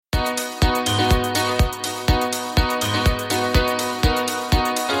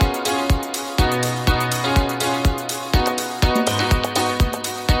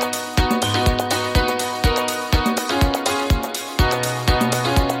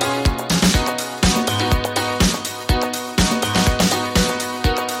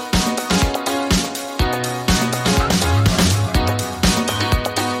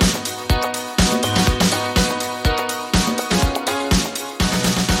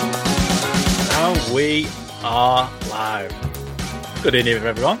We are live. Good evening,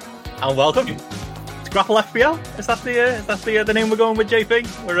 everyone, and welcome to Grapple FPL. Is that the name we're going with,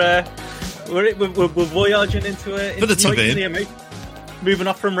 JP? We're voyaging into for the time being, here, mate. Moving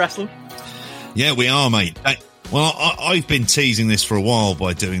up from wrestling. Yeah, we are, mate. Well, I've been teasing this for a while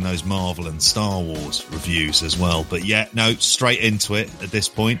by doing those Marvel and Star Wars reviews as well. But yeah, no, straight into it at this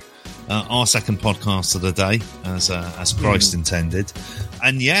point. Our second podcast of the day, as Christ intended.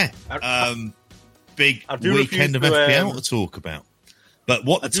 And yeah, big weekend of FPL to talk about. But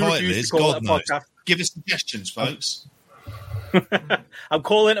what the title is, God knows. Give us suggestions, folks. I'm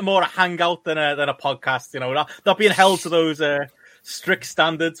calling it more a hangout than a podcast. You know, not being held to those strict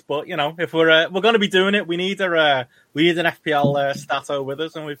standards. But you know, if we're going to be doing it, we need an FPL stato with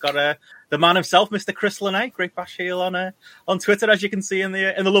us, and we've got the man himself, Mr. Chris Linay, Great Bash Heel on Twitter, as you can see in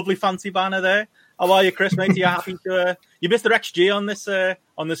the lovely fancy banner there. How are you, Chris? Mate, are you happy to? You missed the XG on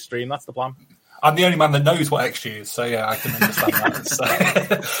this stream. That's the plan. I'm the only man that knows what XG is, so yeah, I can understand that.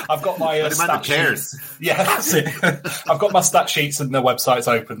 So, I've got my stat sheets. Yeah, that's it. I've got my stat sheets and the website's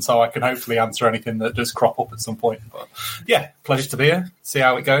open, so I can hopefully answer anything that does crop up at some point. But yeah, pleasure to be here. See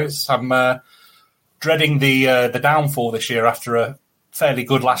how it goes. I'm dreading the downfall this year after a fairly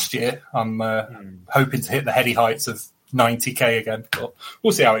good last year. I'm hoping to hit the heady heights of 90k again, but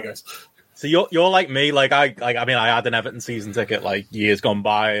we'll see how it goes. So you're like me, I had an Everton season ticket like years gone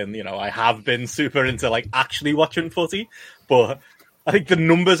by, and you know I have been super into like actually watching footy, but I think the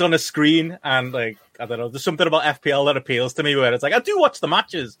numbers on a screen and like I don't know, there's something about FPL that appeals to me where it's like I do watch the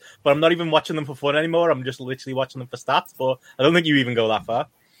matches, but I'm not even watching them for fun anymore. I'm just literally watching them for stats. But I don't think you even go that far.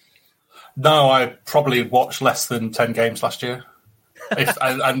 No, I probably watched less than 10 games last year.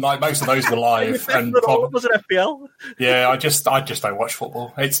 And like most of those were live. And was it FPL? Yeah, I just don't watch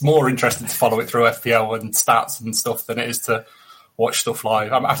football. It's more interesting to follow it through FPL and stats and stuff than it is to watch stuff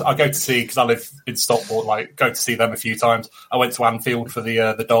live. I go to see, because I live in Stockport, like go to see them a few times. I went to Anfield for the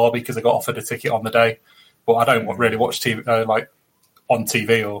derby because I got offered a ticket on the day, but I don't really watch TV like on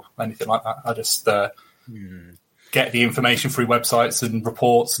TV or anything like that. I just get the information through websites and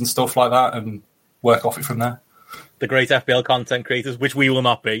reports and stuff like that and work off it from there. The great FPL content creators, which we will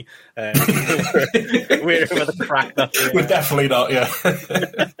not be. We're the crack. We're definitely not, yeah.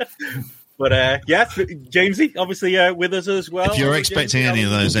 But yeah, Jamesy, obviously with us as well. If you're expecting any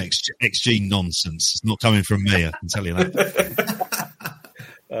of those XG nonsense, it's not coming from me, I can tell you that.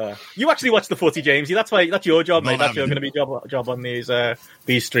 You actually watch the footy, Jamesy. That's your job, mate. That's your going to be job on these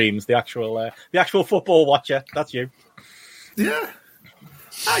streams. The actual football watcher. That's you. Yeah.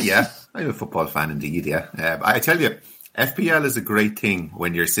 Yeah. I'm a football fan indeed, yeah. I tell you, FPL is a great thing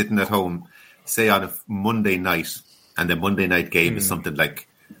when you're sitting at home, say on a Monday night, and the Monday night game is something like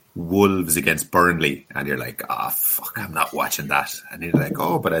Wolves against Burnley, and you're like, fuck, I'm not watching that. And you're like,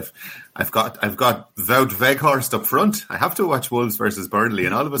 but I've got Wout Weghorst up front. I have to watch Wolves versus Burnley,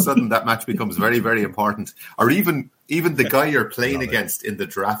 and all of a sudden that match becomes very, very important. Or even the guy you're playing against in the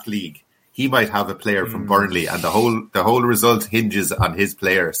draft league. He might have a player from Burnley, and the whole result hinges on his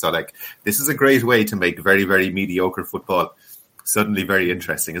player. So, like, this is a great way to make very, very mediocre football suddenly very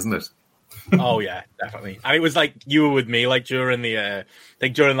interesting, isn't it? Oh yeah, definitely. And it was like you were with me, like during the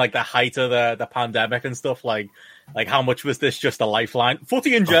height of the pandemic and stuff. Like how much was this just a lifeline?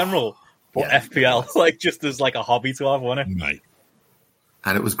 Footy in general, but FPL, like just as like a hobby to have, wasn't it? Right.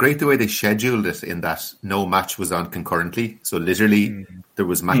 And it was great the way they scheduled it in that no match was on concurrently. So literally there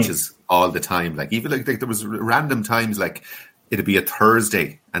was matches all the time. Like even like there was random times like it'd be a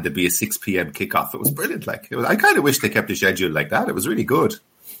Thursday and there'd be a 6 p.m. kickoff. It was brilliant. I kind of wish they kept a schedule like that. It was really good.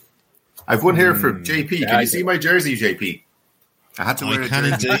 I've one here for JP. Can you see my jersey, JP? I had to wear a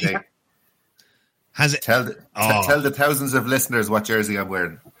jersey today. Has it? Tell the thousands of listeners what jersey I'm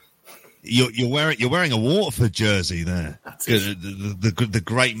wearing. You're wearing a Waterford jersey there. The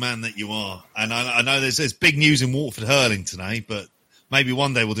great man that you are. And I know there's big news in Waterford hurling today, but maybe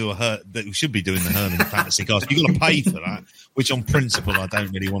one day we'll do we should be doing the hurling fantasy cast. You've got to pay for that, which on principle I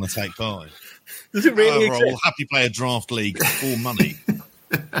don't really want to take part in. Does it really exist? We'll happily play a draft league for money.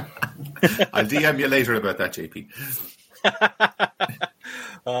 I'll DM you later about that, JP.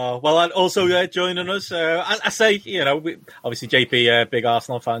 Well, and also joining us, I say, you know, obviously JP, big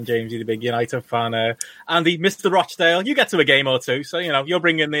Arsenal fan, James, the big United fan, Andy, Mr. Rochdale, you get to a game or two, so, you know, you're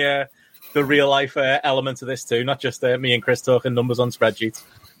bringing the real life element to this too, not just me and Chris talking numbers on spreadsheets.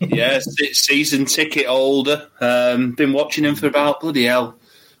 Yeah, season ticket holder. Been watching him for about, bloody hell,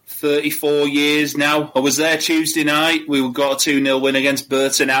 34 years now. I was there Tuesday night. We got a 2-0 win against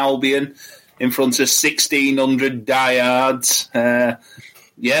Burton Albion in front of 1,600 diehards.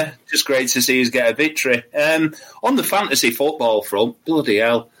 Yeah, just great to see us get a victory. On the fantasy football front, bloody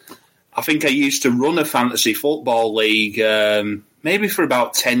hell, I think I used to run a fantasy football league maybe for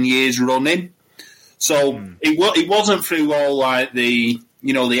about 10 years running. So it wasn't through all like the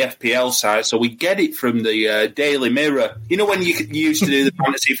FPL site. So we get it from the Daily Mirror. You know when you used to do the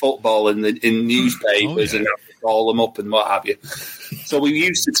fantasy football in newspapers and have to call them up and what have you. So we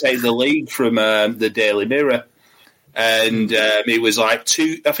used to take the league from the Daily Mirror, and it was like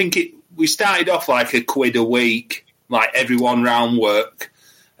we started off like £1 a week, like everyone round work.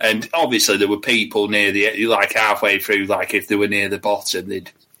 And obviously there were people near like halfway through, like if they were near the bottom,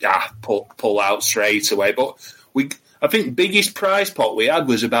 they'd pull out straight away. But I think the biggest prize pot we had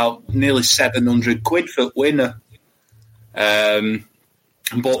was about nearly £700 for winner. That's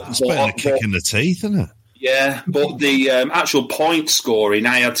better than a kick in the teeth, isn't it? Yeah, but the actual point scoring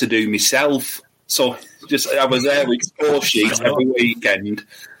I had to do myself. So I was there with score sheets every weekend.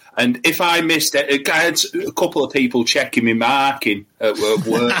 And if I missed it, I had a couple of people checking me marking at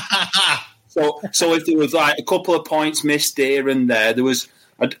work. So if there was like a couple of points missed here and there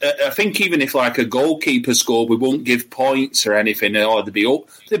I think even if like a goalkeeper scored, we wouldn't give points or anything, or there'd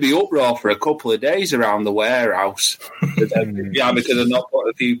be uproar for a couple of days around the warehouse. Because I've not put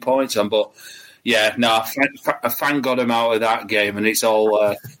a few points on. But yeah, no, thank God I'm out of that game, and it's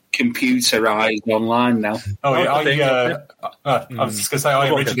all computerized online now. Oh yeah, I was just going to say I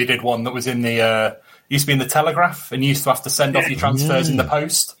originally did one that was in the used to be in the Telegraph, and you used to have to send off your transfers in the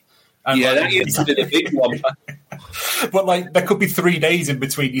post. And that used to be the big one. But like, there could be 3 days in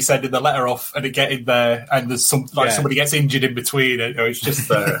between you sending the letter off and it getting there, and there's somebody gets injured in between. It's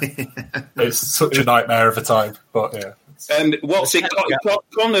just it's such a nightmare of a time. But yeah. And what's it?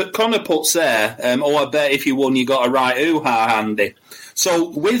 Connor puts there. I bet if you won, you got a right hoo-ha handy. So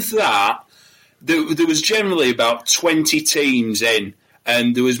with that, there was generally about 20 teams in,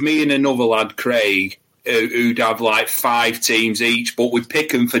 and there was me and another lad, Craig, who'd have like 5 teams each, but we'd pick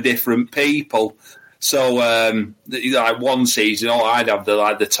them for different people. So like one season, I'd have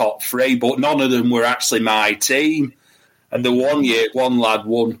the top 3, but none of them were actually my team. And the one year, one lad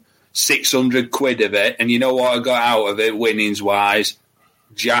won £600 of it, and you know what I got out of it, winnings wise?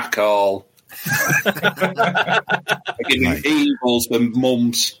 Jack all. I give him evils for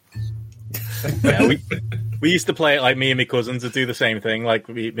months. Yeah, we used to play it like me and my cousins would do the same thing. Like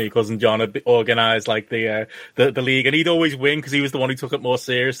my cousin John would organise like the league, and he'd always win because he was the one who took it more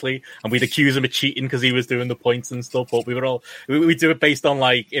seriously. And we'd accuse him of cheating because he was doing the points and stuff. But we'd do it based on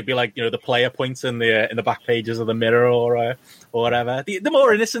like it'd be like the player points in the back pages of the Mirror or whatever. The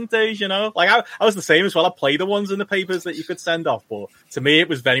more innocent days, Like I was the same as well. I played the ones in the papers that you could send off, but to me it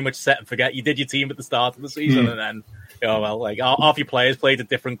was very much set and forget. You did your team at the start of the season, and then. Like half your players played at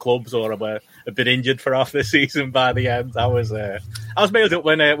different clubs or were a bit injured for half the season by the end. I was mailed up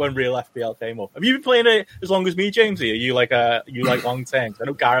when real FPL came up. Have you been playing it as long as me, Jamesy? Are you like long term? I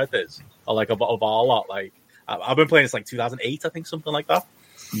know Gareth is, or like of our lot. Like I've been playing since like 2008, I think, something like that.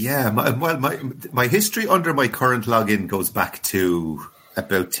 Yeah, my history under my current login goes back to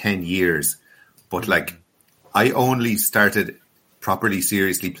about 10 years, but like I only started properly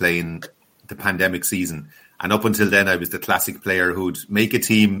seriously playing the pandemic season. And up until then, I was the classic player who'd make a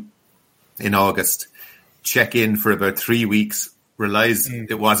team in August, check in for about 3 weeks, realize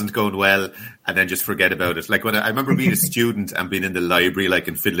it wasn't going well, and then just forget about it. Like when I remember being a student and being in the library, like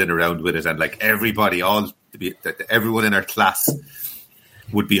and fiddling around with it, and like everyone in our class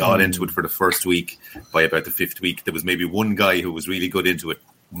would be all into it for the first week. By about the 5th week, there was maybe one guy who was really good into it,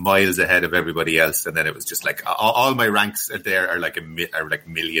 miles ahead of everybody else, and then it was just like all my ranks there are like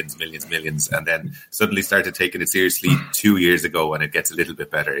millions, and then suddenly started taking it seriously 2 years ago, and it gets a little bit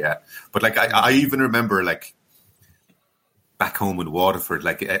better, yeah. But like I even remember like back home in Waterford,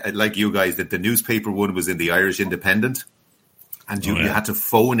 like you guys, that the newspaper one was in the Irish Independent, and you had to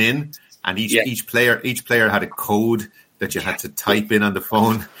phone in, and each player had a code that you had to type in on the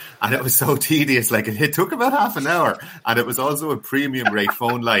phone, and it was so tedious. Like it took about half an hour, and it was also a premium rate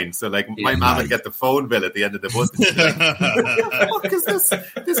phone line. So like my mum would get the phone bill at the end of the month. What the fuck is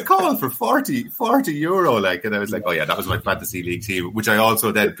this call for 40 euro? Like, and I was like, oh yeah, that was my fantasy league team, which I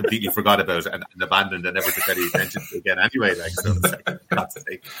also then completely forgot about and abandoned and never took any attention to again. Anyway, like so, it's like God's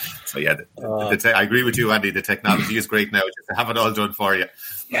sake. So yeah, I agree with you, Andy. The technology is great now just to have it all done for you.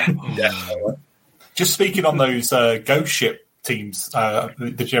 Yeah. Just speaking on those ghost ship teams that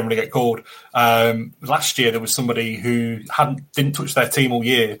generally get called, last year there was somebody who didn't touch their team all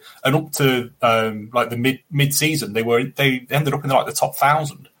year, and up to like the mid season they ended up in like the top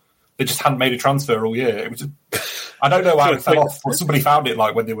 1,000. They just hadn't made a transfer all year. It was I don't know how it fell off. But somebody found it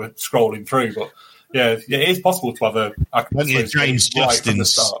like when they were scrolling through, but yeah, it is possible to have a. James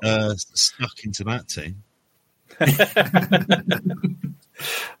Justin's stuck into that team.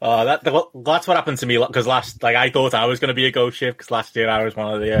 That's what happened to me because I thought I was going to be a ghost ship because last year I was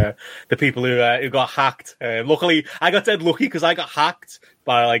one of the people who got hacked. Luckily, I got dead lucky because I got hacked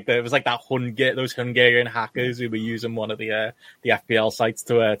by it was those Hungarian hackers who were using one of the FPL sites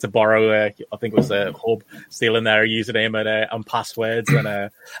to borrow. I think it was a hub, stealing their username and passwords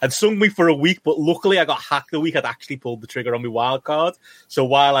and stung me for a week. But luckily, I got hacked the week I'd actually pulled the trigger on my wild card. So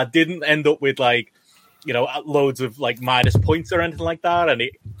while I didn't end up with loads of minus points or anything like that, and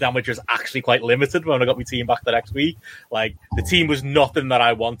damage was actually quite limited when I got my team back the next week. The team was nothing that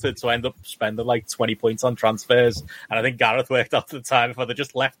I wanted, so I ended up spending 20 points on transfers. And I think Gareth worked out at the time if I'd have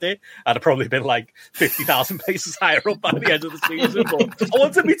just left it, I'd have probably been 50,000 paces higher up by the end of the season. But I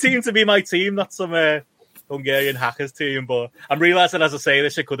wanted my team to be my team, not some Hungarian hackers team. But I'm realising as I say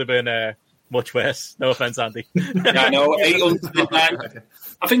this, it could have been much worse. No offence, Andy. I know. 890.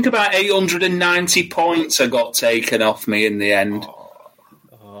 I think about 890 points I got taken off me in the end.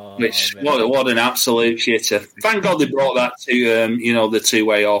 What an absolute shitter. Thank God they brought that to the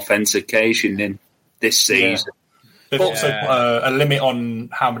two-way authentication in this season. Yeah. They've also a limit on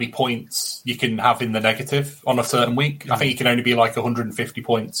how many points you can have in the negative on a certain week. I think you can only be 150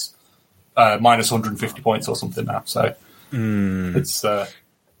 points, minus 150 points or something now. So it's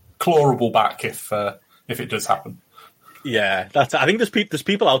clawable back if it does happen. Yeah, I think there's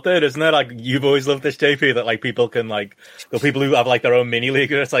people out there, isn't there? You've always loved this, JP, that people can the people who have their own mini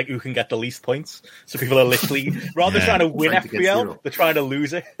league. It's who can get the least points. So people are literally rather than trying to win FPL, they're trying to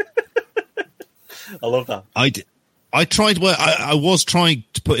lose it. I love that. I tried. I was trying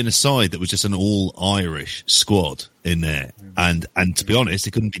to put in a side that was just an all Irish squad in there, and to be honest,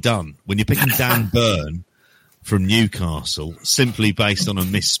 it couldn't be done when you're picking Dan Byrne from Newcastle simply based on a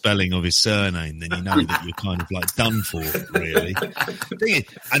misspelling of his surname. Then you know that you're kind of done for, really.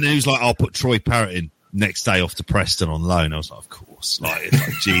 And then he was I'll put Troy Parrott in next day off to Preston on loan. I was of course,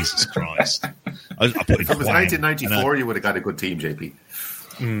 Jesus Christ. I put if it was 1994, you would have got a good team, JP.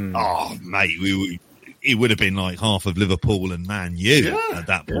 Oh, mate, it would have been half of Liverpool and Man U at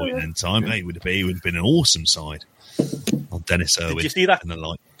that point in time. Mate, it would have been an awesome side. Dennis Irwin. Did you see that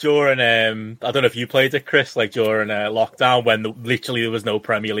during? I don't know if you played it, Chris. During lockdown, when literally there was no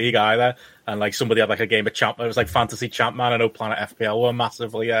Premier League either, and somebody had a game of champ. It was Fantasy Champman. I know Planet FPL were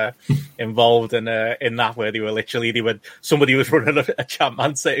massively involved in that, where somebody was running a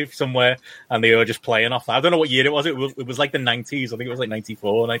Champman save somewhere, and they were just playing off that. I don't know what year it was. It was the 90s. I think it was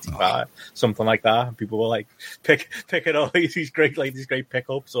 94, 95, something like that. And people were picking all these great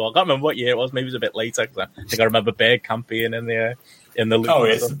pickups. So I can't remember what year it was. Maybe it was a bit later. Cause I think I remember Bergkamp being in the league. Oh,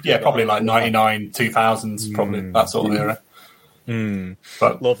 it's probably 99, 2000s, probably that sort of era.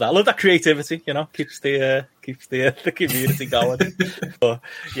 But love that creativity. Keeps the community going. But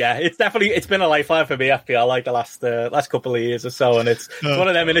yeah, it's been a lifeline for me. FPL the last couple of years or so, and it's one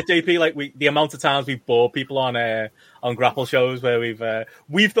of them in a JP. The amount of times we've bored people on grapple shows where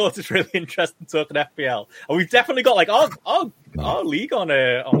we've thought it's really interesting talking FPL, and we've definitely got our league on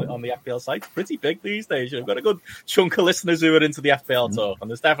the FPL site pretty big these days. We've got a good chunk of listeners who are into the FPL talk, and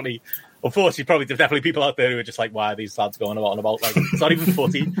there's definitely. Unfortunately, there's definitely people out there who are just why are these lads going on about? It's not even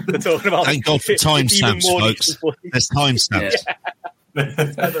footy. They're talking about. Thank God for timestamps, folks. There's timestamps.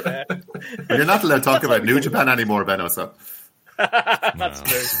 Yeah. You're not allowed to talk about New Japan anymore, Benno. So. That's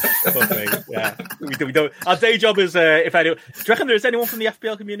true. Yeah, we don't. Our day job is if anyone. Do you reckon there's anyone from the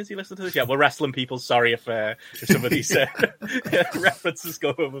FPL community listening to this? Yeah, we're wrestling people. Sorry if some of these references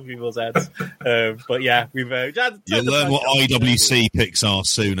go over people's heads. But yeah, we've. You'll learn what IWC picks are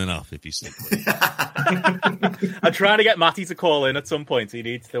soon enough if you stick with it. I'm trying to get Matty to call in at some point. He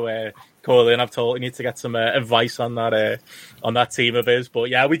needs to call in. I've told he needs to get some advice on that team of his.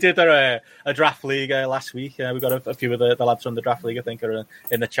 But yeah, we did a draft league last week. We got a few of the lads from the draft league, I think, are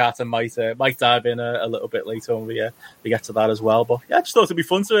in the chat and might dive in a little bit later when we get to that as well. But yeah, I just thought it'd be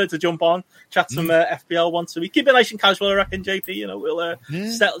fun to jump on, chat some FPL once a week. Keep it nice and casual, I reckon, JP. We'll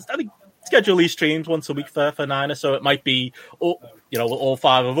schedule these streams once a week for Niner, so it might be all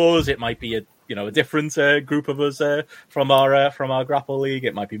five of us. It might be a different group of us from our grapple league.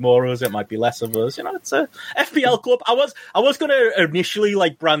 It might be more of us. It might be less of us. It's a FPL club. I was going to initially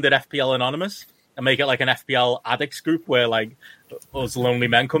brand it FPL Anonymous and make it an FPL addicts group where us lonely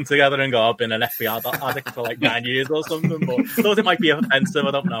men come together and go, I've been an FPL addict for 9 years or something. But I thought it might be offensive.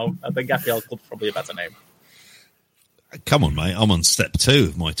 I don't know. I think FPL Club's probably a better name. Come on, mate. I'm on step 2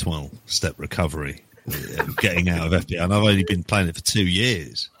 of my 12-step recovery. Getting out of FPL, and I've only been playing it for 2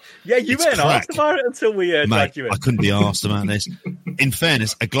 years. Yeah, you weren't asked about it until we dragged you in. I couldn't be asked about this. In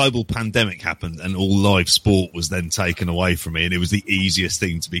fairness, a global pandemic happened and all live sport was then taken away from me, and it was the easiest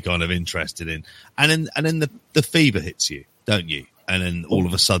thing to be kind of interested in. And then the fever hits you, don't you? and then all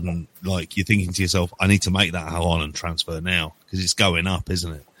of a sudden, like, you're thinking to yourself, I need to make that Haaland transfer now because it's going up,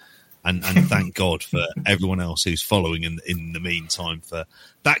 isn't it? And thank God for everyone else who's following in the meantime for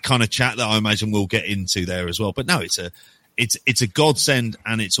that kind of chat that I imagine we'll get into there as well. But no, it's a godsend,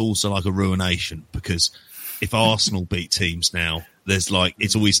 and it's also like a ruination, because if Arsenal beat teams now, there's like,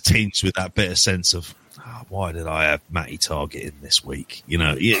 it's always tinged with that bitter sense of, why did I have Matty Target in this week? You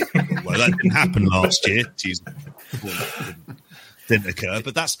know, yeah, well, that didn't happen last year. Didn't occur,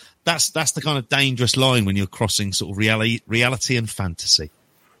 but that's the kind of dangerous line when you're crossing sort of reality and fantasy.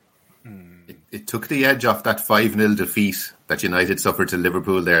 It took the edge off that 5-0 defeat that United suffered to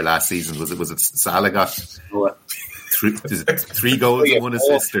Liverpool there last season. Was it Salah got 3 goals and 1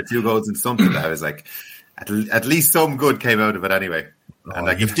 assist, or 2 goals and something? That was like, at least some good came out of it anyway. And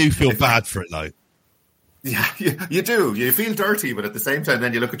like, you do feel bad for it though. Yeah, you do. You feel dirty, but at the same time,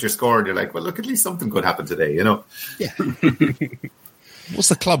 then you look at your score and you're like, well, look, at least something could happen today, you know? Yeah. What's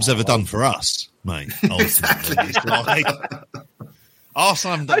the club's ever done for us, mate? Exactly. It's like,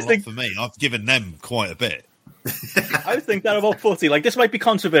 Arsenal haven't done a lot for me. I've given them quite a bit. I think that about footy. Like, this might be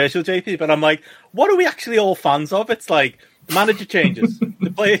controversial, JP, but I'm like, what are we actually all fans of? It's like, the manager changes,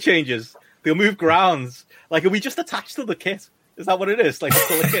 the player changes, they'll move grounds. Like, are we just attached to the kit? Is that what it is? Like,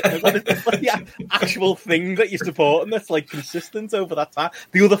 what is the actual thing that you're supporting that's like consistent over that time?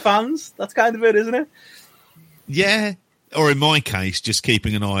 The other fans, that's kind of it, isn't it? Yeah. Or in my case, just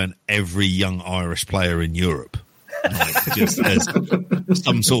keeping an eye on every young Irish player in Europe. Like, just as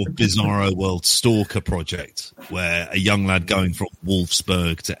some sort of bizarro world stalker project where a young lad going from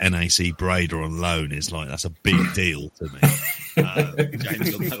Wolfsburg to NAC Breda on loan is like, that's a big deal to me.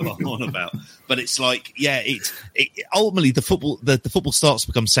 James will know what I'm on about. But it's like, yeah, it ultimately the football starts to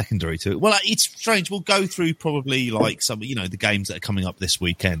become secondary to it. Well, it's strange. We'll go through probably like some, you know, the games that are coming up this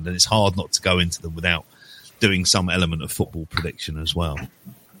weekend, and it's hard not to go into them without doing some element of football prediction as well.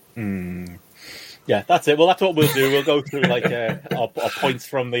 Yeah, that's it. Well, that's what we'll do. We'll go through like our points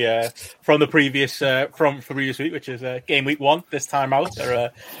from the previous week, which is game week 1 this time out,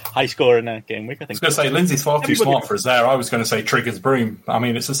 or high score in game week. I think. I was going to say Lindsay's far too smart for us there. I was going to say Trigger's broom. I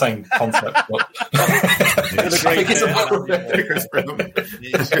mean, it's the same concept. But I think it's about Trigger's broom.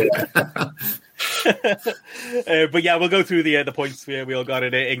 But yeah, we'll go through the points we all got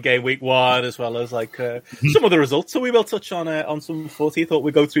in game week 1, as well as like some of the results. So we will touch on some footy. Thought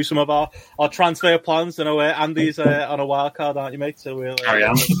we'd go through some of our transfer plans. I know Andy's on a wild card, aren't you, mate? So we'll carry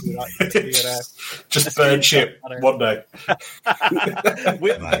on. Just third ship one day.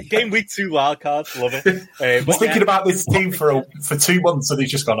 Game week 2 wild cards, love it. I was thinking about this team for 2 months, and he's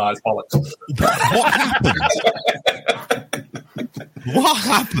just gone, it's bollocks. What happened? What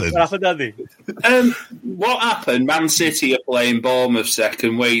happened? What happened, Andy? What happened? Man City are playing Bournemouth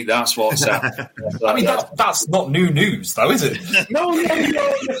second week. That's what's happened. I mean, that's not new news, though, is it? No.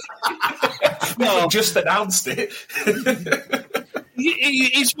 No, just announced it.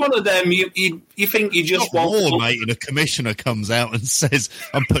 It's one of them. You think you just Not want more, mate, and a commissioner comes out and says,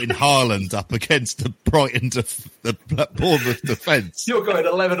 I'm putting Haaland up against the Bournemouth defence. You're going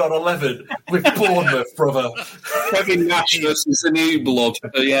 11 on 11 with Bournemouth, brother. Kevin Nash versus the new blood.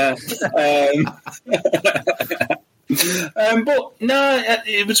 Yeah. But no,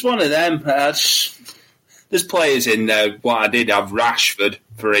 it was one of them. There's players in there. What I did have Rashford,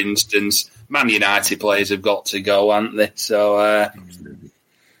 for instance. Man United players have got to go, haven't they? So,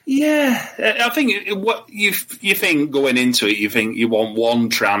 yeah, I think what you think going into it, you think you want one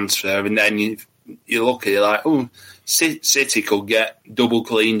transfer, and then you look at it like, oh, City could get double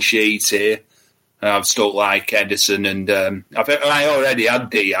clean sheets here. I've stuck like Ederson, and I already had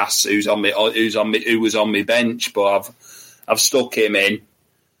Diaz, who was on my bench, but I've stuck him in.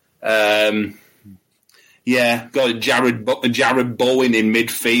 Yeah, got Jared Bowen in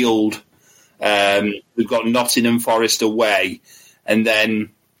midfield. We've got Nottingham Forest away, and then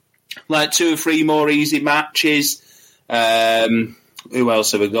like 2 or 3 more easy matches. Who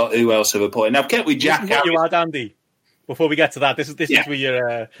else have I got? Who else have I put in? I've kept with Jack. This is what you had, Andy. Before we get to that, this is where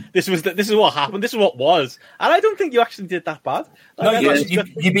you're. This is what happened. This is what was, and I don't think you actually did that bad. You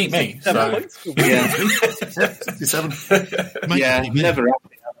beat me. 7 points. Yeah, 57. Yeah,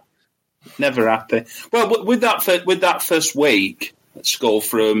 never happy. Well, with that first week, let's go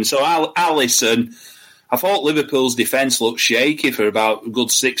through. So Alisson, I thought Liverpool's defence looked shaky for about a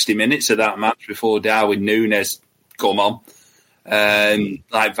good 60 minutes of that match before Darwin Núñez come on.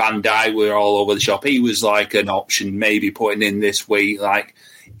 Like Van Dijk were all over the shop. He was like an option, maybe putting in this week. Like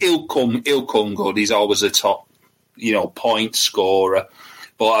he'll come good. He's always a top, point scorer.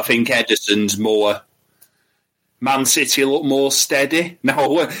 But I think Ederson's more Man City look more steady.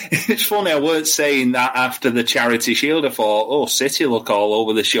 No, it's funny, I weren't saying that after the Charity Shield. I thought, City look all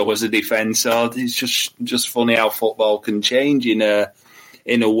over the show as a defence. So it's just funny how football can change in a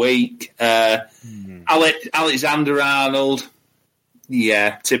week. Alexander-Arnold,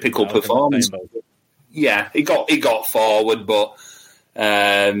 typical performance. Yeah, he got forward, but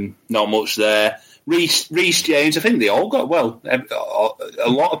not much there. Reece James, I think they all got, a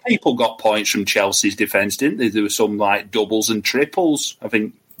lot of people got points from Chelsea's defence, didn't they? There were some like doubles and triples. I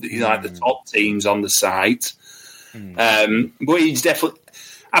think like the top teams on the site. But he's definitely,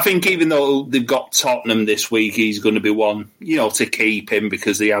 I think even though they've got Tottenham this week, he's going to be one, to keep him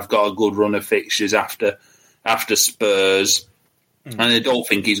because they have got a good run of fixtures after Spurs. And I don't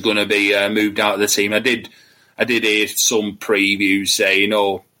think he's going to be moved out of the team. I did hear some previews saying,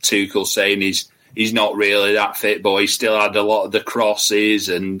 Tuchel saying he's not really that fit, but he still had a lot of the crosses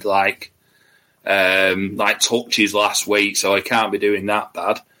and like touches last week, so he can't be doing that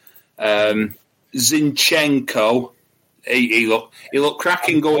bad. Zinchenko, he looked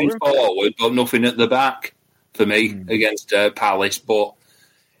cracking going forward, but nothing at the back for me against Palace. But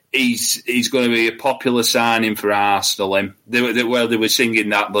he's going to be a popular signing for Arsenal. They were singing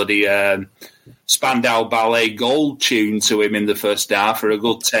that bloody Spandau Ballet Gold tune to him in the first half for a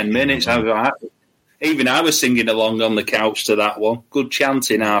good 10 minutes. Even I was singing along on the couch to that one. Good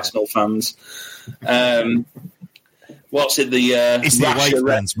chanting, Arsenal fans. What's it? It's the away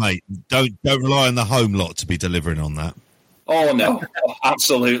fans, mate. Don't rely on the home lot to be delivering on that. Oh no,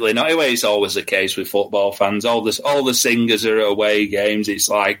 absolutely not. Anyway, it's always the case with football fans. All the singers are at away games. It's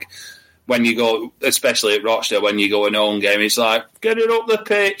like when you go, especially at Rochdale, when you go an home game, it's like, get it up the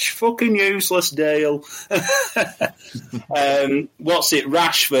pitch, fucking useless, Dale. What's it,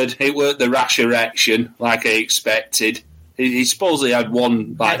 Rashford? It worked the rash erection, like I expected. He supposedly had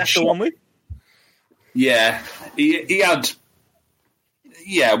one like that's the one with? Yeah, he had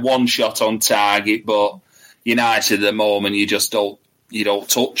one shot on target, but United at the moment, you just don't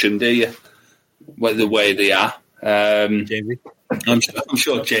touch them, do you? The way they are. I'm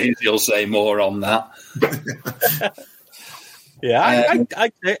sure James will say more on that. I'm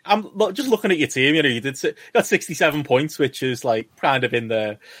just looking at your team. You got 67 points, which is like kind of in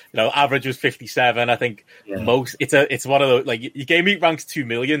the average was 57. I think it's one of those like your game week ranks 2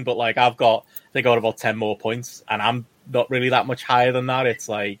 million, but like I got about 10 more points, and I'm not really that much higher than that. It's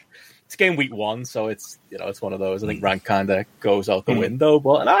like it's game week 1, so it's it's one of those. I think rank kind of goes out the window,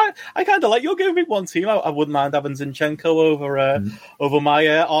 but I kind of like your game week 1 team. I wouldn't mind having Zinchenko over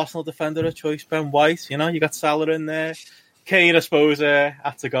my Arsenal defender of choice, Ben White. You got Salah in there. Kane, I suppose,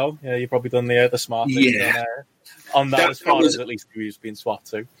 had to go. Yeah, you've probably done the smart thing on that as far as at least he was being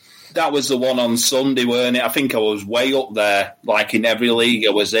swapped to. That was the one on Sunday, weren't it? I think I was way up there, like in every league I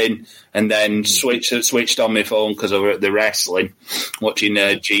was in, and then switched on my phone because I was at the wrestling, watching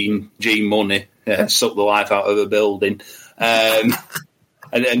Gene Money suck the life out of a building. And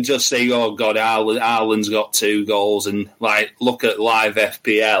just say, oh, God, Ireland's got 2 goals, and like look at live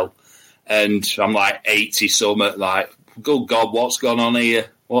FPL, and I'm like 80-something, like, good God, what's gone on here?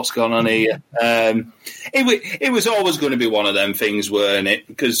 What's gone on here? It was always going to be one of them things, weren't it?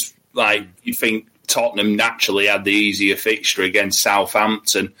 Because, like, you think Tottenham naturally had the easier fixture against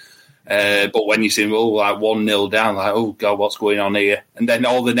Southampton. But when you see them all like 1-0 down, like, oh, God, what's going on here? And then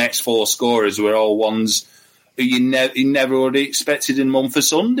all the next 4 scorers were all ones who you never would have expected in Mumford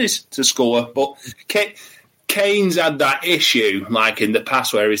Sundays to score. But Kane's had that issue, like in the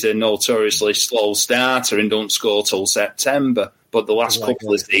past, where he's a notoriously slow starter and don't score till September. But the last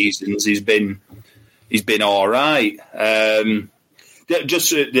couple of seasons, he's been all right.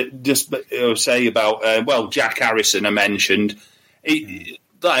 Just say about Jack Harrison. I mentioned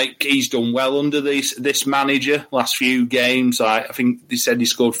he's done well under this manager last few games. I think they said he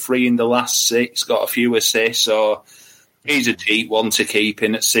scored 3 in the last 6, got a few assists. So he's a cheap one to keep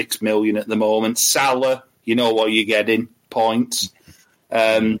in at 6 million at the moment. Salah, you know what you're getting, points.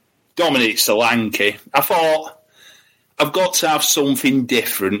 Dominic Solanke, I thought I've got to have something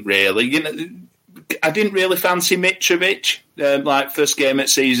different, really. I didn't really fancy Mitrovic, like first game at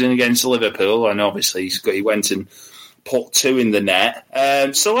season against Liverpool, and obviously he went and put 2 in the net.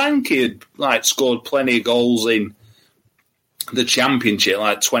 Solanke had scored plenty of goals in the Championship,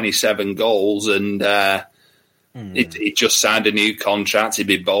 like 27 goals, and he just signed a new contract. He'd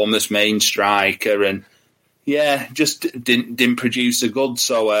be Bournemouth's main striker, and just didn't produce the goods.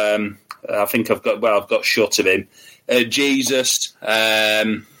 So I think I've got shut of him. Jesus.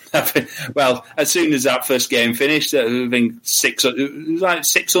 As soon as that first game finished, I think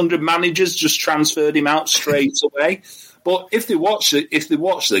 600 managers just transferred him out straight away. But if they watch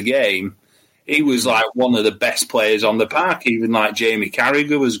the game, he was like one of the best players on the park. Even like Jamie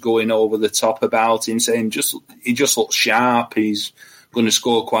Carragher was going over the top about him, saying he just looks sharp. He's going to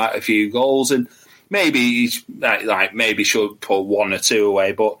score quite a few goals, and maybe he's maybe should put one or two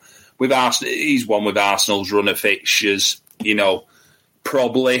away. But with Arsenal, he's one with Arsenal's run of fixtures. You know,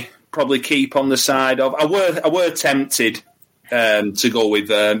 probably keep on the side of. I were tempted to go with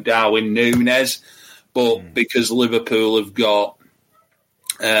Darwin Núñez, but because Liverpool have got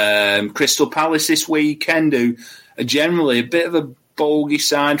Crystal Palace this weekend, who are generally a bit of a bogey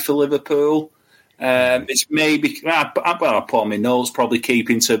side for Liverpool. It's maybe, I put on my notes, probably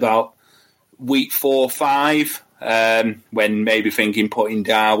keeping to about week 4 or 5, when maybe thinking putting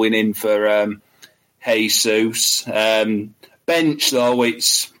Darwin in for Jesus. Bench, though,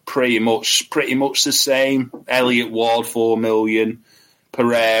 it's pretty much the same. Elliott Ward, 4 million.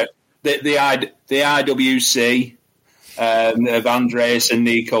 Pereira, the IWC of Andreas and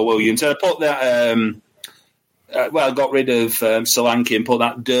Nico Williams. I put that. I got rid of Solanke and put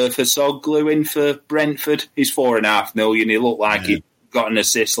that Durfasoglu in for Brentford. He's 4.5 million. He looked like he got an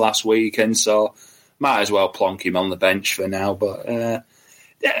assist last weekend, so might as well plonk him on the bench for now. But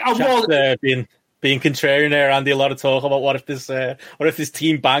being contrarian there, Andy. A lot of talk about what if this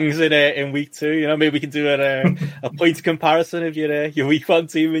team bangs in week 2. You know, maybe we can do a point comparison of your week 1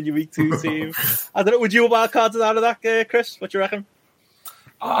 team and your week 2 team. I don't know. Would you have wildcarded out of that, Chris? What do you reckon?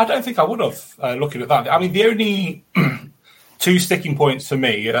 I don't think I would have, looking at that. I mean, the only 2 sticking points for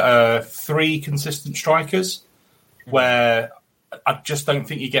me are 3 consistent strikers, where I just don't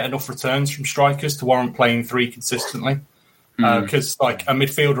think you get enough returns from strikers to warrant playing 3 consistently. Because like a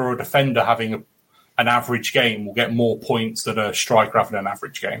midfielder or a defender having an average game will get more points than a striker having an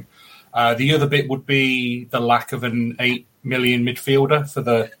average game. The other bit would be the lack of an 8 million midfielder for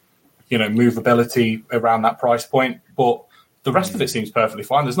the movability around that price point. But the rest of it seems perfectly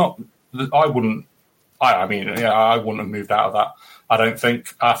fine. I wouldn't have moved out of that. I don't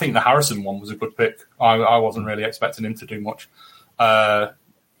think. I think the Harrison one was a good pick. I wasn't really expecting him to do much.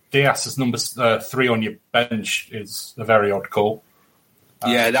 Diaz as number 3 on your bench is a very odd call.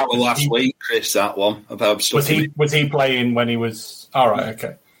 Yeah, that was last week, Chris. That one was he playing when he was? All right,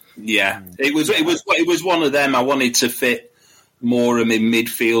 okay. Yeah, it was one of them. I wanted to fit more of in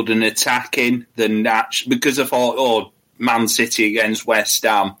midfield and attacking than that because I thought, Man City against West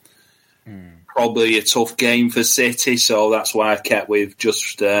Ham, probably a tough game for City, so that's why I kept with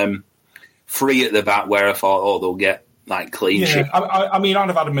just 3 at the back, where I thought, they'll get like clean sheet. I mean, I'd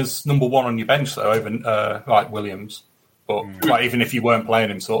have had him as number 1 on your bench though, over like Williams, but like even if you weren't playing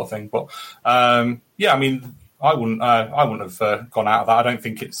him, sort of thing. But I mean, I wouldn't have gone out of that. I don't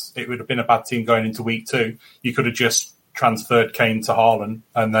think it would have been a bad team going into week 2. You could have just transferred Kane to Haaland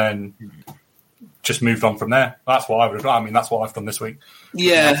and then just moved on from there. That's what I would have done. I mean, that's what I've done this week.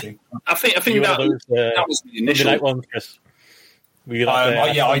 Yeah, I think that was the initial night one, Chris.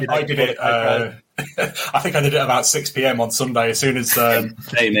 I did it. I think I did it about 6 p.m. on Sunday. As soon as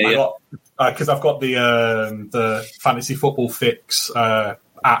because I've got the Fantasy Football Fix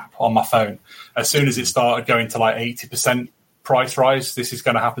app on my phone. As soon as it started going to like 80% price rise, this is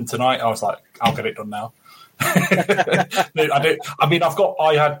going to happen tonight. I was like, I'll get it done now. I did. I mean, I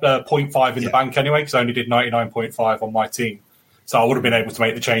had 0.5 in the bank anyway because I only did 99.5 on my team, so I would have been able to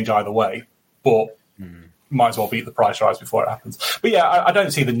make the change either way. But might as well beat the price rise before it happens. But yeah, I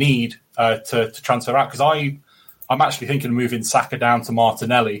don't see the need to transfer out because I'm actually thinking of moving Saka down to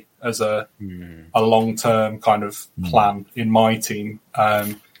Martinelli as a long-term kind of plan in my team.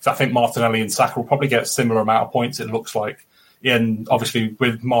 So I think Martinelli and Saka will probably get a similar amount of points, it looks like. And obviously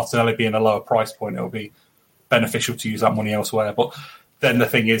with Martinelli being a lower price point, it'll be beneficial to use that money elsewhere. But then the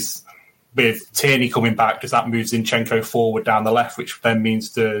thing is, with Tierney coming back, does that move Zinchenko forward down the left, which then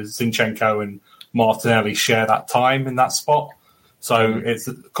means Zinchenko and Martinelli share that time in that spot? So it's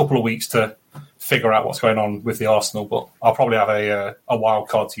a couple of weeks to figure out what's going on with the Arsenal, but I'll probably have a wild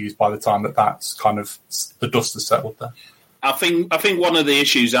card to use by the time that's kind of the dust has settled there. I think one of the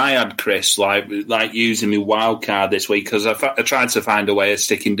issues I had, Chris, like using my wild card this week, because I tried to find a way of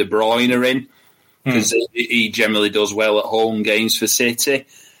sticking De Bruyne in, because he generally does well at home games for City,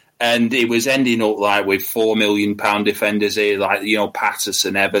 and it was ending up like with £4 million defenders here, like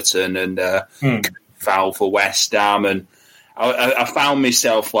Patterson, Everton, and Foul for West Ham, and I found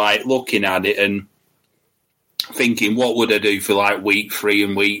myself like looking at it and thinking, what would I do for like week 3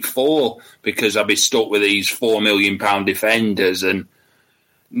 and week 4? Because I'd be stuck with these £4 million defenders, and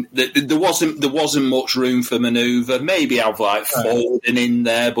there wasn't much room for manoeuvre. Maybe I've like Foden in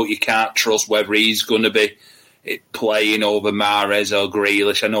there, but you can't trust whether he's going to be playing over Mahrez or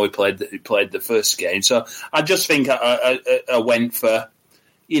Grealish. I know he played the first game, so I just think I went for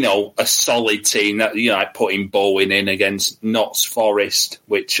a solid team that, like putting Bowen in against Notts Forest,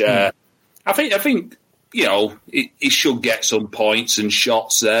 which I think he should get some points and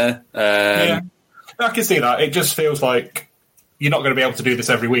shots there. I can see that. It just feels like you're not going to be able to do this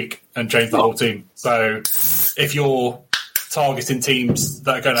every week and change the whole team. So if you're targeting teams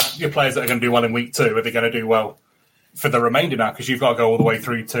that are your players that are going to do well in week 2, are they going to do well for the remainder now? Because you've got to go all the way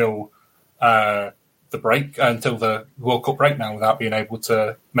through till the break, until the World Cup break now, without being able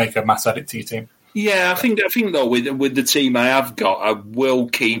to make a mass edit to your team. Yeah, I think though with the team I have got, I will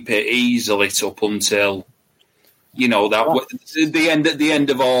keep it easily up until the end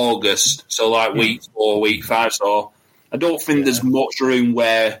of August. So like week 4, week 5. So I don't think there's much room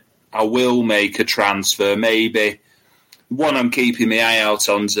where I will make a transfer. Maybe one I'm keeping my eye out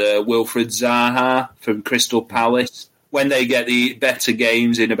on's Wilfred Zaha from Crystal Palace. When they get the better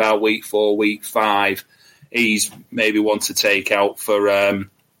games in about week 4, week 5, he's maybe one to take out for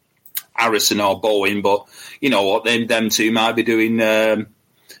Harrison or Bowen. But you know what, them two might be doing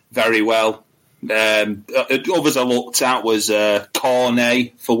very well. Others I looked at was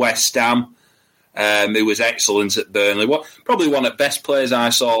Cornet for West Ham, who was excellent at Burnley. Probably one of the best players I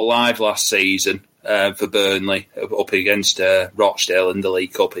saw live last season for Burnley, up against Rochdale in the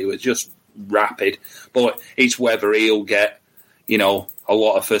League Cup. He was just rapid. But it's whether he'll get, a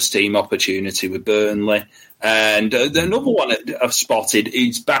lot of first-team opportunity with Burnley. And another one I've spotted,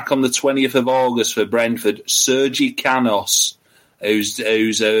 he's back on the 20th of August for Brentford, Sergi Canos, who's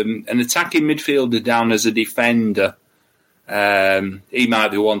an attacking midfielder down as a defender. He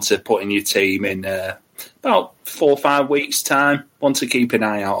might be one to put in your team in about 4 or 5 weeks' time. One to keep an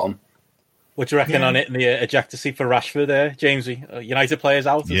eye out on. What do you reckon on it in the ejector for Rashford there, Jamesy? United players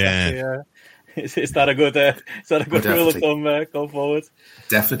out? Is that a good rule of thumb going forward?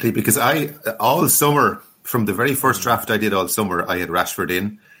 Definitely, because all summer, from the very first draft I did all summer, I had Rashford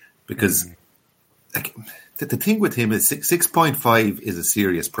in, because the thing with him is 6.5 is a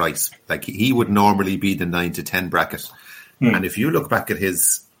serious price. Like, he would normally be the 9 to 10 bracket. And if you look back at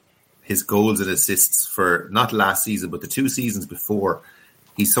his goals and assists for not last season, but the 2 seasons before,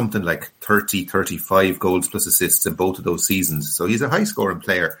 he's something like 30, 35 goals plus assists in both of those seasons. So he's a high scoring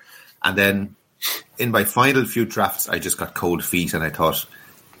player. And then in my final few drafts, I just got cold feet, and I thought,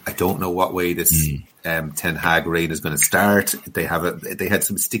 I don't know what way this Ten Hag reign is going to start. They had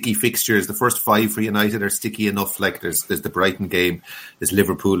some sticky fixtures. The first 5 for United are sticky enough. Like there's the Brighton game, there's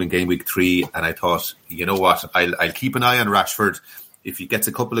Liverpool in game week 3, and I thought, you know what, I'll keep an eye on Rashford. If he gets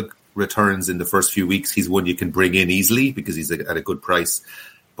a couple of returns in the first few weeks, he's one you can bring in easily because he's at a good price.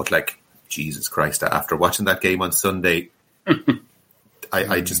 But like, Jesus Christ, after watching that game on Sunday,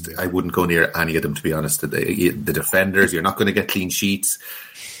 I wouldn't go near any of them, to be honest. The defenders, you're not going to get clean sheets.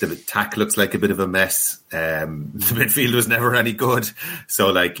 The attack looks like a bit of a mess. The midfield was never any good.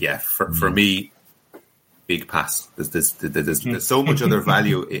 So, for me, big pass. There's so much other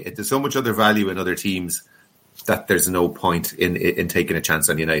value. There's so much other value in other teams that there's no point in taking a chance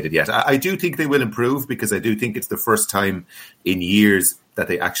on United yet. I do think they will improve, because I do think it's the first time in years that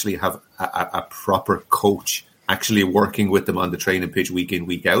they actually have a proper coach actually working with them on the training pitch week in,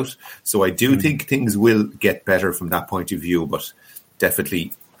 week out. So I do think things will get better from that point of view, but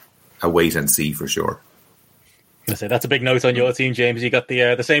definitely a wait and see for sure. I say that's a big note on your team, James. You got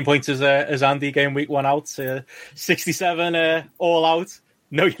the same points as Andy game week 1 out, 67 all out,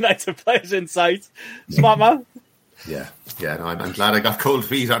 no United players in sight. Smart man. Yeah, no, I'm glad I got cold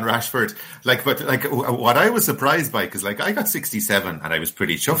feet on Rashford. What I was surprised by, because I got 67 and I was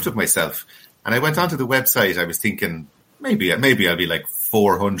pretty chuffed with myself. And I went onto the website. I was thinking maybe I'll be like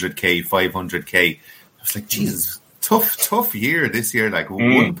 400k, 500k. I was like, Jesus, tough year this year. Like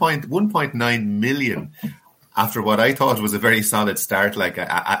 1.9 million after what I thought was a very solid start. Like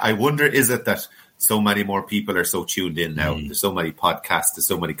I wonder, is it that so many more people are so tuned in now? There's so many podcasts, there's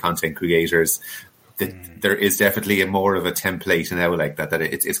so many content creators. There is definitely more of a template now like that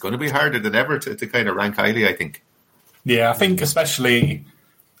it's going to be harder than ever to kind of rank highly, I think. Yeah, I think especially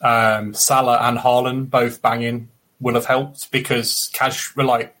Salah and Haaland both banging will have helped, because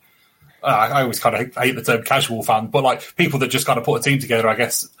I always kind of hate the term casual fan, but people that just kind of put a team together, I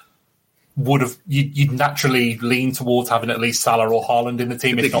guess, you'd naturally lean towards having at least Salah or Haaland in the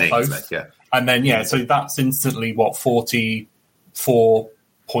team, if not both. And then, so that's instantly 44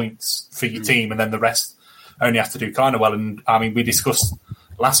 points for your team, and then the rest only have to do kind of well. And I mean, we discussed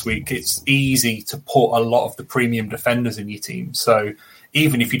last week, it's easy to put a lot of the premium defenders in your team. So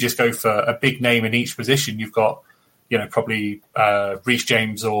even if you just go for a big name in each position, you've got, probably Reece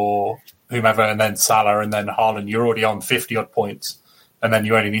James or whomever, and then Salah, and then Haaland, you're already on 50 odd points, and then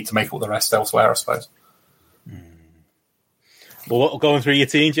you only need to make all the rest elsewhere, I suppose. Well, going through your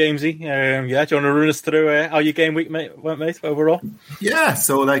team, Jamesy. Do you want to run us through how your game week went, mate, overall? Yeah,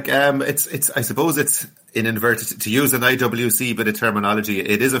 so it's I suppose it's in inverted, to use an IWC bit of terminology,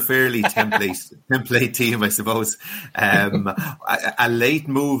 it is a fairly template team, I suppose. A late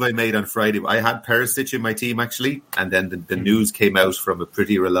move I made on Friday. I had Perisic in my team actually, and then the news came out from a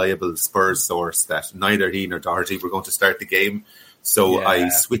pretty reliable Spurs source that neither he nor Doherty were going to start the game. So I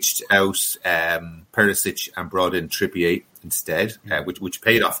switched out Perisic and brought in Trippier instead, which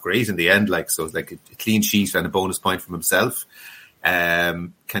paid off great in the end. So it's like a clean sheet and a bonus point from himself.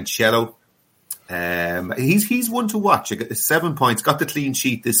 Cancelo, he's one to watch. 7 points, got the clean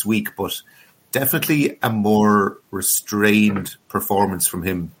sheet this week, but definitely a more restrained performance from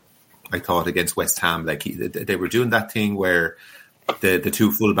him, I thought, against West Ham. They were doing that thing where the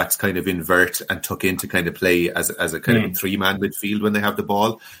two fullbacks kind of invert and tuck in to kind of play as a kind of a 3-man midfield when they have the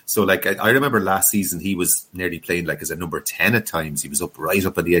ball. So I remember last season he was nearly playing as a number 10 at times. He was right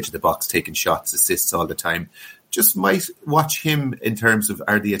up on the edge of the box, taking shots, assists all the time. Just might watch him in terms of,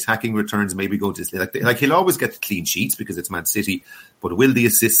 are the attacking returns maybe going to he'll always get the clean sheets because it's Man City, but will the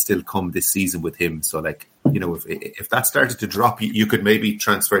assists still come this season with him? So if that started to drop, you could maybe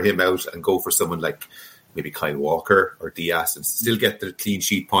transfer him out and go for someone like maybe Kyle Walker or Diaz and still get the clean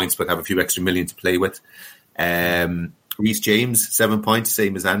sheet points, but have a few extra million to play with. Reece James, 7 points,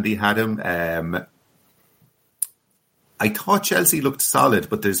 same as Andy had him. I thought Chelsea looked solid,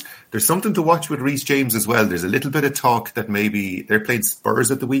 but there's something to watch with Reece James as well. There's a little bit of talk that maybe they're playing Spurs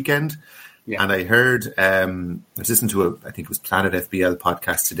at the weekend. Yeah. And I heard, I was listening to I think it was Planet FBL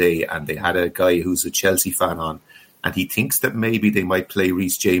podcast today, and they had a guy who's a Chelsea fan on, and he thinks that maybe they might play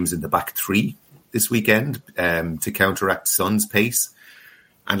Reece James in the back three this weekend to counteract Son's pace.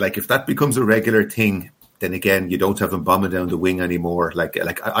 And if that becomes a regular thing, then again, you don't have him bombing down the wing anymore.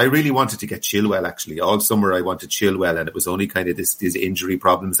 I really wanted to get Chilwell, actually. All summer I wanted Chilwell, and it was only kind of these injury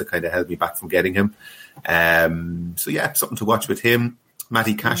problems that kind of held me back from getting him. Something to watch with him.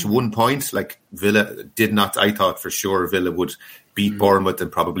 Matty Cash, 1 point. Villa did not, I thought for sure Villa would beat Bournemouth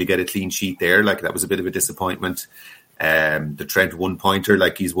and probably get a clean sheet there. That was a bit of a disappointment. The Trent 1 pointer,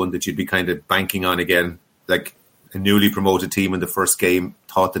 he's one that you'd be kind of banking on again. A newly promoted team in the first game,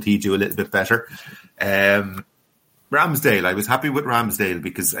 thought that he'd do a little bit better. Ramsdale, I was happy with Ramsdale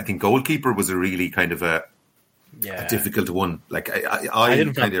because I think goalkeeper was a really kind of a difficult one. I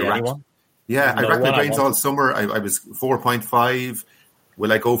didn't kind of racked my brains all summer. I was 4.5.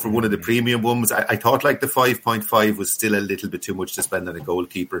 Will I go for one of the premium ones? I thought the 5.5 was still a little bit too much to spend on a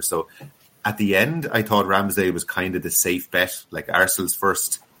goalkeeper. So at the end, I thought Ramsdale was kind of the safe bet.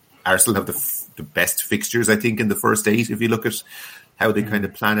 Arsenal have the best fixtures, I think, in the first 8, if you look at how they kind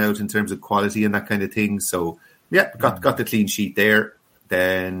of plan out in terms of quality and that kind of thing. So, got the clean sheet there.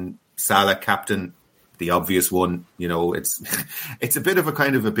 Then Salah, captain, the obvious one. It's a bit of a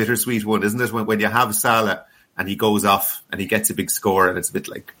kind of a bittersweet one, isn't it? When you have Salah and he goes off and he gets a big score, and it's a bit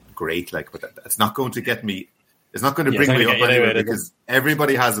great, but that's not going to get me. It's not going to bring me up anywhere because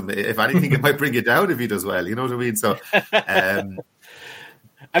everybody has him. If anything, it might bring you down if he does well. You know what I mean? So,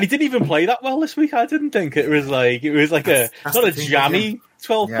 and he didn't even play that well this week. I didn't think it was not a jammy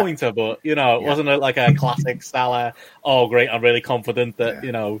 12-pointer, but it wasn't a classic Salah. Oh, great! I'm really confident that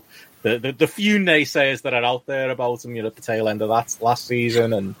the few naysayers that are out there about him, at the tail end of that last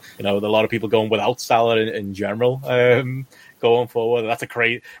season, and a lot of people going without Salah in general. Going forward, that's a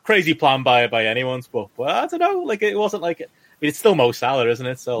crazy plan by anyone's, but I don't know. It wasn't it's still Mo Salah, isn't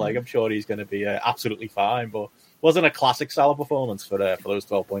it? So I'm sure he's going to be absolutely fine, but wasn't a classic Salah performance for those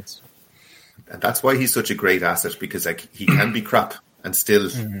 12 points. And that's why he's such a great asset, because he can be crap and still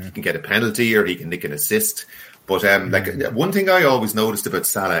he can get a penalty or he can nick an assist. But one thing I always noticed about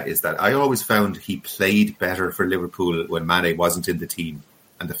Salah is that I always found he played better for Liverpool when Mane wasn't in the team.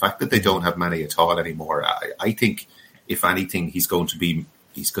 And the fact that they don't have Mane at all anymore, I think, if anything, he's going to be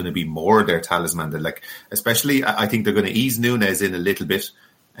more their talisman. Especially, I think they're going to ease Núñez in a little bit,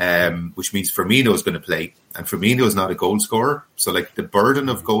 which means Firmino is going to play, and Firmino is not a goal scorer. So, the burden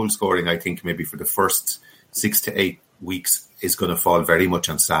of goal scoring, I think, maybe for the first 6 to 8 weeks is going to fall very much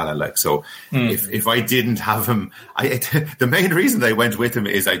on Salah. If I didn't have him, the main reason I went with him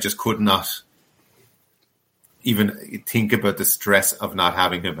is I just could not even think about the stress of not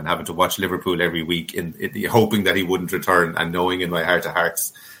having him and having to watch Liverpool every week in hoping that he wouldn't return, and knowing in my heart of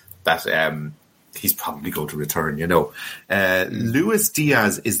hearts that he's probably going to return. Luis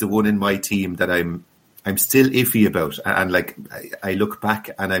Diaz is the one in my team that I'm still iffy about, and I look back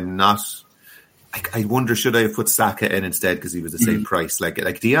and I'm not. I wonder, should I have put Saka in instead because he was the same price?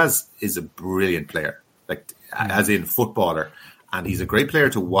 Diaz is a brilliant player, as in footballer, and he's a great player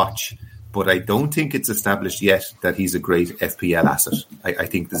to watch. but I don't think it's established yet that he's a great FPL asset. I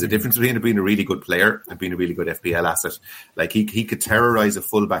think there's a difference between being a really good player and being a really good FPL asset. Like he could terrorise a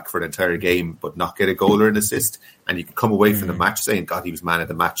fullback for an entire game, but not get a goal or an assist, and you could come away from the match saying, "God, he was man of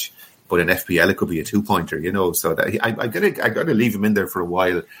the match." But in FPL, it could be a 2-pointer, you know. So that I got to leave him in there for a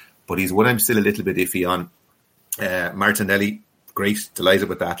while. But he's one I'm still a little bit iffy on. Martinelli. Great, delighted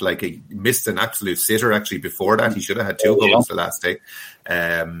with that. Like he missed an absolute sitter actually before that. He should have had 2 goals the last day,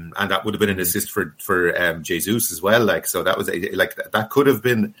 and that would have been an assist for Jesus as well. Like so, that was that could have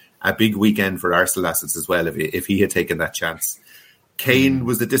been a big weekend for Arsenal assets as well if he had taken that chance. Kane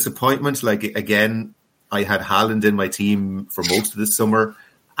was the disappointment. Like again, I had Haaland in my team for most of the summer,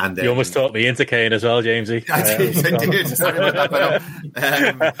 and then, you almost talked me into Kane as well, Jamesy. I did. Sorry about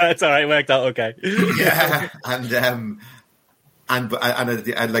that. It's all right. It worked out okay. Yeah, And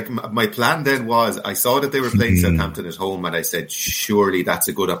like my plan then was, I saw that they were playing Southampton at home, and I said, surely that's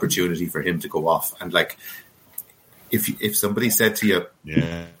a good opportunity for him to go off. And like, if somebody said to you,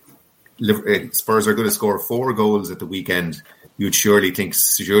 Spurs are going to score 4 goals at the weekend, you'd surely think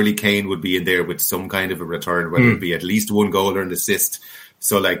Kane would be in there with some kind of a return, whether it be at least 1 goal or an assist.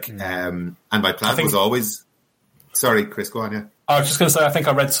 So like, and my plan was always. Sorry, Chris, go on. Yeah, I was just going to say, I think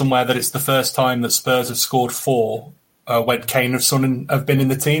I read somewhere that it's the first time that Spurs have scored 4. When Kane and Son have been in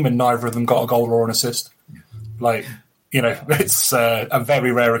the team, and neither of them got a goal or an assist. Like, you know, it's a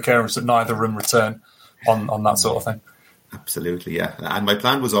very rare occurrence that neither of them return on that sort of thing. Absolutely, yeah. And my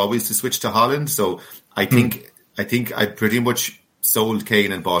plan was always to switch to Haaland. So I think I pretty much sold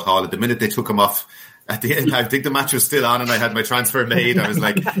Kane and bought Haaland. The minute they took him off at the end, I think the match was still on and I had my transfer made. I was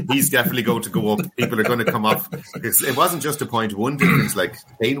like, he's definitely going to go up. People are going to come off. Because it wasn't just a 0.1 difference. Like,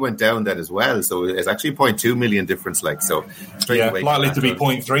 Kane went down then as well. So it's actually a 0.2 million difference. Like, so straight away. Likely to be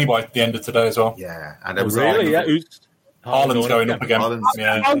 0.3 by the end of today as well. Yeah. And it was really? Haaland's going up again.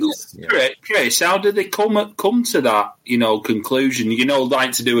 Chris, how did they come to that, conclusion?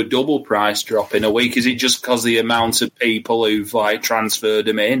 Like to do a double price drop in a week. Is it just because the amount of people who've transferred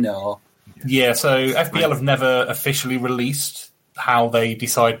them in, or? Yeah, so FPL have never officially released how they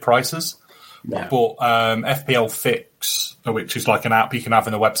decide prices, but FPL Fix, which is like an app you can have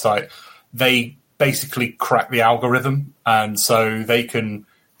in the website, they basically crack the algorithm, and so they can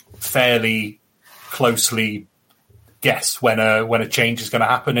fairly closely guess when a change is going to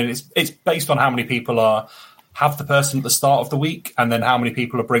happen, and it's based on how many people have the person at the start of the week, and then how many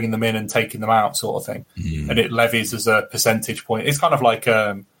people are bringing them in and taking them out, sort of thing, and it levies as a percentage point. It's kind of like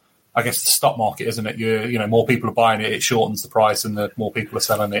I guess the stock market, isn't it? More people are buying it shortens the price, and the more people are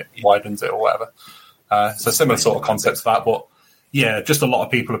selling it, widens it, or whatever. So similar sort of concept to that, but yeah, just a lot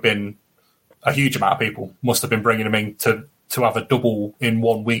of people a huge amount of people must have been bringing them in to have a double in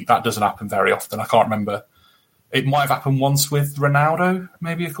 1 week. That doesn't happen very often. I can't remember. It might have happened once with Ronaldo,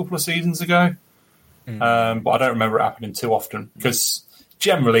 maybe a couple of seasons ago, but I don't remember it happening too often, because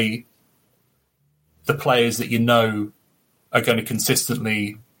generally the players that are going to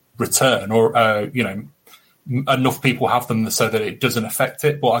consistently return, or enough people have them so that it doesn't affect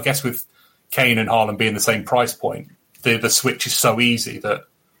it. But I guess with Kane and Haaland being the same price point, the switch is so easy that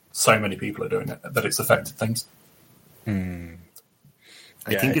so many people are doing it that it's affected things.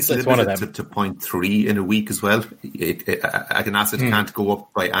 I think it's limited to 0.3 in a week as well. An asset can't go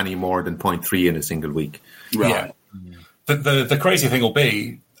up by any more than 0.3 in a single week. Right. Yeah. The crazy thing will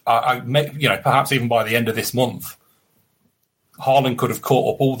be, perhaps even by the end of this month, Haaland could have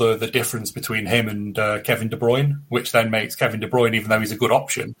caught up all the difference between him and Kevin De Bruyne, which then makes Kevin De Bruyne, even though he's a good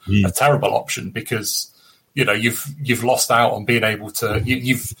option, a terrible option, because you've lost out on being able to.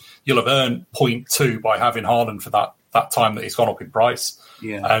 You'll have earned 0.2 by having Haaland for that time that he's gone up in price,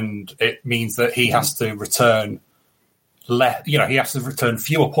 and it means that he has to return he has to return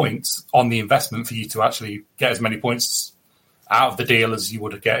fewer points on the investment for you to actually get as many points out of the deal as you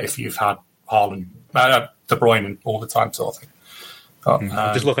would get if you've had Haaland, De Bruyne all the time, sort of thing.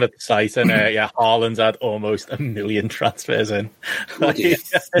 Just looking at the site, and Haaland's had almost 1 million transfers in.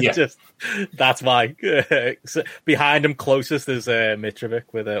 That's why. Behind him, closest is Mitrovic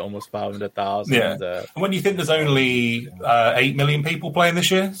with almost 500,000. Yeah, and when you think there's only 8 million people playing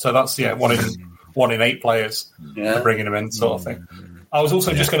this year, so that's 1 in 8 players are bringing him in, sort of thing. I was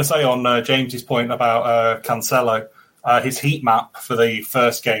also just going to say on James's point about Cancelo, his heat map for the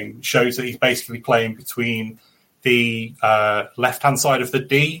first game shows that he's basically playing between the left-hand side of the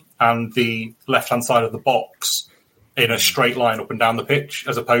D and the left-hand side of the box in a straight line up and down the pitch,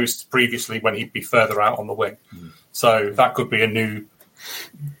 as opposed to previously when he'd be further out on the wing. So that could be a new,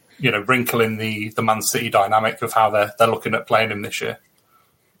 wrinkle in the Man City dynamic of how they're looking at playing him this year.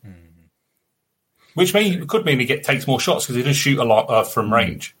 Which could mean he takes more shots, because he does shoot a lot from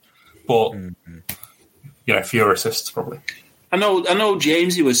range. but fewer assists probably. I know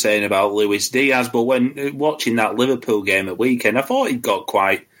Jamesy was saying about Luis Diaz, but when watching that Liverpool game at weekend, I thought he'd got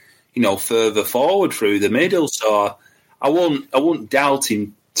quite, further forward through the middle. So I won't doubt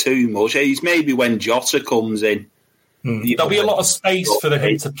him too much. He's maybe when Jota comes in. There'll be a lot of space for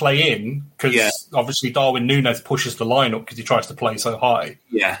him to play in because obviously Darwin Núñez pushes the line up because he tries to play so high.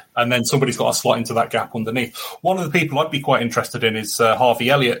 Yeah. And then somebody's got to slot into that gap underneath. One of the people I'd be quite interested in is Harvey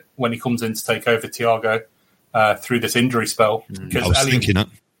Elliott when he comes in to take over Thiago through this injury spell. I was thinking that.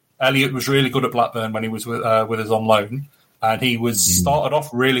 Elliott was really good at Blackburn when he was with us on loan. And he was started off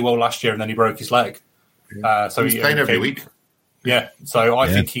really well last year and then he broke his leg. So he's playing every week. Yeah, so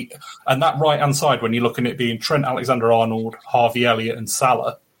I think and that right-hand side, when you're looking at it being Trent Alexander-Arnold, Harvey Elliott and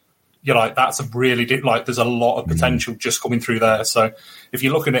Salah, you're like, that's a really, there's a lot of potential just coming through there. So if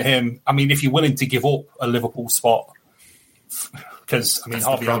you're looking at him, I mean, if you're willing to give up a Liverpool spot, because,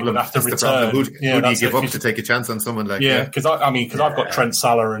 Harvey Elliott would have to return. Who do you give up to take a chance on someone like that? Yeah, because I've got Trent,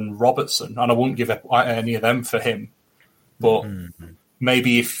 Salah and Robertson, and I wouldn't give up any of them for him. But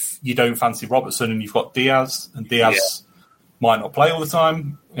maybe if you don't fancy Robertson and you've got Diaz, and Diaz might not play all the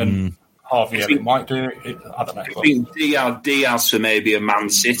time, and Harvey Elliott might do it. I don't know. I think Diaz for maybe a Man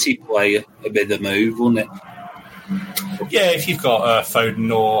City player, a bit of a move, wouldn't it? Yeah, if you've got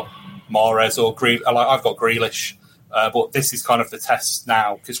Foden or Mahrez or Grealish, I've got Grealish, but this is kind of the test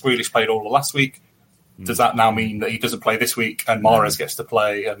now because Grealish played all of last week. Does that now mean that he doesn't play this week and Mahrez gets to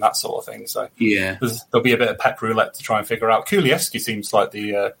play and that sort of thing? So there'll be a bit of pep roulette to try and figure out. Kulievski seems like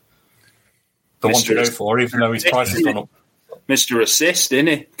the one to go for, even though his price has gone up. Mr. Assist, isn't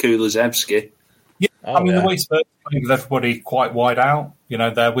he? Kulievski. Yeah, the way Spurs play with everybody quite wide out,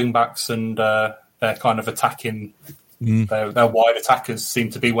 their wing backs and their kind of attacking, their wide attackers seem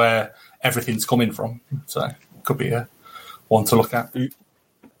to be where everything's coming from. So it could be one to look at.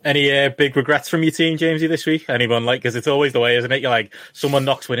 Any big regrets from your team, Jamesy, this week? Anyone because it's always the way, isn't it? You're like, someone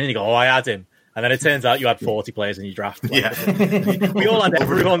knocks one in, you go, oh, I had him. And then it turns out you had 40 players in your draft. We all had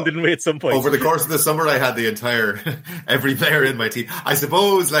everyone, didn't we, at some point? Over the course of the summer, I had the entire, every player in my team. I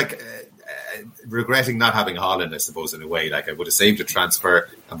suppose, regretting not having Haaland, I suppose, in a way. I would have saved a transfer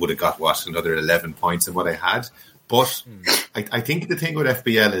and would have got, another 11 points in what I had. But I think the thing with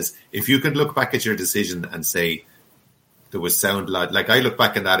FPL is, if you could look back at your decision and say, there was sound like I look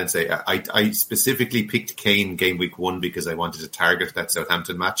back at that and say I specifically picked Kane game week 1 because I wanted to target that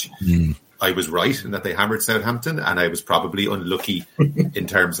Southampton match. I was right in that they hammered Southampton, and I was probably unlucky in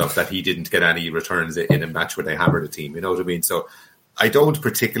terms of that he didn't get any returns in a match where they hammered a team. You know what I mean? So I don't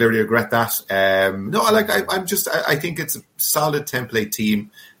particularly regret that. I think it's a solid template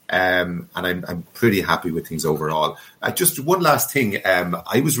team. And I'm pretty happy with things overall. Just one last thing.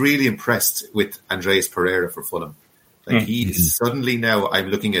 I was really impressed with Andreas Pereira for Fulham. He suddenly now I'm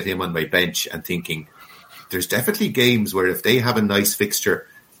looking at him on my bench and thinking there's definitely games where if they have a nice fixture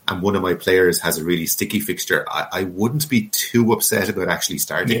and one of my players has a really sticky fixture, I wouldn't be too upset about actually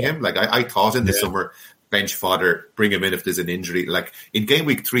starting him. I thought in the summer, bench fodder, bring him in if there's an injury. Like in game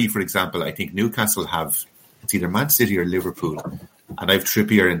week 3, for example, I think Newcastle have, it's either Man City or Liverpool, and I've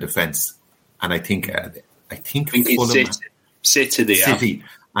Trippier in defence. And I think Fulham, City.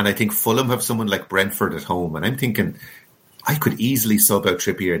 And I think Fulham have someone like Brentford at home. And I'm thinking I could easily sub out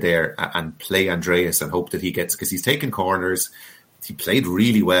Trippier there and play Andreas and hope that he gets, because he's taken corners. He played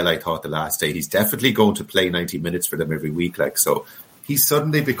really well, I thought, the last day. He's definitely going to play 90 minutes for them every week. So he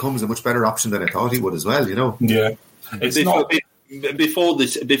suddenly becomes a much better option than I thought he would as well, Yeah. Before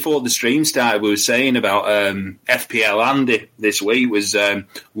the stream started, we were saying about FPL Andy this week was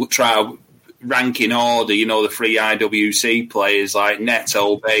try ranking order, the three IWC players like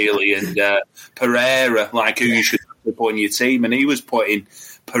Neto, Bailey and Pereira, who you should put in your team. And he was putting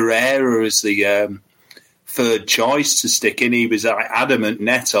Pereira as the third choice to stick in. He was adamant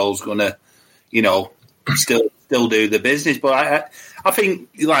Neto's going to, still do the business. But I think,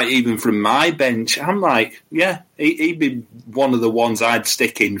 even from my bench, I'm like, he'd be one of the ones I'd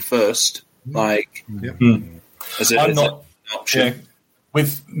stick in first. As an option. Yeah.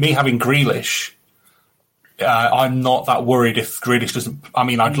 With me having Grealish, I'm not that worried if Grealish doesn't.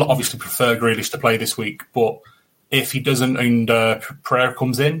 I'd obviously prefer Grealish to play this week, but if he doesn't and Pereira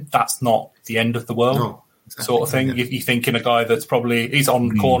comes in, that's not the end of the world. No, exactly, sort of thing. Yeah. You're thinking a guy that's he's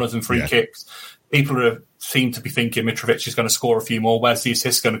on corners and free kicks. People seem to be thinking Mitrovic is going to score a few more. Where's the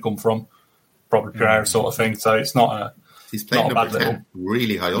assist going to come from? Probably Pereira sort of thing. So it's not he's playing number 10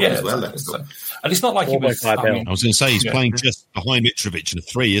 really high up as well. Exactly. And it's not like he was... I was going to say, he's playing just behind Mitrovic in a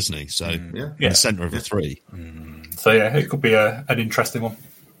 3, isn't he? So, in the centre of a 3. So, it could be an interesting one.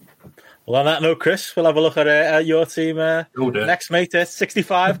 Well, on that note, Chris, we'll have a look at your team next, mate.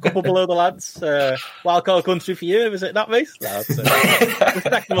 65, couple below the lads. Wildcard country for you, is it that, mate? No, it's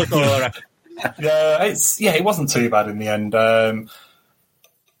respectable call, I reckon. It wasn't too bad in the end. There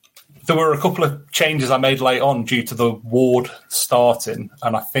were a couple of changes I made late on due to the Ward starting,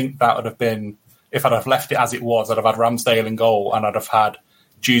 and I think that would have been, if I'd have left it as it was, I'd have had Ramsdale in goal and I'd have had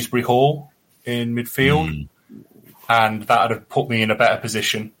Dewsbury Hall in midfield, and that would have put me in a better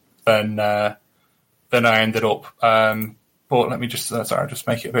position than I ended up. But let me just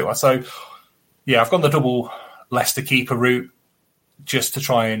make it a bit worse. So, yeah, I've gone the double Leicester keeper route just to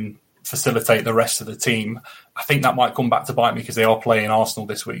try and facilitate the rest of the team. I think that might come back to bite me because they are playing Arsenal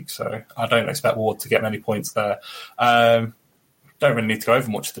this week, so I don't expect Ward to get many points there. Don't really need to go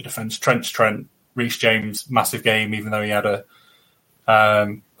over much of the defence. Trent, Reece James, massive game, even though he had a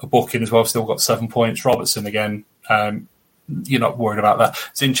booking as well, still got 7 points. Robertson again, you're not worried about that.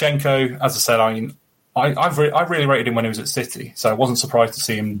 Zinchenko, as I said, I really rated him when he was at City, so I wasn't surprised to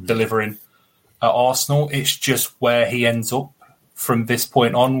see him delivering at Arsenal. It's just where he ends up from this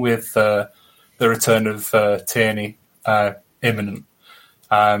point on with the return of Tierney imminent.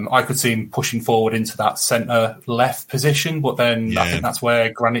 I could see him pushing forward into that centre-left position, but then I think that's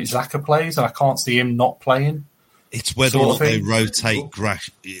where Granit Xhaka plays, and I can't see him not playing. It's whether or not they rotate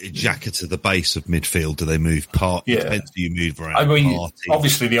Xhaka to the base of midfield. Do they move part? Yeah. Depends who you move around. I mean, Partey,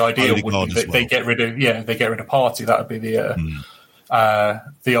 obviously the ideal would Odegaard be that they get rid of Partey. That would be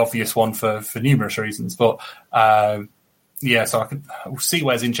the obvious one for numerous reasons. But so we'll see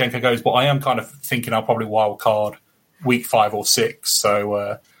where Zinchenko goes. But I am kind of thinking I'll probably wild card week 5 or 6.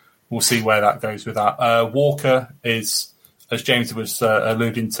 So we'll see where that goes with that. Walker is, as James was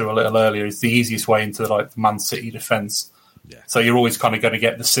alluding to a little earlier, is the easiest way into like the Man City defence. Yeah. So you're always kind of going to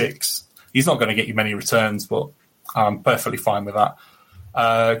get the 6. He's not going to get you many returns, but I'm perfectly fine with that.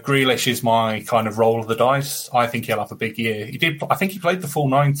 Grealish is my kind of roll of the dice. I think he'll have a big year. I think he played the full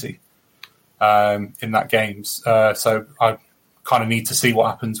 90 in that games. So I kind of need to see what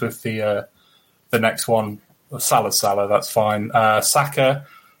happens with the next one. Salah, that's fine. Saka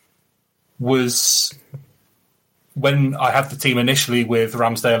was, when I had the team initially with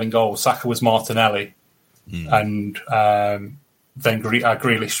Ramsdale in goal, Saka was Martinelli, and then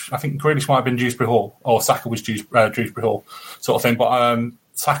Grealish. I think Grealish might have been Dewsbury Hall, or Saka was Dewsbury Hall, sort of thing. But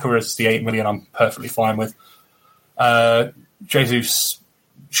Saka is the 8 million I'm perfectly fine with. Jesus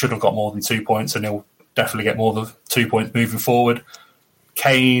should have got more than 2 points, and he'll definitely get more than 2 points moving forward.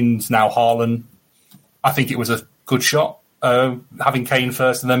 Kane's now Haaland. I think it was a good shot, having Kane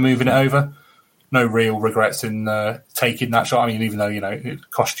first and then moving it over. No real regrets in taking that shot. I mean, even though,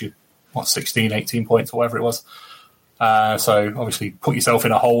 it cost you, 16, 18 points or whatever it was. So obviously put yourself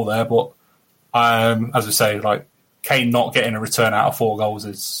in a hole there. But as I say, like Kane not getting a return out of 4 goals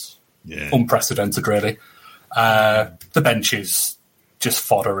is unprecedented, really. The bench is just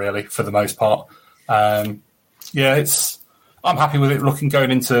fodder, really, for the most part. I'm happy with it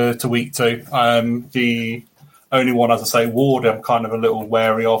going into week 2. The only one, as I say, Ward, I'm kind of a little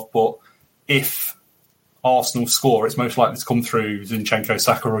wary of, but if Arsenal score, it's most likely to come through Zinchenko,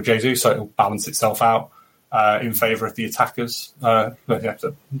 Saka or Jesus, so it'll balance itself out in favour of the attackers. Not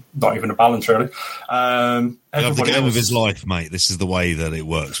even a balance, really. You have the game of his life, mate. This is the way that it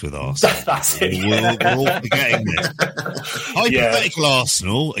works with Arsenal. That's it. We're all forgetting this. Hypothetical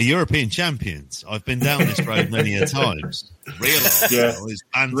Arsenal are European champions. I've been down this road many a times. Real Arsenal is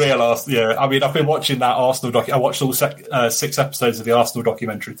real Arsenal. Yeah, I mean, I've been watching that Arsenal doc. I watched all 6 episodes of the Arsenal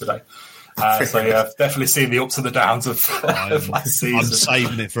documentary today. So I've definitely seen the ups and the downs of last season. I'm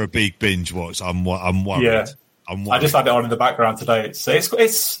saving it for a big binge watch. I'm worried. Yeah. I'm worried. I just had it on in the background today. It's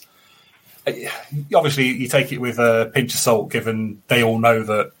obviously you take it with a pinch of salt, given they all know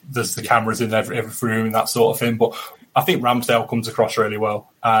that there's the cameras in every room and that sort of thing. But I think Ramsdale comes across really well,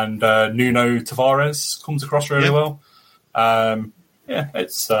 and Nuno Tavares comes across really well.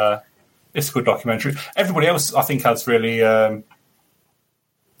 It's a good documentary. Everybody else, I think, has really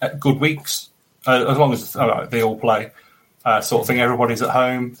good weeks, as long as they all play, sort of thing. Everybody's at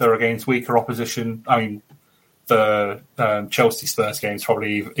home. They're against weaker opposition. I mean, the Chelsea Spurs game is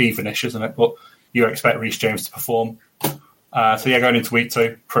probably evenish, isn't it? But you expect Reece James to perform. Going into week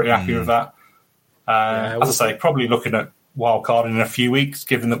 2, pretty happy with that. As I say, probably looking at wildcard in a few weeks,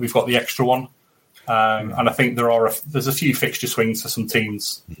 given that we've got the extra one. And I think there's a few fixture swings for some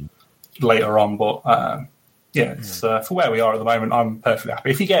teams later on, but it's for where we are at the moment, I'm perfectly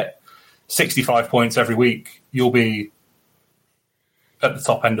happy. If you get 65 points every week, you'll be at the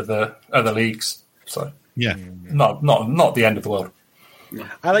top end of the leagues. So not the end of the world.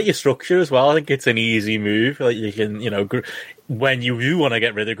 I like your structure as well. I think it's an easy move. Like you can, when you do want to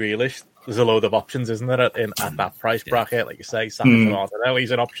get rid of Grealish, there's a load of options, isn't there, at that price bracket? Like you say, Saka from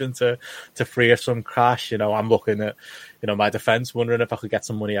Martinelli's an option to free up some cash. I'm looking at, my defence, wondering if I could get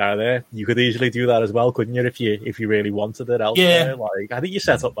some money out of there. You could easily do that as well, couldn't you, if you really wanted it elsewhere? Like, I think you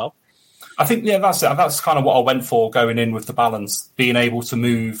set up well. I think, that's it. That's kind of what I went for going in with the balance, being able to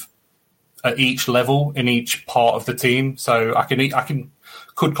move at each level in each part of the team. So I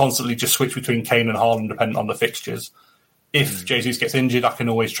could constantly just switch between Kane and Haaland depending on the fixtures. If Jesus gets injured, I can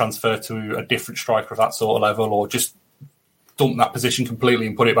always transfer to a different striker of that sort of level, or just dump that position completely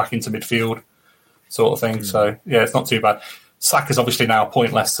and put it back into midfield, sort of thing. So, it's not too bad. Saka's obviously now a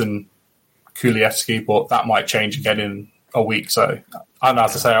point less than Kulievski, but that might change again in a week. So, and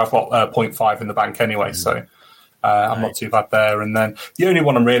as I say, I've got 0.5 in the bank anyway, so I'm not too bad there. And then the only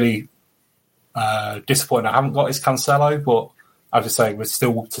one I'm really disappointed I haven't got is Cancelo, but as I say, we're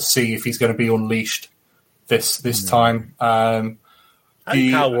still to see if he's going to be unleashed this time. I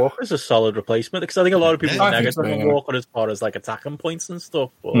think Kyle Walker's a solid replacement, because I think a lot of people are negative on Walker as far as like attacking points and stuff,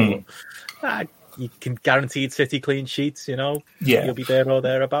 but you can guaranteed City clean sheets, You'll be there or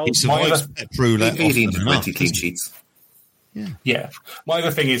thereabouts. He survives Roulette 18 to 20 clean sheets. Yeah. My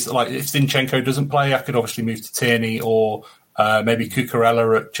other thing is, like, if Zinchenko doesn't play, I could obviously move to Tierney or maybe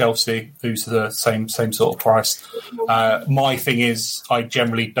Cucurella at Chelsea, who's the same sort of price. My thing is, I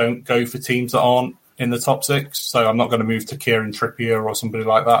generally don't go for teams that aren't in the top 6, so I'm not going to move to Kieran Trippier or somebody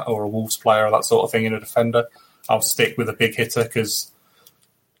like that, or a Wolves player or that sort of thing in a defender. I'll stick with a big hitter because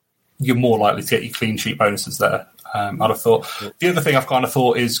you're more likely to get your clean sheet bonuses there. I'd have thought. The other thing I've kind of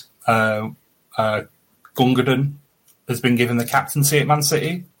thought is Gundogan has been given the captaincy at Man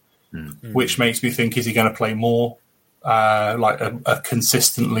City, which makes me think, is he going to play more like a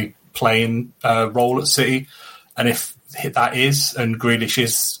consistently playing role at City? And if that is, and Grealish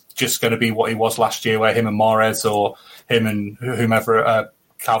is just going to be what he was last year, where him and Mahrez or him and whomever,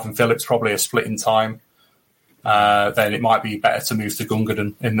 Calvin Phillips probably a split in time, then it might be better to move to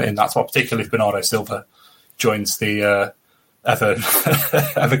Gundogan in that spot, particularly if Bernardo Silva joins the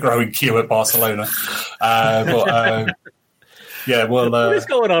ever-growing queue at Barcelona. What is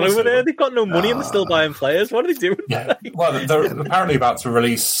going on over there? They've got no money and they're still buying players. What are they doing? Yeah, well, they're apparently about to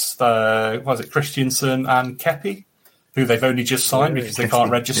release Christensen and Kepi, who they've only just signed because they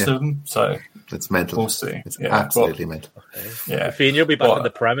can't register them. So it's mental. We'll see. It's absolutely mental. Okay. Yeah, Rafinha will be back in the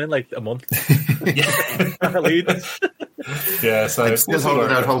Prem in like a month. Yeah, so I'm still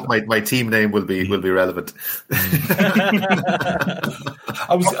holding out hope my team name will be relevant.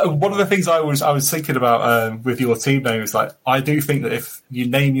 One of the things I was thinking about with your team name is, like, I do think that if you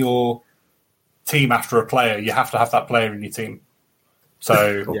name your team after a player, you have to have that player in your team. So,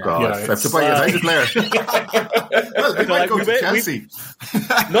 I have to buy a United player. Well, they might go to Chelsea.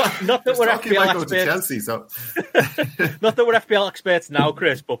 Not that we're FPL experts. Chelsea, so. Not that we're FPL experts now,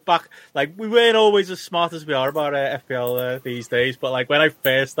 Chris, but back, like, we weren't always as smart as we are about FPL these days. But like when I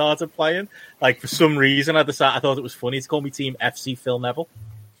first started playing, like, for some reason I thought it was funny to call me team FC Phil Neville.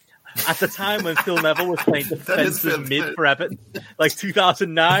 At the time when Phil Neville was playing defensive mid for Everton, like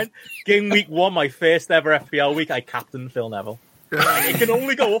 2009, game week 1, my first ever FPL week, I captained Phil Neville. It can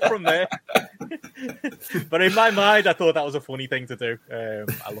only go up from there. But in my mind, I thought that was a funny thing to do. I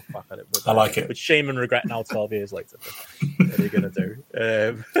look back at it. I like it. With shame and regret now, 12 years later. What are you going to do?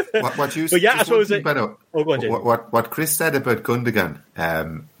 What you but yeah, I suppose go on, what Chris said about Gundogan,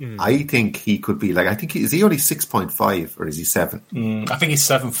 I think he could be like, is he only 6.5 or is he 7? I think he's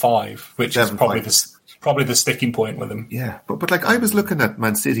 7.5, which 7, is probably the sticking point with him. Yeah, but like I was looking at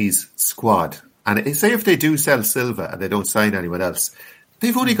Man City's squad, and say if they do sell Silva and they don't sign anyone else,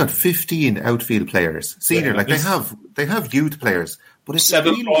 they've only got 15 outfield players, senior. They have youth players, but it's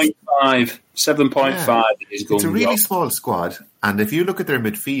 7.5. 7.5 is going. It's a really small squad, and if you look at their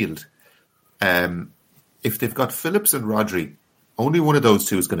midfield, if they've got Phillips and Rodri, only one of those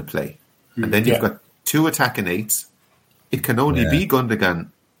two is going to play, and then you've got 2 attacking 8s. It can only be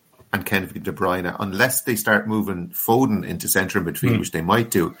Gundogan and Kevin De Bruyne, unless they start moving Foden into centre midfield, which they might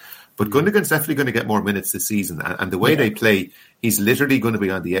do. But Gundogan's definitely going to get more minutes this season, and the way they play, he's literally going to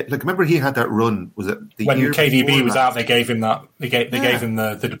be on the edge. Like, remember he had that run? Was it the when year KDB was out? They gave him that. They gave him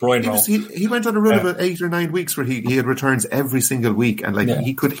the De Bruyne role. He went on a run of about 8 or 9 weeks where he had returns every single week, and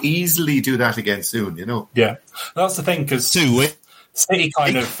he could easily do that again soon. Yeah, that's the thing, because City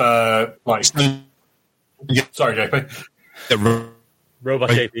kind of Sorry, JP.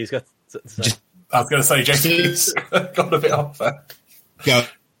 Robot JP's got. I was going to say JP's got a bit off there. Go.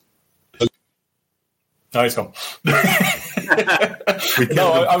 No, he's gone. I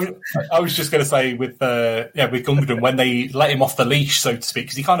was just going to say with Gundogan, when they let him off the leash, so to speak,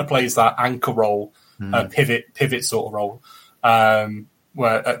 because he kind of plays that anchor role, pivot sort of role.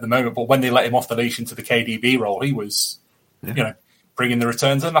 where at the moment. But when they let him off the leash into the KDB role, he was, bringing the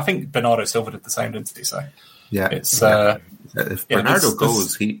returns. And I think Bernardo Silva did the same, didn't he? So it's if Bernardo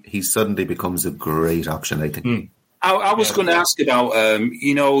goes, he suddenly becomes a great option, I think. I was going to ask about,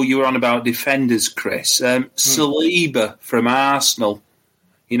 you were on about defenders, Chris. Saliba from Arsenal.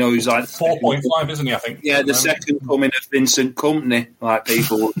 He's like 4.5, isn't he? I think. Yeah, the second coming of Vincent Kompany, like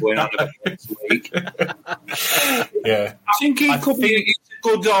people were going on about this week. Yeah, I think he could be a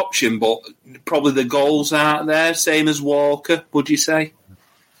good option, but probably the goals aren't there, same as Walker. Would you say?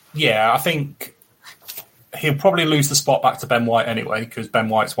 Yeah, I think he'll probably lose the spot back to Ben White anyway, because Ben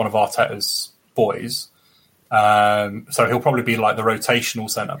White's one of Arteta's boys. So he'll probably be like the rotational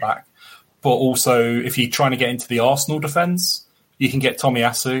centre back. But also, if you're trying to get into the Arsenal defence, you can get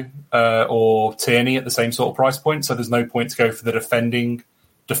Tomiyasu or Tierney at the same sort of price point. So there's no point to go for the defending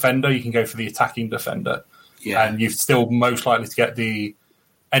defender. You can go for the attacking defender, and you're still most likely to get you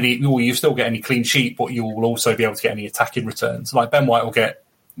still get any clean sheet, but you will also be able to get any attacking returns. Like Ben White will get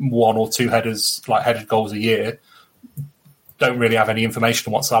 1 or 2 headers, like headed goals a year. Don't really have any information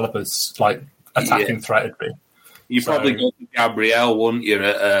on what Saliba's like attacking threat would be. You probably go to Gabriel, wouldn't you,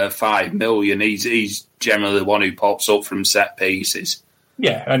 at 5 million? He's generally the one who pops up from set pieces.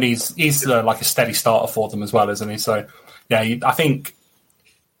 Yeah, and he's like a steady starter for them as well, isn't he? So, yeah, I think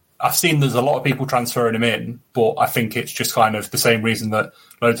I've seen there's a lot of people transferring him in, but I think it's just kind of the same reason that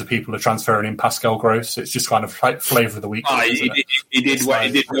loads of people are transferring in Pascal Gross. It's just kind of flavour of the week. He did well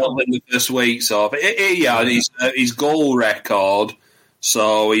in the first week, so his goal record.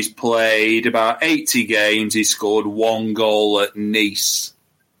 So he's played about 80 games. He scored 1 goal at Nice.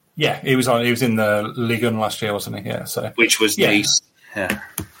 Yeah, he was in the Ligue 1 last year, wasn't he? Yeah, so which was Nice. Yeah.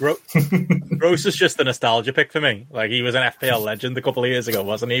 Gross is just a nostalgia pick for me. Like, he was an FPL legend a couple of years ago,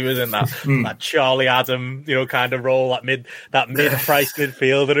 wasn't he? He was in that Charlie Adam, kind of role, that mid-price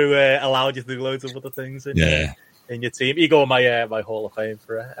midfielder who allowed you to do loads of other things. In your team, you go on my Hall of Fame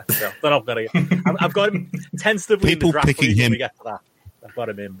for FPL. Then I've got him tentatively. People in the draft picking him. When we get to that. I've got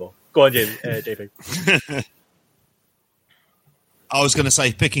him in, but go on, JP. I was going to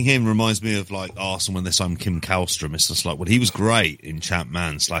say, picking him reminds me of like Arsenal when they signed Kim Kallstrom. It's just like, well, he was great in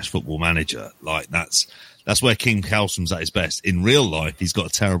Champman/Football Manager. Like that's where Kim Kallstrom's at his best. In real life, he's got a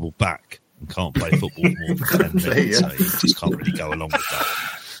terrible back and can't play football more than 10 minutes. So he just can't really go along with that.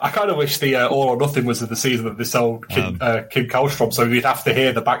 I kind of wish the All or Nothing was of the season that they sold Kim Kallstrom, so we'd have to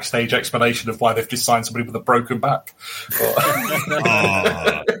hear the backstage explanation of why they've just signed somebody with a broken back. Well,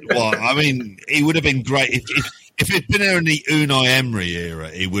 I mean, he would have been great if he'd been there in the Unai Emery era.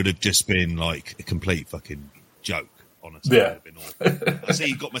 It would have just been like a complete fucking joke. Honestly, yeah. It would have been awful. I see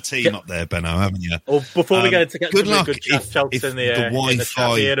you've got my team up there, Benno, haven't you? Well, before we get to good luck good shouts in the Wi-Fi.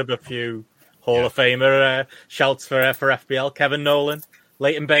 chat here of a few Hall of Famer shouts for FPL. Kevin Nolan.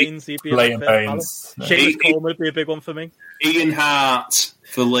 Leighton Baines, he'd be Leighton Baines. Seamus Coleman would be a big one for me. Ian Hart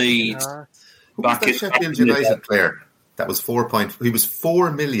for Leeds. Who was that Sheffield United player? That was 4 point. He was 4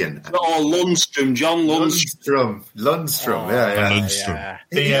 million. Oh, Lundstrom, John Lundstrom. Lundstrom, yeah.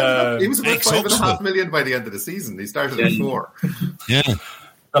 Lundstrom. He was about 5.5 million by the end of the season. He started at 4. Yeah.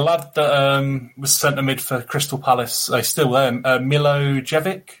 The lad that was centre mid for Crystal Palace, still there,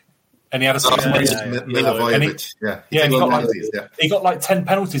 Milojevic. And he had a season Milivojevic. He got like 10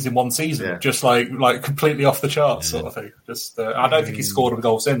 penalties in one season, just like completely off the charts sort of thing. Just I don't think he scored a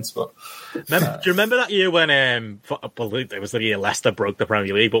goal since. But do you remember that year when I believe it was the year Leicester broke the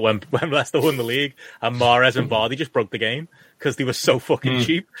Premier League, but when Leicester won the league and Mahrez and Vardy just broke the game because they were so fucking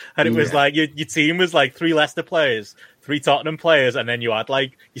cheap, and it was like your team was like 3 Leicester players, 3 Tottenham players, and then you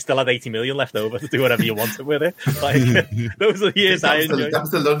still had 80 million left over to do whatever you wanted with it. Like, those are the years I enjoyed. That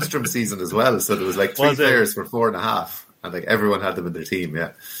was the Lundstrom season as well. So there was like 3 players for 4.5, and like everyone had them in their team.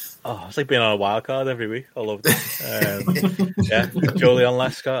 Yeah. Oh, it's like being on a wild card every week. I loved it. Julian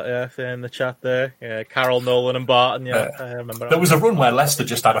Lescott, in the chat there. Yeah, Carol, Nolan, and Barton. Yeah, I remember. There was a run where Leicester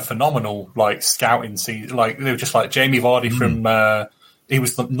just had a phenomenal scouting season. Like they were just like Jamie Vardy from. He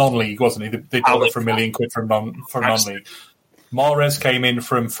was the non-league, wasn't he? They got it for £1 million from non-league. Mahrez came in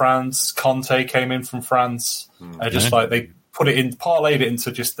from France. Conte came in from France. They put it in, parlayed it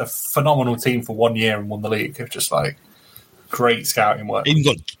into just a phenomenal team for 1 year and won the league. It was just like great scouting work.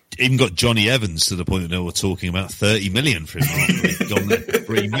 Even got Johnny Evans to the point that they were talking about 30 million for him after he'd gone there for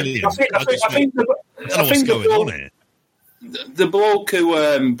 3 million. I don't know what's going on here. The bloke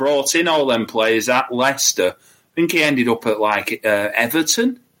who brought in all them players at Leicester, I think he ended up at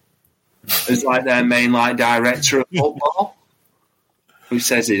Everton as their main director of football. Who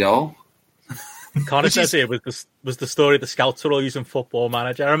says it all? Connor says here was the story the scouts were all using Football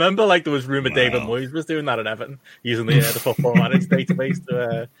Manager. I remember there was rumour David Moyes was doing that at Everton, using the Football Manager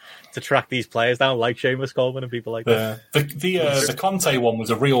database to track these players down, like Seamus Coleman and people like that. The Conte one was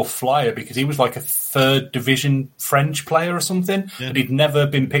a real flyer because he was like a third division French player or something, and he'd never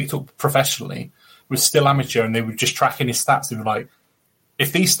been picked up professionally. Was still amateur, and they were just tracking his stats. They were like,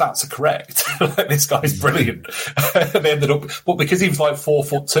 if these stats are correct, this guy's brilliant. They ended up, but because he was like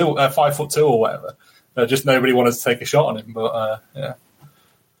 5'2" or whatever, just nobody wanted to take a shot on him. But yeah.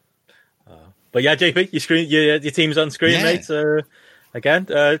 But yeah, JP, your team's on screen, mate. Again,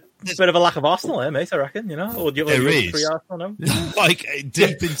 a bit of a lack of Arsenal here, mate. I reckon, Or do you there is Arsenal now? like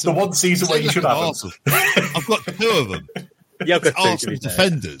deep into the one season where you should have Arsenal. I've got two of them. Yeah, I've got two, Arsenal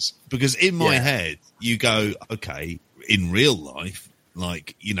defenders, because in my head you go, okay, in real life.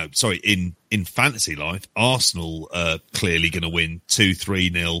 In fantasy life, Arsenal are clearly going to win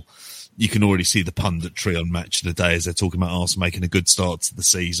 2-3-0. You can already see the punditry on Match of the Day as they're talking about Arsenal making a good start to the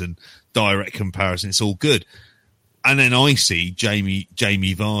season. Direct comparison, it's all good. And then I see Jamie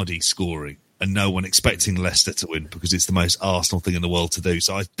Vardy scoring and no one expecting Leicester to win because it's the most Arsenal thing in the world to do.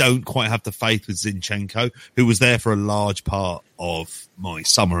 So I don't quite have the faith with Zinchenko, who was there for a large part of my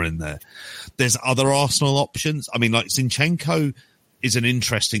summer in there. There's other Arsenal options. I mean, like Zinchenko is an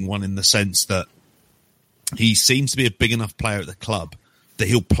interesting one in the sense that he seems to be a big enough player at the club that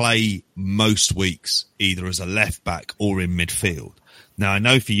he'll play most weeks either as a left back or in midfield. Now, I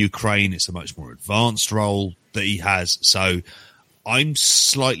know for Ukraine, it's a much more advanced role that he has. So I'm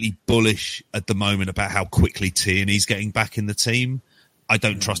slightly bullish at the moment about how quickly Tierney's getting back in the team. I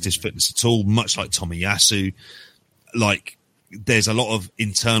don't trust his fitness at all, much like Tomiyasu. There's a lot of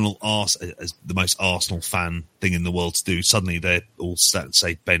internal as the most Arsenal fan thing in the world to do. Suddenly they're all starting to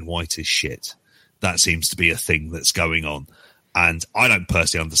say Ben White is shit. That seems to be a thing that's going on. And I don't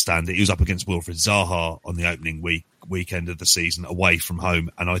personally understand it. He was up against Wilfried Zaha on the opening weekend of the season away from home,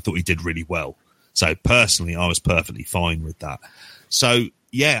 and I thought he did really well. So personally, I was perfectly fine with that. So,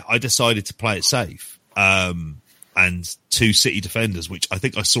 yeah, I decided to play it safe. And two City defenders, which I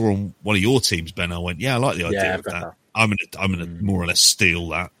think I saw on one of your teams, Ben. I went, I like the idea of that. I'm gonna more or less steal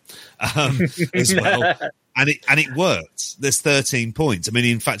that as well, and it worked. There's 13 points. I mean,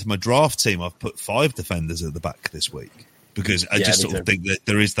 in fact, in my draft team, I've put 5 defenders at the back this week because I just sort of think that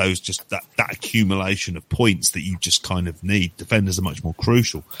there is that accumulation of points that you just kind of need. Defenders are much more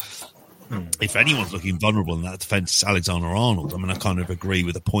crucial. If anyone's looking vulnerable in that defence, it's Alexander-Arnold. I mean, I kind of agree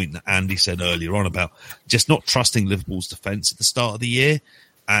with the point that Andy said earlier on about just not trusting Liverpool's defence at the start of the year.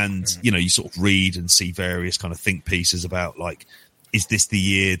 And, you sort of read and see various kind of think pieces about, is this the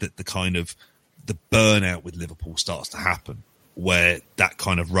year that the burnout with Liverpool starts to happen, where that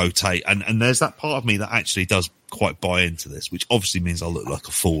kind of rotate? And there's that part of me that actually does quite buy into this, which obviously means I'll look like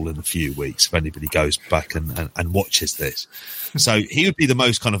a fool in a few weeks if anybody goes back and watches this. So he would be the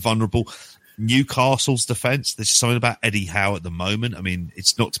most kind of vulnerable. Newcastle's defence, there's something about Eddie Howe at the moment. I mean,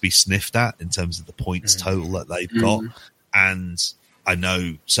 it's not to be sniffed at in terms of the points total that they've got. And I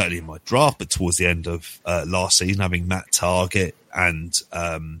know certainly in my draft, but towards the end of last season, having Matt Targett and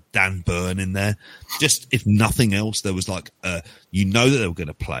Dan Burn in there, just if nothing else, there was that they were going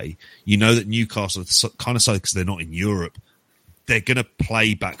to play. That Newcastle kind of because they're not in Europe, they're going to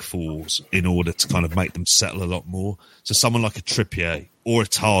play back fours in order to kind of make them settle a lot more. So someone like a Trippier or a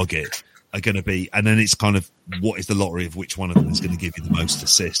Target are going to be, and then it's kind of what is the lottery of which one of them is going to give you the most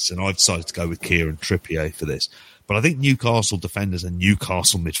assists. And I've decided to go with Kieran Trippier for this. But I think Newcastle defenders and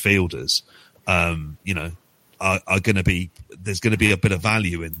Newcastle midfielders, are going to be, there's going to be a bit of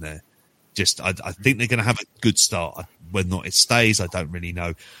value in there. I think they're going to have a good start. Whether or not it stays, I don't really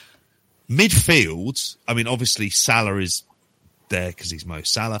know. Midfield, I mean, obviously Salah is there because he's Mo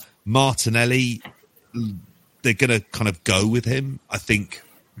Salah. Martinelli, they're going to kind of go with him. I think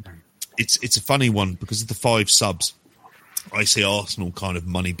it's a funny one because of the 5 subs. I see Arsenal kind of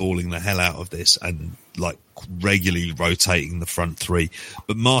moneyballing the hell out of this and regularly rotating the front 3.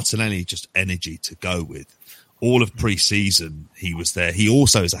 But Martinelli, just energy to go with. All of pre-season, he was there. He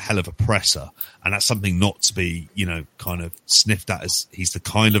also is a hell of a presser, and that's something not to be, kind of sniffed at, as he's the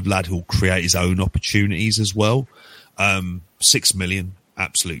kind of lad who'll create his own opportunities as well. 6 million,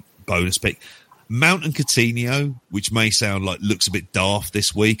 absolute bonus pick. Mount and Coutinho, which may sound looks a bit daft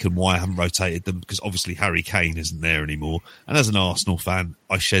this week, and why I haven't rotated them, because obviously Harry Kane isn't there anymore. And as an Arsenal fan,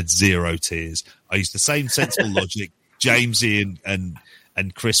 I shed 0 tears. I used the same sensible logic. Jamesy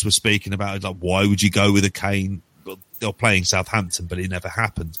and Chris were speaking about it, why would you go with a Kane? Well, they're playing Southampton, but it never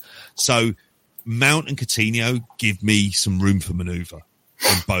happened. So Mount and Coutinho give me some room for manoeuvre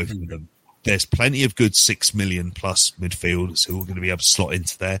on both of them. there's plenty of good 6 million plus midfielders who are going to be able to slot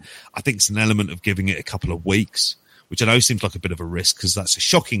into there. I think it's an element of giving it a couple of weeks, which I know seems like a bit of a risk because that's a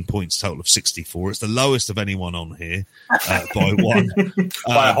shocking points total of 64. It's the lowest of anyone on here by one.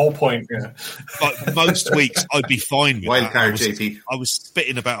 By a whole point, yeah. But most weeks I'd be fine with Wild that. card, JP. I was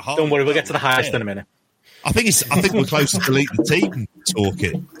spitting about half. Don't worry, we'll get to the highest in a minute. I think we're closer to lead the team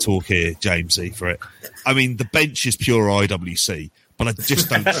talk here, Jamesy, for it. I mean, the bench is pure IWC, but I just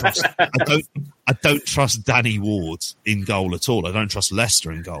don't trust. I don't trust Danny Ward in goal at all. I don't trust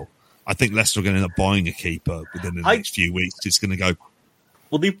Leicester in goal. I think Leicester are going to end up buying a keeper within the next few weeks. It's going to go.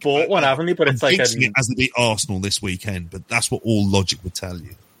 Well, they bought one, haven't they? But it's like it as they beat Arsenal this weekend. But that's what all logic would tell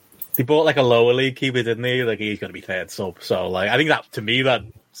you. They bought like a lower league keeper, didn't they? Like he's going to be third sub. So, like, I think that to me that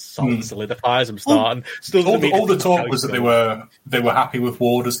solidifies him starting. All the talk was that they were happy with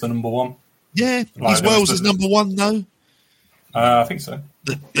Ward as the number one. Yeah, he's Wales as number one though. I think so.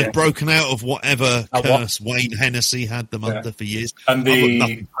 They've broken out of whatever curse Wayne Hennessy had them under for years. And I've got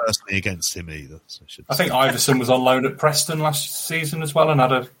nothing personally against him either. So I think Iverson was on loan at Preston last season as well and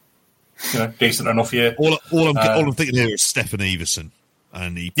had a decent enough year. All I'm thinking here is Stefan Everson,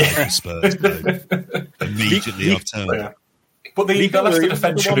 and he played for Spurs. Immediately I've turned. Yeah. But the Leicester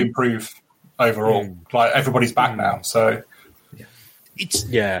defence should improve overall. Like everybody's back now, so. It's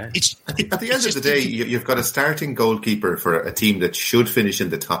at the end of the day, you've got a starting goalkeeper for a team that should finish in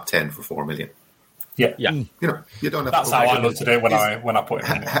the top 10 for 4 million. Yeah. You don't have. That's how I looked at it when I put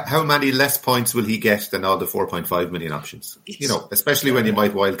him in. How many less points will he get than all the 4.5 million options? Especially when you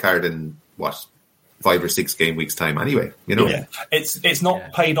might wildcard in 5 or 6 game weeks time. Anyway, it's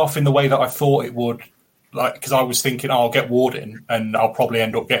not paid off in the way that I thought it would. Like because I was thinking, I'll get Ward in, and I'll probably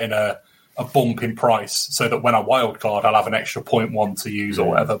end up getting a bump in price so that when I wildcard, I'll have an extra 0.1 to use or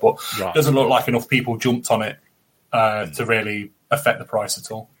whatever. But it doesn't look like enough people jumped on it to really affect the price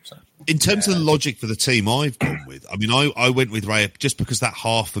at all. So. In terms of the logic for the team I've gone with, I mean, I went with Ray just because that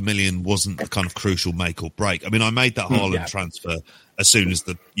 $500,000 wasn't the kind of crucial make or break. I mean, I made that Haaland transfer as soon as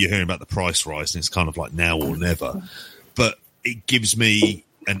you're hearing about the price rise, and it's kind of like now or never. But it gives me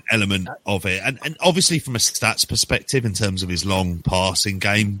an element of it, and obviously from a stats perspective, in terms of his long passing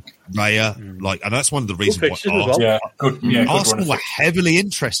game, Raya, and that's one of the reasons why Arsenal were heavily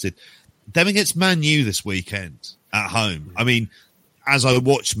interested. Them against Man U this weekend at home. I mean, as I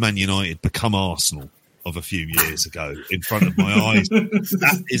watched Man United become Arsenal of a few years ago in front of my eyes,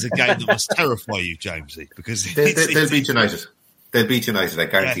 that is a game that must terrify you, Jamesy, because they'll beat United. They'll beat United, I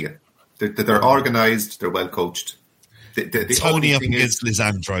guarantee you. They're organised, they're well coached. The Tony up against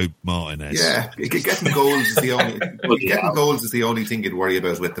Lisandro Martinez. Yeah, getting goals is the only thing you'd worry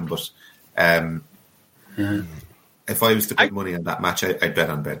about with them. But if I was to put money on that match, I'd bet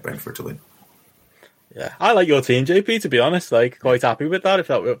on Brentford to win. Yeah, I like your team, JP. To be honest, quite happy with that. If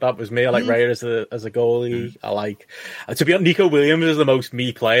that was me, I like Raya as a goalie. I like to be honest, Nico Williams is the most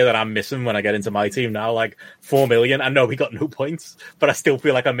me player that I'm missing when I get into my team now. Like 4 million. I know we got no points, but I still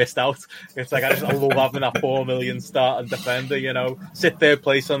feel like I missed out. It's like I love having that 4 million starting defender. Sit there,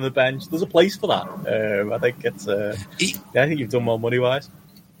 place on the bench. There's a place for that. I think it's. I think you've done well money wise.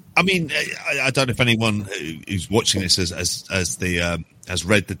 I mean, I don't know if anyone who's watching this has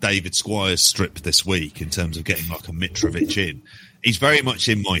read the David Squires strip this week in terms of getting like a Mitrovic in. He's very much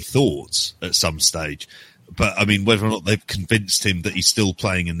in my thoughts at some stage. But, I mean, whether or not they've convinced him that he's still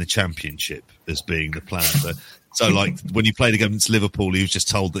playing in the Championship as being the plan. So, like, when he played against Liverpool, he was just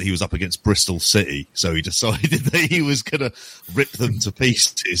told that he was up against Bristol City. So he decided that he was going to rip them to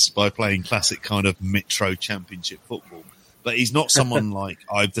pieces by playing classic kind of Mitro Championship football. But he's not someone like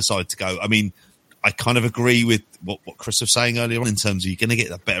I've decided to go. I mean, I kind of agree with what Chris was saying earlier on in terms of you're going to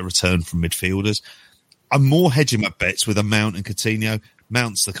get a better return from midfielders. I'm more hedging my bets with a Mount and Coutinho.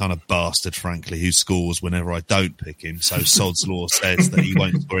 Mount's the kind of bastard, frankly, who scores whenever I don't pick him. So Sod's Law says that he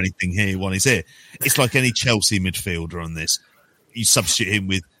won't score anything here when he's here. It's like any Chelsea midfielder on this. You substitute him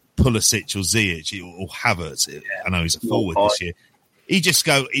with Pulisic or Ziyech or Havertz. I know he's a forward this year. He just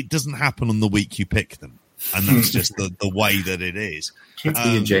go, it doesn't happen on the week you pick them. And that's just the way that it is. It's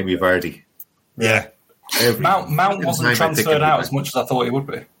me and Jamie Vardy. Yeah. Mount wasn't transferred out as much as I thought he would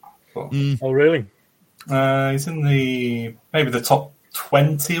be. But, oh, really? He's in maybe the top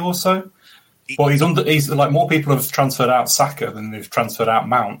 20 or so. But he's like more people have transferred out Saka than they've transferred out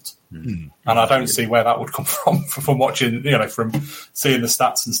Mount. And I don't see where that would come from watching, from seeing the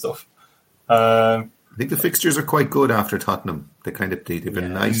stats and stuff. I think the fixtures are quite good after Tottenham. They've a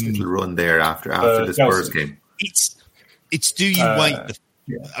nice little run there after the Spurs game. It's do you wait?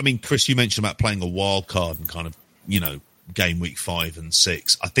 I mean, Chris, you mentioned about playing a wild card and kind of, game week 5 and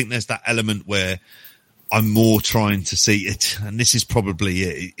 6. I think there's that element where I'm more trying to see it, and this is probably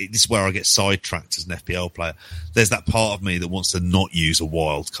it. This is where I get sidetracked as an FPL player. There's that part of me that wants to not use a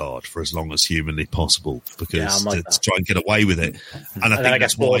wild card for as long as humanly possible because to try and get away with it. And I think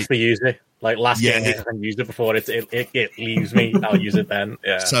that's why to use it. Like last game, I haven't used it before. It leaves me. I'll use it then.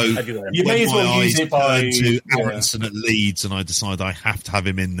 Yeah. So you may as well use it by to Aronson at Leeds, and I decide I have to have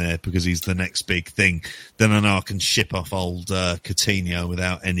him in there because he's the next big thing. Then I know I can ship off old Coutinho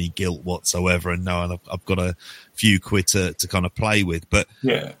without any guilt whatsoever, and know I've got a few quid to kind of play with. But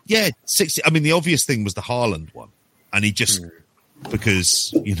 60. I mean, the obvious thing was the Haaland one, and he just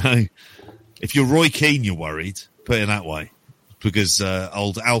because if you're Roy Keane, you're worried. Put it that way. Because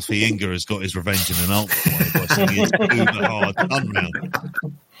old Alfie Inger has got his revenge in an ultimate way by singing his uber hard done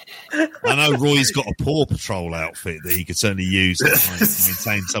round. I know Roy's got a Paw Patrol outfit that he could certainly use to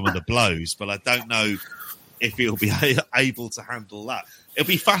maintain some of the blows, but I don't know if he'll be able to handle that. It'll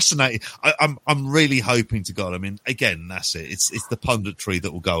be fascinating. I'm really hoping to God. I mean, again, that's it. It's the punditry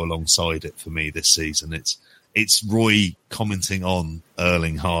that will go alongside it for me this season. It's Roy commenting on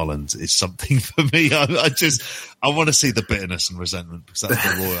Erling Haaland is something for me. I want to see the bitterness and resentment because that's the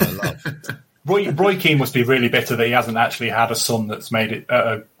Roy I love. Roy Keane must be really bitter that he hasn't actually had a son that's made it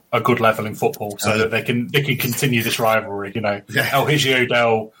a good level in football, so that they can continue this rivalry. El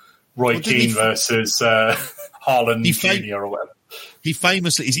Hijio Roy Keane versus Haaland Jr. or whatever. He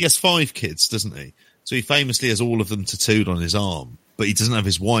has 5 kids, doesn't he? So he famously has all of them tattooed on his arm, but he doesn't have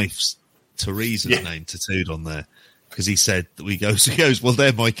his wife's Teresa's name tattooed on there because he said that he goes, well,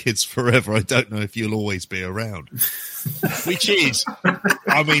 they're my kids forever. I don't know if you'll always be around. Which is,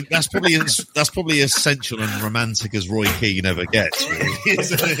 I mean, that's probably as sensual and romantic as Roy Keane ever gets. Really.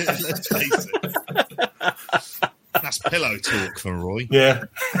 Let's face it. That's pillow talk for Roy. Yeah.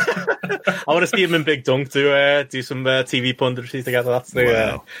 I want to see him in Big Dunk to do some TV punditry together. That's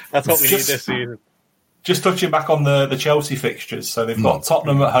what we need this season. Just touching back on the Chelsea fixtures, so they've got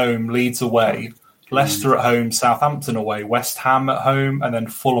Tottenham at home, Leeds away, Leicester at home, Southampton away, West Ham at home, and then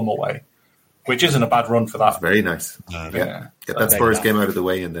Fulham away, which isn't a bad run for that. That's very nice. Get that Spurs game out of the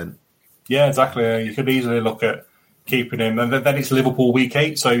way and then... Yeah, exactly. You could easily look at keeping him. And then it's Liverpool week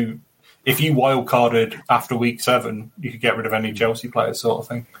 8, so if you wildcarded after week 7, you could get rid of any Chelsea players sort of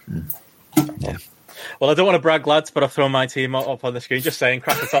thing. Yeah. Well, I don't want to brag, lads, but I've thrown my team up on the screen. Just saying,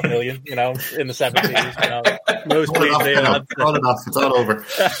 crack the top million, in the 70s. Most pleased here, lads. It's all over.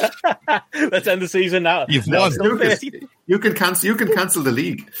 Let's end the season now. You've won. You can cancel the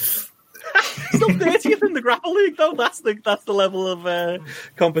league. Still 30th in the Grapple League, though. That's the level of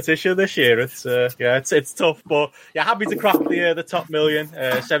competition this year. It's tough, but happy to crack the top million.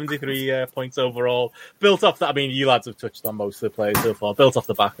 73 points overall. Built off that. I mean, you lads have touched on most of the players so far. Built off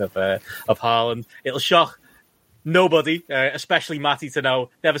the back of Haaland. It'll shock nobody, especially Matty, to know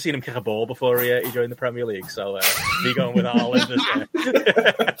never seen him kick a ball before he joined the Premier League. So me going with Haaland,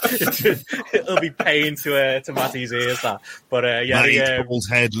 it'll be pain to Matty's ears. That, but Matty's bald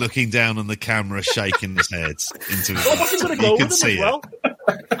head looking down on the camera, shaking his head into his. I wasn't going to go with him as well.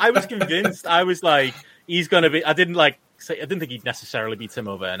 I was convinced. I was like, he's going to be. I didn't think he'd necessarily be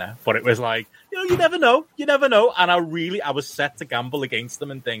Timo Werner, but it was like, you never know. And I was set to gamble against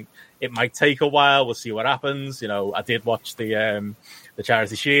him and think it might take a while. We'll see what happens. I did watch the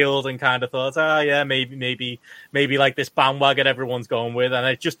Charity Shield and kind of thought, maybe like this bandwagon everyone's going with,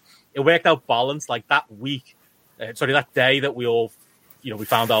 and it worked out balanced. Like that week, that day that we all, we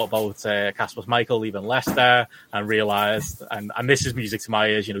found out about Kasper Schmeichel leaving Leicester and realised, and this is music to my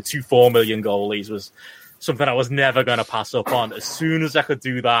ears. 2 4 million goalies was something I was never going to pass up on. As soon as I could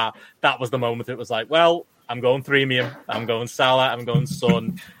do that, that was the moment it was like, well, I'm going Threemium, I'm going Salah, I'm going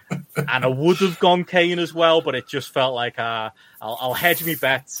Son. And I would have gone Kane as well, but it just felt like I'll hedge me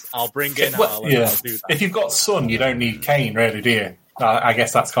bets, I'll bring in Haaland, I'll do that. If you've got Son, you don't need Kane, really, do you? I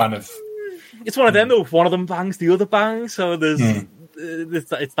guess that's kind of... It's one of them, though. If one of them bangs, the other bangs, so there's...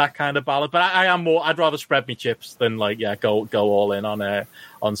 It's that kind of balance, but I am more. I'd rather spread me chips than go all in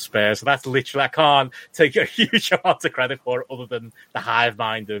on Spurs. So that's literally, I can't take a huge amount of credit for it, other than the hive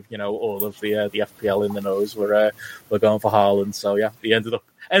mind of all of the FPL in the nose. We're going for Haaland. So he ended up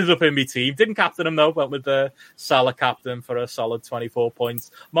in my team. Didn't captain him though. Went with the Salah captain for a solid 24 points.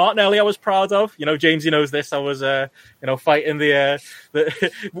 Martinelli, I was proud of. James, knows this. I was fighting the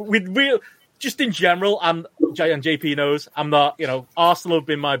just in general, and JP knows, I'm not, Arsenal have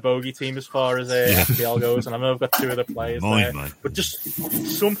been my bogey team as far as FPL goes, and I know I've got 2 other players there. But just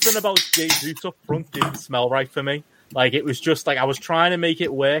something about Jesus up front didn't smell right for me. Like, it was just like, I was trying to make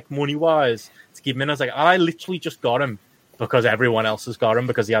it work money-wise to keep him in. I was like, I literally just got him because everyone else has got him,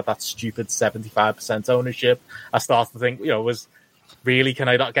 because he had that stupid 75% ownership. I started to think, really, can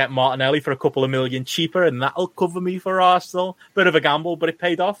I not get Martinelli for a couple of million cheaper, and that'll cover me for Arsenal? Bit of a gamble, but it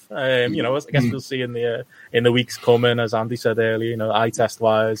paid off. I guess we'll see in the weeks coming, as Andy said earlier. Eye test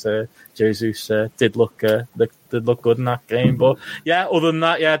wise, Jesus did look good in that game. But yeah, other than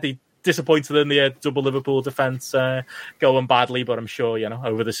that, the disappointed in the double Liverpool defence going badly, but I'm sure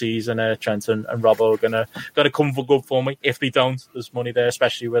over the season Trent and Robbo are gonna come for good for me. If they don't, there's money there,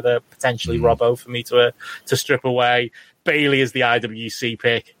 especially with potentially Robbo for me to strip away. Bailey is the IWC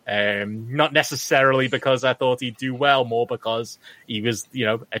pick, not necessarily because I thought he'd do well, more because he was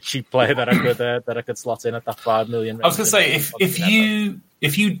a cheap player that I could slot in at that 5 million. I was going to say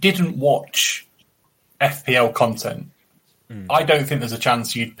if you didn't watch FPL content, I don't think there's a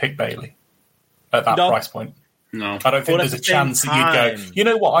chance you'd pick Bailey at that price point. No. I don't think there's a chance that you'd go, you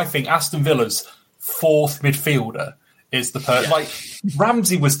know what, I think Aston Villa's fourth midfielder is the person. Like,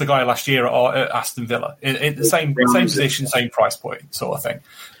 Ramsey was the guy last year at Aston Villa. In the same position, same price point sort of thing.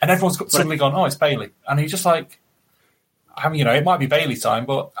 And everyone's suddenly gone, oh, it's Bailey. And he's just like, it might be Bailey time,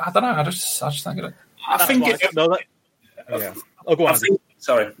 but I don't know. I just think it. I think go on.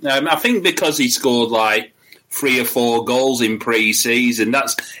 I think because he scored like 3 or 4 goals in pre-season,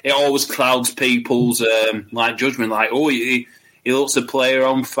 it always clouds people's judgment. Like, oh, he looks a player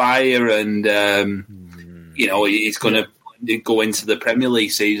on fire, and he's going to go into the Premier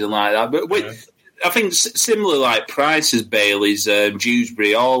League season like that. But I think similar like price as Bailey's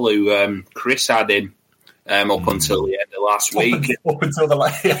Dewsbury Hall, who Chris had in up until the end of last week, up until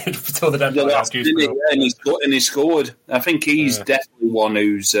the deadline, and he scored. I think he's definitely one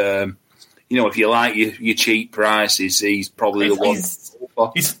who's. If you like your cheap prices, he's probably the one.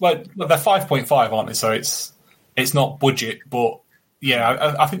 He's like, they're 5.5, aren't they? So it's not budget, but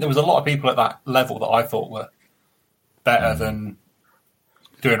yeah, I think there was a lot of people at that level that I thought were better than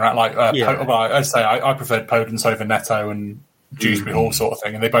doing right. Like, I'd say I preferred Podence over Neto and Dewsbury Hall sort of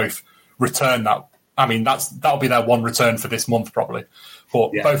thing, and they both return that. I mean, that'll be their one return for this month probably.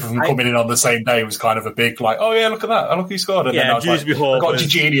 But both of them coming in on the same day was kind of a big, like, oh yeah, look at that, look who scored. And then I was Dewsbury Hall got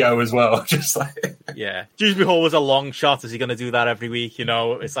Jorginho as well. Just like, Dewsbury Hall was a long shot. Is he going to do that every week?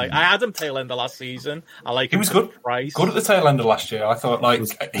 It's like I had him tail end of last season. I like him. He was good. Good at the tail end of last year. I thought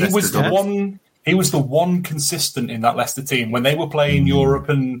he was the one. He was the one consistent in that Leicester team when they were playing Europe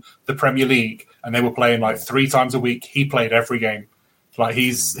and the Premier League, and they were playing like 3 times a week. He played every game. Like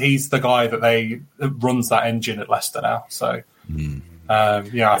he's the guy that runs that engine at Leicester now. So. I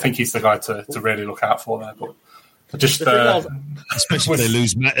think he's the guy to really look out for there. But just especially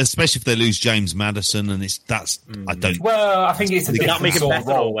if they lose James Maddison, and I don't. Well, I think it's a different sort of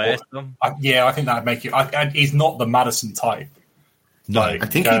role. I think that'd make it. He's not the Maddison type. No, I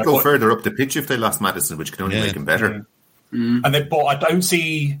think he'd go further up the pitch if they lost Maddison, which can only make him better. But I don't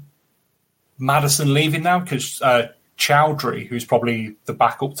see Maddison leaving now because Chowdhury, who's probably the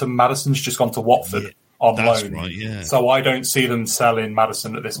backup to Maddison's just gone to Watford. Yeah. On That's loan. Right, yeah. So I don't see them selling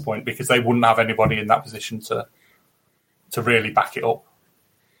Maddison at this point because they wouldn't have anybody in that position to really back it up.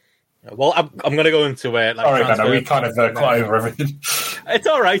 Well, I'm going to go into it. Sorry, Benno, we kind of quite over everything. It's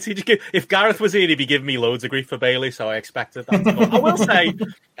all right. If Gareth was here, he'd be giving me loads of grief for Bailey, so I expected that. I will say,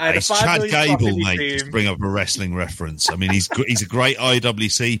 it's Chad Gable, mate. Just bring up a wrestling reference. I mean, he's a great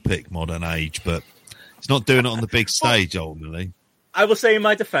IWC pick, modern age, but he's not doing it on the big stage ultimately. I will say in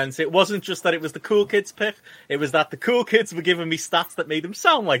my defence, it wasn't just that it was the cool kids pick, it was that the cool kids were giving me stats that made them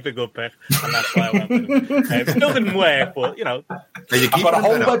sound like the good pick, and that's why I went with him. It still didn't work, but, I've got a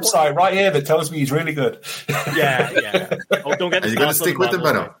whole website right here that tells me he's really good. Yeah. Oh, don't get. Are you going to stick with him,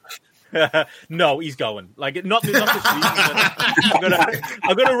 Benno? No, he's going. Not this week. I'm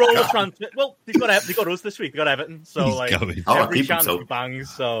gonna roll the transfer. Well, they've got us this week. They've got Everton, so every chance he bangs.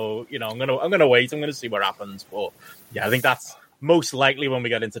 So I'm gonna wait. I'm gonna see what happens. But yeah, I think that's most likely when we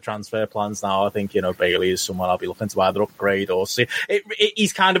get into transfer plans now. I think Bailey is someone I'll be looking to either upgrade or see.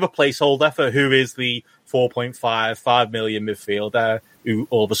 He's kind of a placeholder for who is the 5 million midfielder who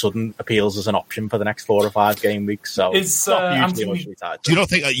all of a sudden appeals as an option for the next 4 or 5 game weeks. So it's do you not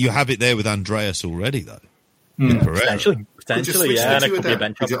think that you have it there with Andreas already though? Potentially, yeah. And it could be a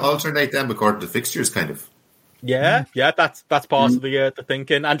bench. Could you alternate them according to fixtures, kind of? Yeah, that's part of the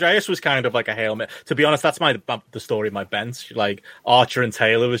thinking. Andreas was kind of like a Hail Mary. To be honest, that's the story of my bench. Like Archer and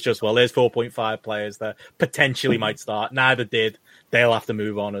Taylor was just, there's 4.5 players that potentially might start. Neither did. They'll have to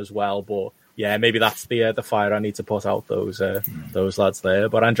move on as well. But yeah, maybe that's the fire I need to put out those lads there.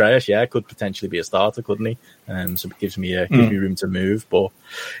 But Andreas, could potentially be a starter, couldn't he? So it gives me room to move. But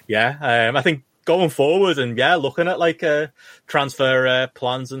yeah, I think going forward and looking at transfer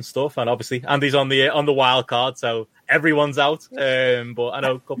plans and stuff, and obviously Andy's on the wild card, so everyone's out. But I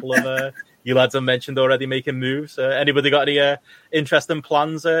know a couple of you lads have mentioned already making moves. Anybody got any interesting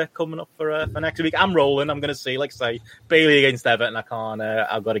plans coming up for next week? I'm rolling. I'm going to see, like I say, Bailey against Everton. I can't.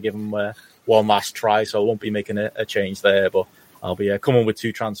 I've got to give him one last try, so I won't be making a change there. But I'll be coming with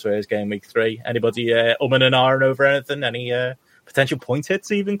 2 transfers game week 3. Anybody and ahhing over anything? Any potential point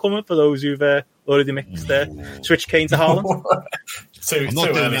hits even coming for those who've already mixed switch Kane to Haaland? too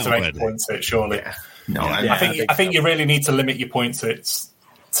early to make points hit, surely. Yeah. No, I think you really need to limit your points hits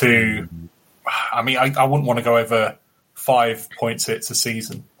to. I mean, I wouldn't want to go over 5 points hits a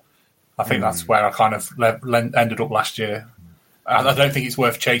season. I think that's where I kind of ended up last year. I don't think it's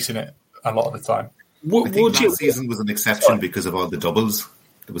worth chasing it a lot of the time. I think last season was an exception because of all the doubles.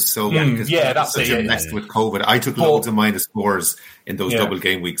 It was so that's such a mess with COVID. I took loads of -4s in those double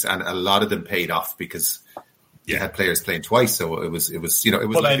game weeks, and a lot of them paid off because you had players playing twice. So it was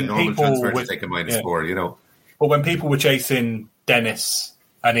like a normal transfer to take a -4. But when people were chasing Dennis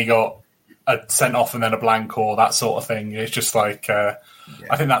and he got a sent off and then a blank or that sort of thing, it's just like I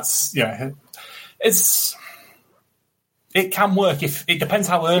think that's it can work if it depends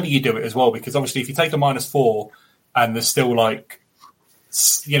how early you do it as well. Because obviously, if you take a -4 and there's still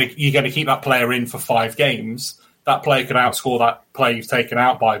you're going to keep that player in for 5 games, that player could outscore that player you've taken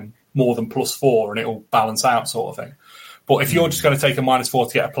out by more than +4 and it'll balance out sort of thing. But if you're just going to take a -4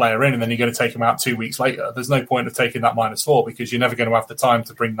 to get a player in and then you're going to take him out 2 weeks later, there's no point of taking that -4 because you're never going to have the time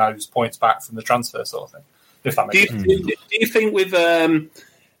to bring those points back from the transfer sort of thing. If that makes sense. Do you think with...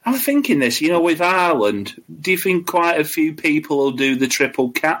 I'm thinking this, with Ireland, do you think quite a few people will do the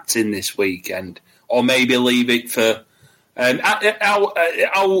triple captain this weekend? Or maybe leave it for...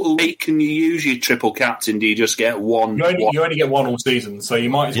 how late can you use your triple captain? Do you just get one? You only get one all season, so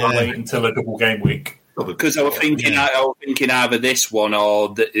you might as well wait until a double game week. Because I was thinking either this one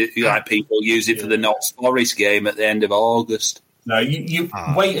or people use it for the Notts Forest game at the end of August. No, you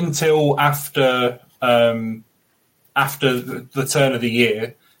wait until after the turn of the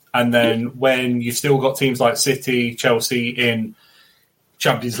year, and then when you've still got teams like City, Chelsea in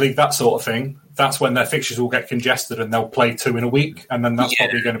Champions League, that sort of thing, that's when their fixtures will get congested and they'll play 2 in a week, and then that's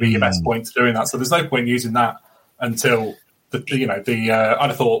probably going to be your best point to doing that. So there's no point using that until I'd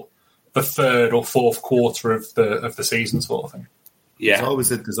have thought the 3rd or 4th quarter of the season sort of thing. Yeah,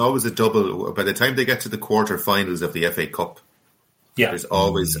 there's always a double by the time they get to the quarterfinals of the FA Cup. Yeah, there's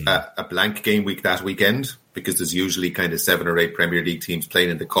always a blank game week that weekend because there's usually kind of 7 or 8 Premier League teams playing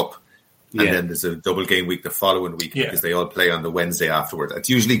in the Cup. And then there's a double game week the following week because they all play on the Wednesday afterwards. It's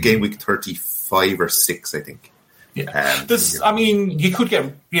usually game week 35 or 6, I think. Yeah. I mean, you could get,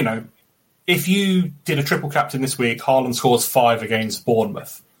 if you did a triple captain this week, Haaland scores 5 against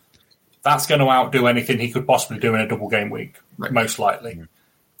Bournemouth. That's going to outdo anything he could possibly do in a double game week, most likely. Mm-hmm.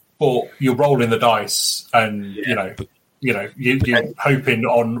 But you're rolling the dice and, you're hoping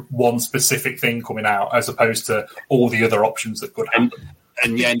on one specific thing coming out as opposed to all the other options that could happen.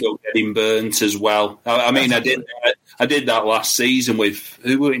 And you end up getting burnt as well. I mean, I did that last season with,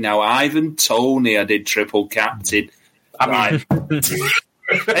 who were it now? Ivan Toney. I did triple captain. And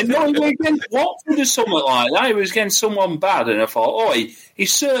no, he was against Watford or something like that. He was against someone bad, and I thought,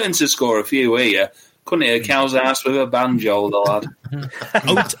 he's certain to score a few here. Couldn't hit a cow's ass with a banjo, the lad.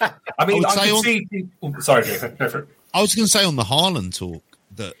 Sorry, Jacob, go for it. I was going to say on the Haaland talk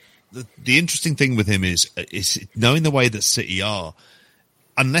that the interesting thing with him is knowing the way that City are.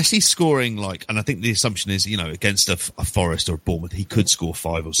 Unless he's scoring and I think the assumption is, against a Forest or a Bournemouth, he could score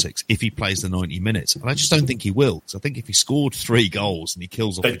 5 or 6 if he plays the 90 minutes. And I just don't think he will. So I think if he scored 3 goals and he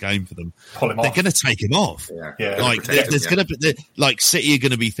kills off the game for them, they're going to take him off. Yeah. There's going to be City are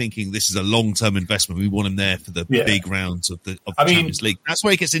going to be thinking this is a long-term investment. We want him there for the big rounds of the Champions League. That's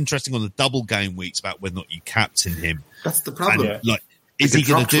where it gets interesting on the double game weeks about whether or not you captain him. That's the problem. And, is he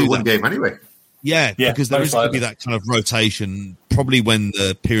going to do one game anyway? Yeah, because there is going to be that kind of rotation, probably when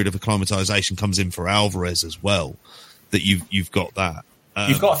the period of acclimatization comes in for Alvarez as well, that you've got that.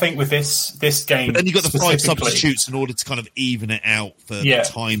 You've got to think with this game. But then you've got the 5 substitutes in order to kind of even it out for the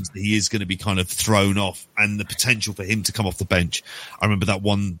times that he is going to be kind of thrown off and the potential for him to come off the bench. I remember that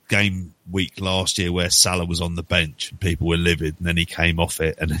one game week last year where Salah was on the bench and people were livid, and then he came off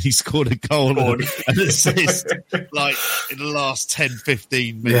it and then he scored a goal and an assist in the last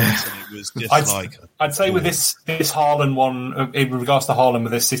 10-15 minutes, and it was just I'd say with this Haaland one, in regards to Haaland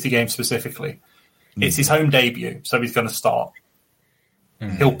with this City game specifically, it's his home debut, so he's going to start.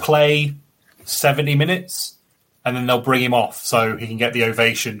 He'll play 70 minutes and then they'll bring him off so he can get the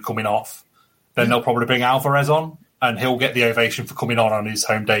ovation coming off. Then they'll probably bring Alvarez on and he'll get the ovation for coming on his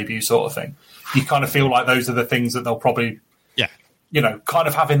home debut sort of thing. You kind of feel like those are the things that they'll probably kind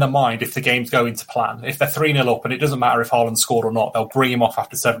of have in their mind if the game's going to plan. If they're 3-0 up and it doesn't matter if Haaland scored or not, they'll bring him off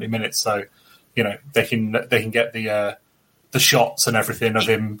after 70 minutes. So, they can get the shots and everything of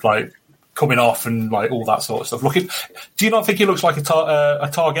him like coming off and like all that sort of stuff. Do you not think he looks like a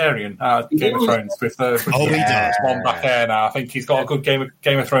Targaryen Game of Thrones with the long black hair now? I think he's got a good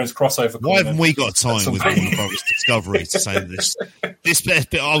Game of Thrones crossover. Why haven't we got time with Warner Brothers Discovery to say this?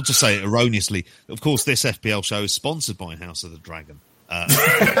 I'll just say it erroneously. Of course, this FPL show is sponsored by House of the Dragon. No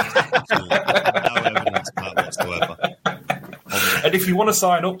evidence of that whatsoever. And if you want to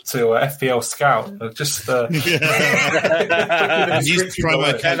sign up to FPL Scout, just use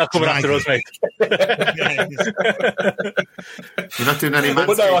promo code not coming after us, mate. You're not doing any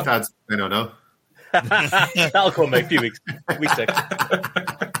Manscaped ads? I don't know. That'll come, mate. A few weeks. But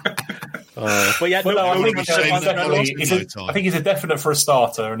yeah, I think he's a definite for a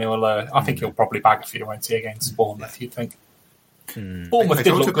starter, and I think he'll probably bag a few, won't he, against Bournemouth, you'd think. Bournemouth I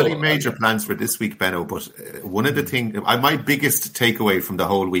don't have any major plans for this week, Benno, but one of the things, my biggest takeaway from the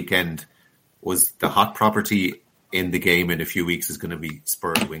whole weekend was the hot property in the game in a few weeks is going to be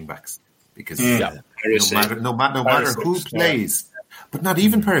Spurs wing-backs. Because no matter who plays, but not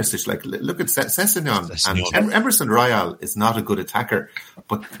even Perisic, like look at Sessegnon and Emerson Royal is not a good attacker,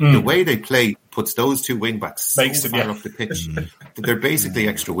 but the way they play puts those two wing-backs so far up the pitch. They're basically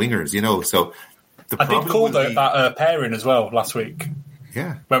extra wingers, so... I did call that pairing as well last week.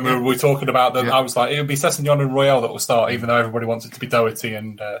 Yeah. When we were talking about them, I was like, it would be Sessegnon and Royale that will start, even though everybody wants it to be Doherty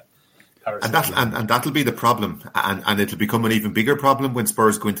and Harris. And that'll be the problem. And it'll become an even bigger problem when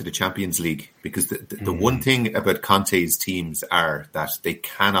Spurs go into the Champions League. Because the one thing about Conte's teams are that they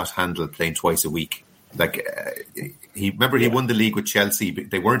cannot handle playing twice a week. Like, he won the league with Chelsea.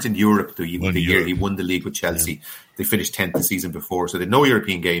 They weren't in Europe the year he won the league with Chelsea. Yeah. They finished 10th the season before, so they had no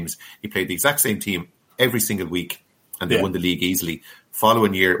European games. He played the exact same team every single week, and they won the league easily.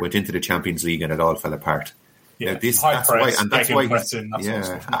 Following year, went into the Champions League, and it all fell apart. Yeah, that's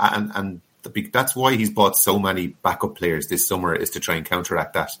why he's bought so many backup players this summer, is to try and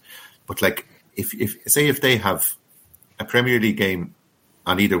counteract that. But like, if they have a Premier League game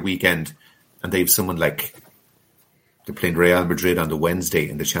on either weekend, and they have someone like they're playing Real Madrid on the Wednesday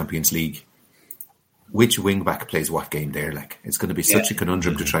in the Champions League, which wing back plays what game there? Like, it's going to be such a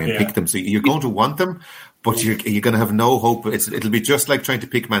conundrum to try and pick them. So you're going to want them, but you're going to have no hope. It'll be just like trying to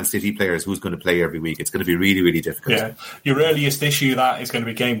pick Man City players who's going to play every week. It's going to be really, really difficult. Yeah, your earliest issue that is going to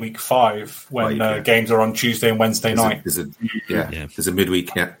be game week 5 when games are on Tuesday and Wednesday night. There's a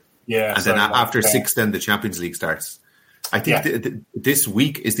midweek, and then after 6, then the Champions League starts. I think this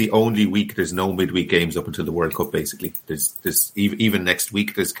week is the only week there's no midweek games up until the World Cup. Basically, there's even next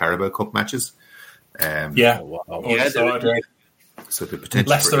week there's Carabao Cup matches. So the potential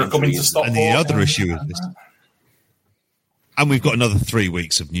Leicester are coming to Stockport. And the other issue is this, and we've got another 3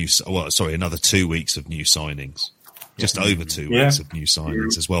 weeks of another 2 weeks of new signings. Just over 2 weeks of new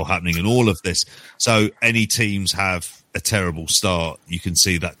signings as well happening in all of this. So any teams have a terrible start, you can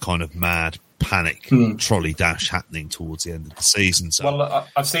see that kind of mad panic trolley dash happening towards the end of the season. So,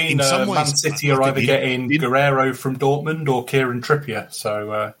 I've seen Man City are either getting Guerrero from Dortmund or Kieran Trippier.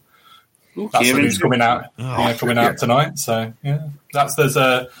 So that's the news coming out. Coming out tonight. So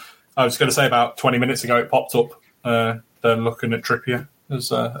I was going to say about 20 minutes ago it popped up. They're looking at Trippier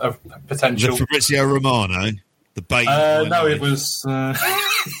as a potential. The Fabrizio Romano. The bait. No, it was.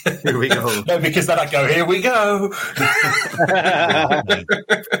 Here we go. No, because then I go, here we go.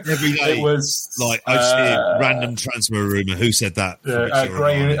 Every day. It was like, I just hear random transfer rumour. Who said that?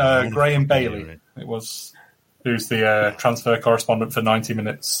 Graham Bailey. It was. Who's the transfer correspondent for 90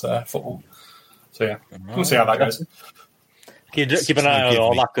 Minutes Football. So, we'll see how that goes. Keep an eye on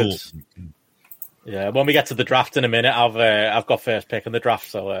all that good. Yeah, when we get to the draft in a minute, I've got first pick in the draft,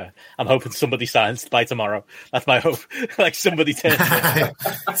 so I'm hoping somebody signs by tomorrow. That's my hope. Like somebody turns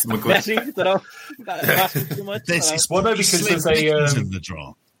Messi, don't know. Too much.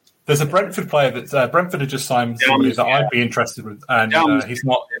 There's a Brentford player that Brentford had just signed somebody that I'd be interested with, and he's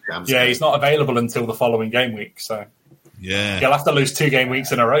not available until the following game week. So he'll have to lose 2 game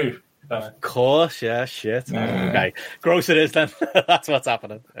weeks in a row. Of course, shit. Okay, gross it is then. That's what's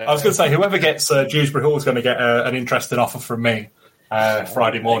happening. I was going to say, whoever gets Dewsbury Hall is going to get an interesting offer from me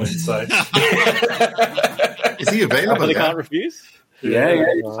Friday morning. So, is he available? They can't refuse. Yeah.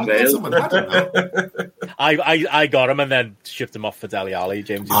 I got him and then shipped him off for Dele Alli,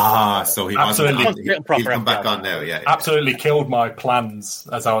 James. So he he'll come back on now. Yeah, absolutely killed my plans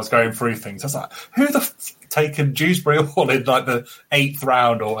as I was going through things. I was like, who the taken Dewsbury Hall in like the 8th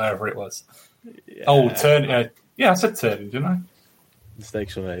round or whatever it was? I said Turner, didn't I?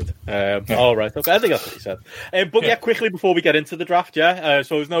 Mistakes were made. All right, okay. I think that's what he said. But quickly before we get into the draft, so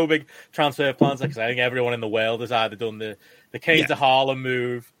there's no big transfer plans. Like I think everyone in the world has either done the Kane to Harlem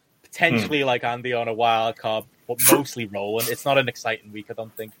move, potentially like Andy on a wild card, but mostly rolling. It's not an exciting week, I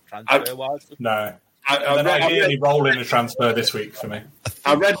don't think, transfer-wise. No. They're not really rolling a transfer this week for me.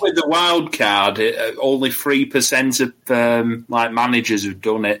 I read with the wild card, only 3% of like managers have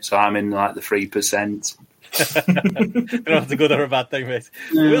done it, so I'm in like the 3%. You don't have to go there a bad thing, mate.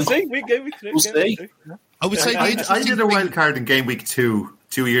 We'll see. We'll see. I would say I did a wild card in game week 2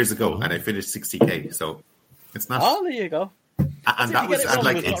 years ago, and I finished 60k. So it's not. Oh, there you go. And that was wrong,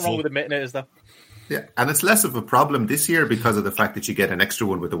 like there's nothing wrong with admitting it, is there? Yeah, and it's less of a problem this year because of the fact that you get an extra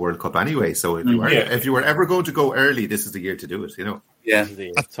one with the World Cup anyway. So if you were ever going to go early, this is the year to do it. Yeah,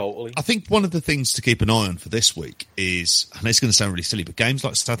 totally. I think one of the things to keep an eye on for this week is, and it's going to sound really silly, but games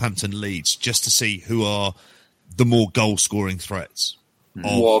like Southampton, Leeds, just to see who are the more goal-scoring threats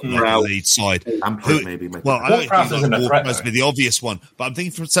of the Leeds side. Maybe. Well, I don't think Ward-Prowse would be the obvious one, but I'm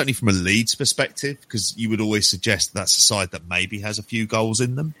thinking certainly from a Leeds perspective, because you would always suggest that's a side that maybe has a few goals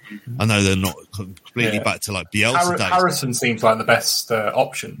in them. I know they're not completely back to like Bielsa days. Harrison seems like the best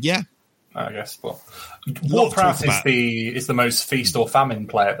option. Yeah. I guess, but Ward-Prowse is the most feast or famine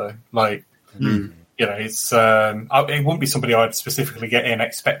player, though. Like, it's it wouldn't be somebody I'd specifically get in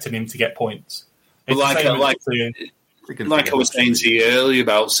expecting him to get points. Like I was saying to you earlier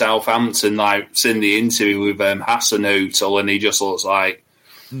about Southampton, like seeing the interview with Hassan Hutel, and he just looks like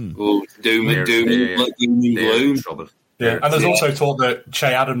doom and gloom. Yeah, and there's also talk that Che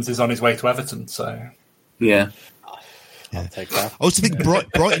Adams is on his way to Everton. So I'll take that. I also think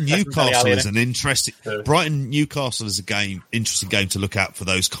Brighton Newcastle is an interesting. Brighton Newcastle is interesting game to look at for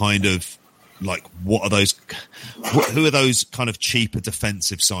those kind of like what are those? Who are those kind of cheaper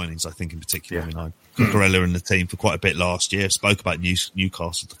defensive signings? I think in particular, Cucurella in the team for quite a bit last year. Spoke about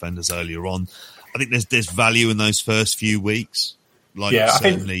Newcastle defenders earlier on. I think there's value in those first few weeks. I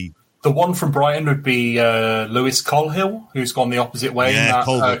think the one from Brighton would be Lewis Colhill, who's gone the opposite way in that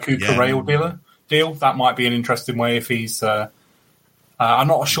Cucurella deal. That might be an interesting way if he's. I'm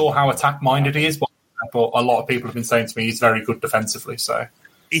not sure how attack minded he is, but a lot of people have been saying to me he's very good defensively. So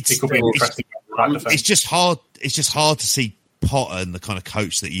it could be interesting. It's just hard. It's just hard to see Potter and the kind of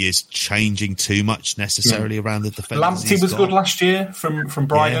coach that he is changing too much necessarily around the defence. Lamptey was good last year from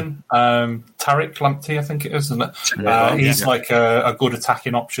Brighton. Tariq Lamptey, I think it is, isn't it? He's like a good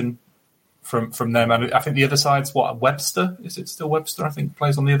attacking option from them. And I think the other side's Webster? Is it still Webster? I think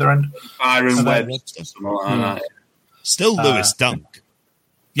plays on the other end. Byron Webster. Still Lewis Dunk.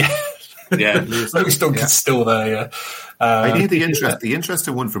 Yeah. Lewis Dunk is still there, yeah. I think the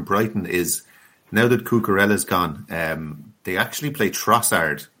interesting one from Brighton is now that Cucurella's gone, they actually play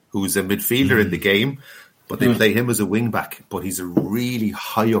Trossard, who's a midfielder in the game, but they play him as a wing back. But he's a really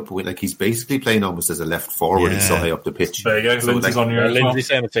high up wing, like he's basically playing almost as a left forward. He's so high up the pitch. There you go. So Lindsay's on your Lindsay's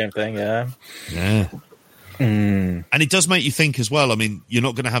saying the same thing. Yeah. And it does make you think as well. I mean, you're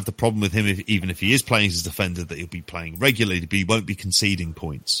not going to have the problem with him even if he is playing as a defender that he'll be playing regularly, but he won't be conceding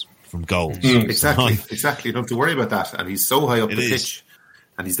points from goals. Exactly. You don't have to worry about that. And he's so high up the pitch.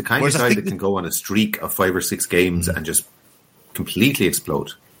 And he's the kind of side that can go on a streak of 5 or 6 games and just completely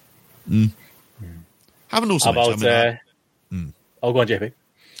explode. Haven't also go on, JP.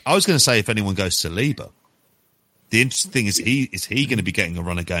 I was going to say if anyone goes to Saliba, the interesting thing is he going to be getting a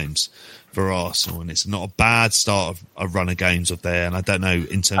run of games for Arsenal, and it's not a bad start of a run of games up there. And I don't know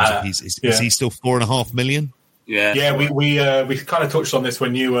in terms of is he still 4.5 million? Yeah. We kind of touched on this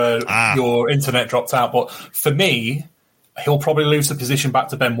when your internet dropped out, but for me, he'll probably lose the position back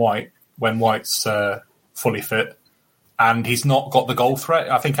to Ben White when White's fully fit. And he's not got the goal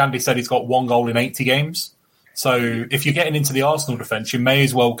threat. I think Andy said he's got 1 goal in 80 games. So if you're getting into the Arsenal defence, you may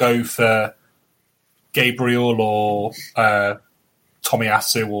as well go for Gabriel or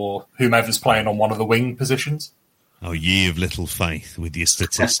Tomiyasu or whomever's playing on one of the wing positions. Oh, ye of little faith with your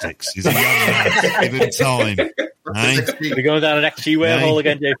statistics. He's a young man. Give him time. We're going down an XG wormhole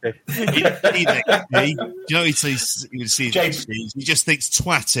again, JP. You know, he sees XG. He just thinks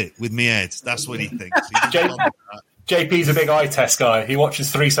twat it with me head. That's what he thinks. JP's a big eye test guy. He watches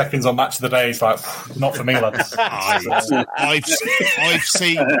 3 seconds on Match of the Day. He's like, not for me, lads. I've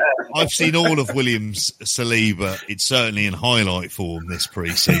seen all of Williams Saliba. It's certainly in highlight form this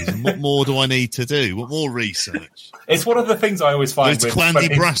pre-season. What more do I need to do? What more research? It's one of the things I always find. Go to Clandy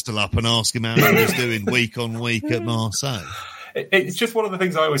Brastel up and ask him how he's doing week on week at Marseille. It's just one of the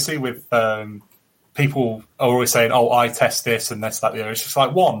things I always see with people are always saying, "Oh, I test this and this, that, the other." It's just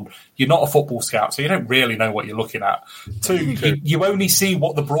like, one, you're not a football scout, so you don't really know what you're looking at. Two, you only see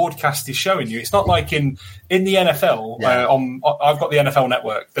what the broadcast is showing you. It's not like in the NFL. I've got the NFL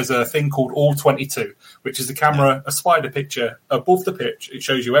Network. There's a thing called All 22, which is a spider picture above the pitch. It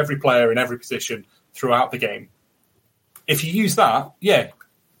shows you every player in every position throughout the game. If you use that,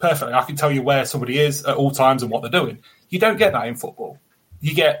 perfectly. I can tell you where somebody is at all times and what they're doing. You don't get that in football.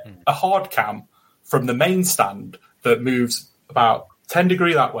 You get a hard cam from the main stand that moves about 10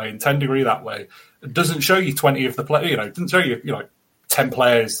 degree that way and 10 degree that way. It doesn't show you 20 of the players, it doesn't show you, 10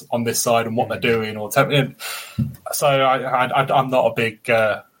 players on this side and what they're doing. Or 10, so I'm not a big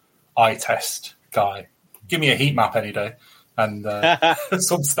eye test guy. Give me a heat map any day and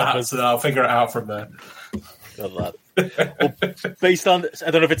some stats and I'll figure it out from there. Good lad. Well, based on,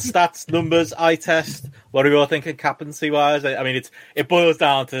 I don't know if it's stats, numbers, eye test, what are you all thinking captaincy wise? I mean, it boils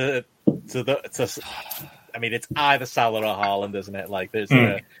down to I mean, it's either Salah or Haaland, isn't it? Like, there's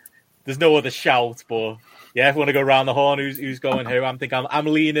no other shout, but if we want to go around the horn, who's going who? I'm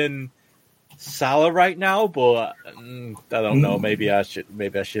leaning Salah right now, but I don't know. Maybe I should. I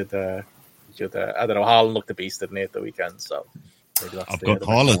don't know. Haaland looked a beast, didn't he, at the weekend? So maybe that's I've got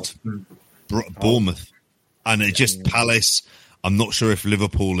Haaland, Bournemouth, and it just Palace. I'm not sure if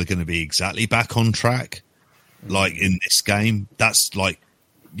Liverpool are going to be exactly back on track, like in this game. That's like,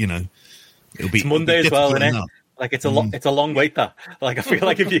 it'll be Monday as well, isn't it? Like it's a long wait there. Like I feel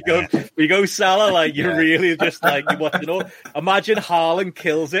like if you go Salah, like you're really just like imagine Haaland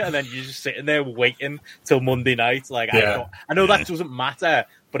kills it and then you're just sitting there waiting till Monday night. Like I know that doesn't matter,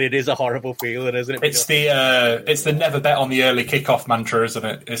 but it is a horrible feeling, isn't it? It's the never bet on the early kickoff mantra, isn't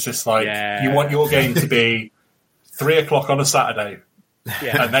it? It's just like you want your game to be 3:00 on a Saturday,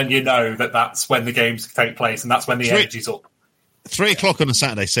 and then you know that's when the games take place and that's when the energy's up. 3:00 on a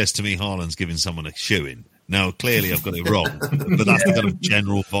Saturday says to me Haaland's giving someone a shoe-in. Now, clearly I've got it wrong, but that's the kind of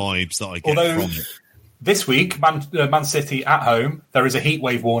general vibes that I get from it. This week, Man City at home, there is a heat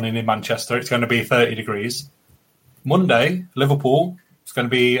wave warning in Manchester. It's going to be 30 degrees. Monday, Liverpool, it's going to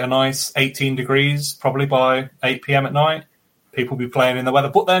be a nice 18 degrees, probably by 8 p.m. at night. People will be playing in the weather.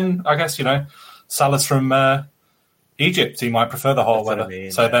 But then, I guess, Salah's from Egypt. He might prefer the hot weather.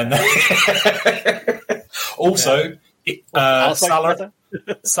 So then... Also...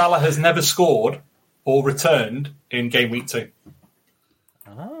 Salah has never scored or returned in game week 2.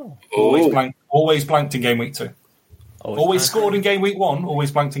 Oh, always blanked in game week 2. Always scored in game week 1. Always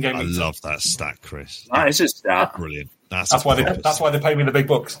blanked in game week 2. I love that stat, Chris. That is a stat. Brilliant. That's why they pay me the big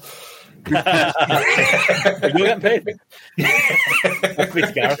bucks. You're getting paid.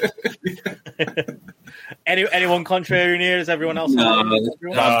 Anyone contrary in here? Is everyone else? No,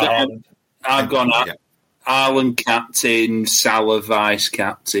 I've gone up. Haaland captain, Salah vice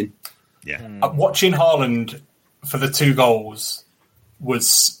captain. Yeah. Watching Haaland for the 2 goals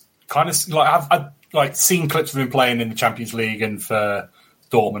was kind of like I've like seen clips of him playing in the Champions League and for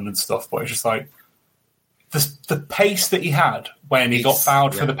Dortmund and stuff, but it's just like the pace that he had when he got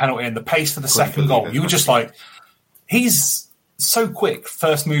fouled for the penalty and the pace for the second goal. You were just like, he's so quick.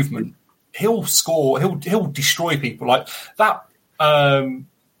 First movement, he'll score. He'll destroy people like that.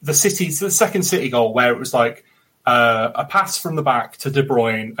 The second City goal where it was like a pass from the back to De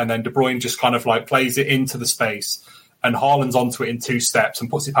Bruyne and then De Bruyne just kind of like plays it into the space and Haaland's onto it in 2 steps and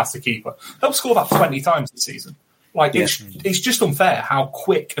puts it past the keeper. They'll score that 20 times this season. Like it's just unfair how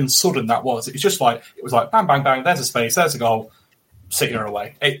quick and sudden that was. It was just like it was like bang, bang, bang. There's a space. There's a goal. City are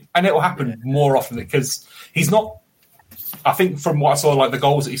away, and it will happen more often because he's not. I think from what I saw, like the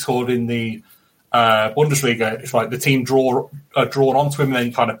goals that he scored in the Bundesliga, it's like the team drawn onto him and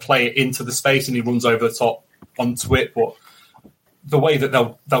then kind of play it into the space and he runs over the top onto it. But the way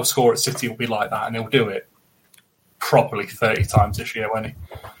that they'll score at City will be like that, and he'll do it probably 30 times this year, won't he?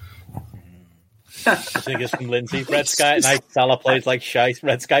 I think it's from Lindsay. Red Sky at night, Salah plays like shite.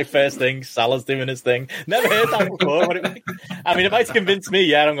 Red Sky first thing, Salah's doing his thing. Never heard that before. I mean, it might convince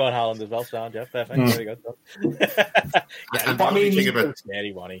me. I'm going Haaland as well. Sound, perfect. There you go. But I mean,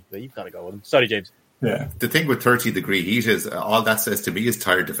 scary one. You've got to go with him. Sorry, James. Yeah. The thing with 30-degree heat is all that says to me is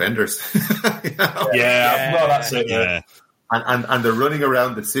tired defenders. Well, that's it. Yeah. And the running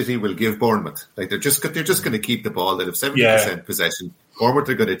around the City will give Bournemouth. Like they're just going to keep the ball. They have 70% possession. Bournemouth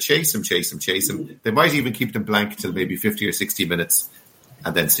are going to chase him. They might even keep them blank till maybe 50 or 60 minutes,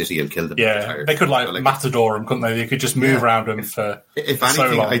 and then City will kill them. Yeah, they could like matador him, couldn't they? They could just move around him for. If anything,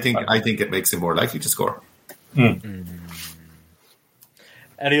 so long. I think it makes him more likely to score. Any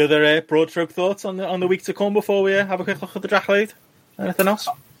other broad stroke thoughts on the week to come before we have a quick look at the draft lead? Anything else?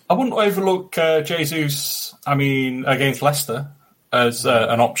 I wouldn't overlook Jesus. I mean, against Leicester as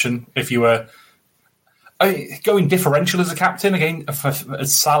an option if you were. going differential as a captain again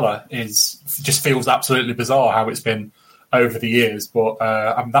as Salah just feels absolutely bizarre how it's been over the years. But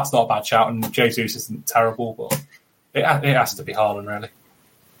that's not a bad shout, and Jesus isn't terrible, but it has to be Haaland, really.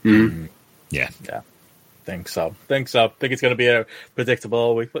 Mm. Yeah. Think so. Think it's going to be a predictable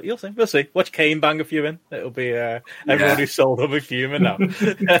all week, but you'll see. We'll see. Watch Kane bang a few in. It'll be everyone who's sold will be fuming now. I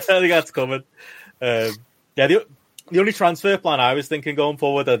think that's coming. The only transfer plan I was thinking going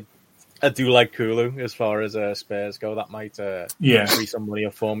forward, I do like Kulu as far as Spurs go. That might free some money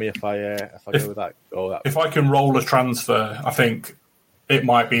up for me if I go with that. If I can roll a transfer, I think it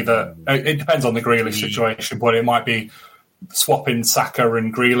might be that it depends on the Grealish situation, but it might be swapping Saka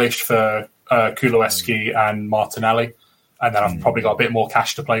and Grealish for Kulusevski and Martinelli, and then I've probably got a bit more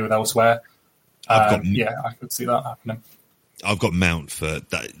cash to play with elsewhere. I could see that happening. I've got Mount for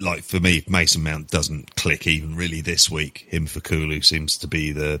that. Like for me, Mason Mount doesn't click even really this week. Him for Kulu seems to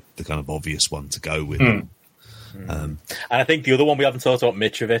be the kind of obvious one to go with. And I think the other one we haven't talked about,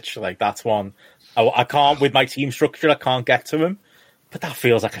 Mitrovic, like that's one I can't with my team structure. I can't get to him, but that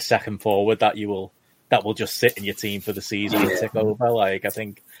feels like a second forward that will just sit in your team for the season and tick over. Like I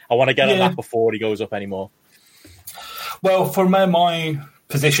think I want to get on that before he goes up anymore. Well, for my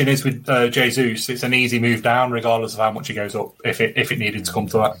position is with Jesus, it's an easy move down regardless of how much he goes up if it needed to come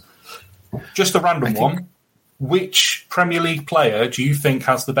to that. Just a random one. Which Premier League player do you think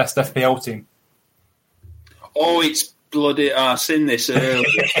has the best FPL team? Oh, it's bloody... I've seen this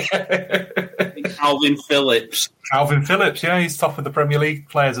earlier. Calvin Phillips. Calvin Phillips, yeah, he's top of the Premier League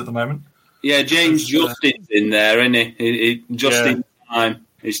players at the moment. Yeah, James Justin's in there, isn't he? Justin Time,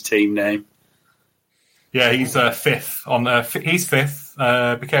 his team name. Yeah, he's fifth. He's fifth.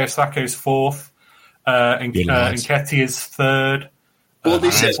 Bukayo Saka is fourth. And Nketiah is third. Well,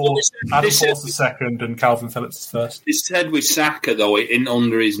 Adam Force is second, and Calvin Phillips is first. It's said with Saka, though, it isn't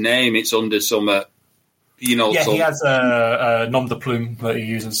under his name. It's under some, he has a nom de plume that he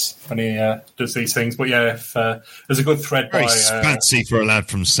uses when he does these things. But yeah, if, there's a good thread very by... fancy for a lad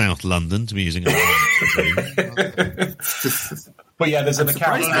from South London to be using a But yeah, there's an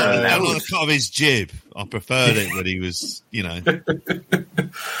account... I like the cut of his jib. I preferred it when he was, there's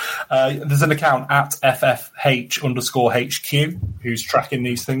an account at FFH_HQ who's tracking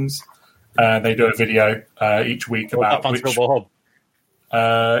these things. They do a video each week about Fancy Football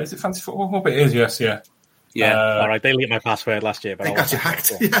Hub. Is it Fancy Football Hub? It is, yes, yeah. Yeah, all right. They leaked my password last year, but they got you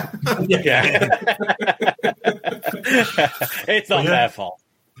hacked. It's not their fault.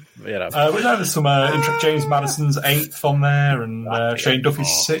 We know there's some James Madison's 8th on there, and Shane Duffy's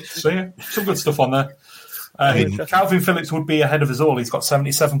 6th. So yeah, some good stuff on there. Calvin Phillips would be ahead of us all. He's got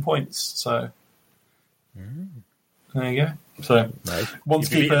 77 points. So there you go. So once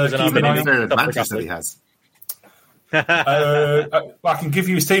keep an eye on Manchester he has. I can give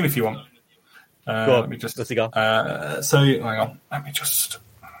you his team if you want. Let me just. What's he got? Hang on. Let me just.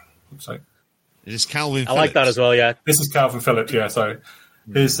 So it is Calvin. I like that as well. Yeah, this is Calvin Phillips. Yeah, so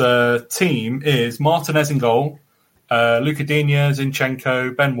his team is Martinez in goal, Luka Digne,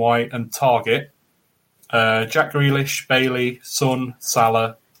 Zinchenko, Ben White, and Target. Jack Grealish, Bailey, Son,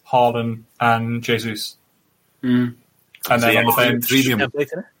 Salah, Haaland, and Jesus. And then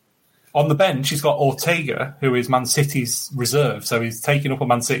on the bench, he's got Ortega, who is Man City's reserve. So he's taking up a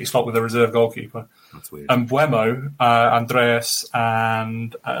Man City slot with a reserve goalkeeper. That's weird. And Mbeumo, Andreas,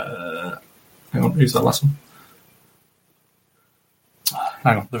 and hang on, who's that last one?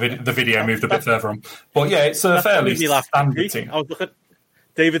 Hang on, the video moved a bit further on. But yeah, it's a fairly standard team. I was looking at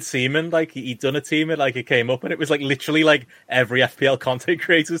David Seaman, like he'd done a team, and like it came up, and it was like literally like every FPL content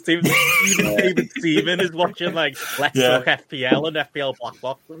creators team. Even David Seaman is watching like Let's Talk FPL and FPL Black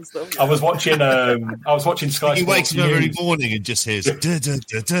Box and stuff. I was watching Sky Sports. He wakes up every morning and just hears da da da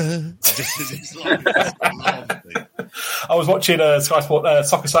da. I was watching Sky Sports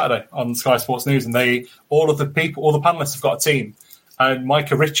Soccer Saturday on Sky Sports News, and all the panelists have got a team, and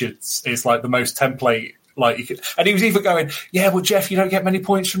Micah Richards is like the most template. And he was even going, yeah, well, Jeff, you don't get many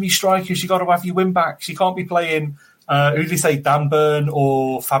points from your strikers. You got to have your win backs. You can't be playing. Who did he say, Dan Burn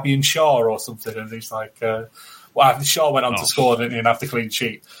or Fabian Schär or something? And he's like, Schär went on to score, didn't he, and have the clean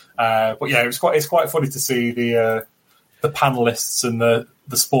sheet. But yeah, it's quite funny to see the panelists and the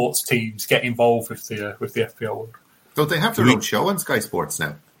sports teams get involved with the FPL world. Don't they have their own show on Sky Sports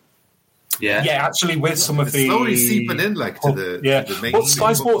now? Yeah, actually, with some of the slowly seeping in to the main. Well,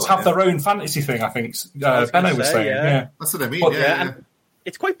 Sky Sports have their own fantasy thing. I think Benno was saying. Yeah, that's what I mean. But, and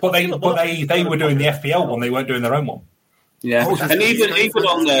it's quite. But they were doing the FPL one. They weren't doing their own one. Yeah, and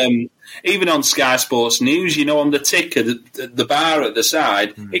even on Sky Sports News, on the ticker, the bar at the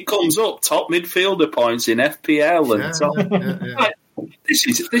side, it comes up top midfielder points in FPL and top. This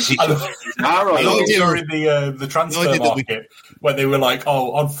is during the transfer market when they were like,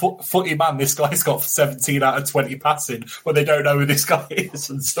 "Oh, on Footy Man, this guy's got 17 out of 20 passing," but they don't know who this guy is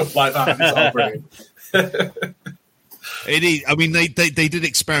and stuff like that. It's all brilliant. It is. I mean, they did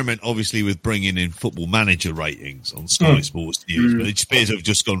experiment, obviously, with bringing in Football Manager ratings on Sky Sports News, but it appears to have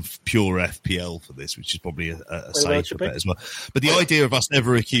just gone pure FPL for this, which is probably a safer bet as well. But the idea of us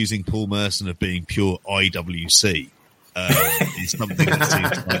never accusing Paul Merson of being pure IWC is something that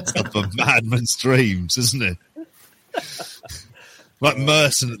seems like stuff of madman's dreams, isn't it? Like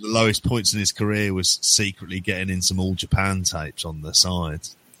Merson at the lowest points in his career was secretly getting in some All Japan tapes on the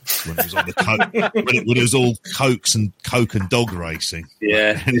sides. When it was on the when it was all Coke and dog racing.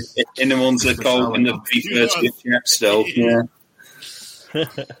 Yeah, in the ones that Coke and the P30 still. Yeah.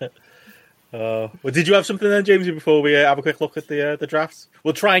 Well, did you have something then, Jamesy, before we have a quick look at the drafts?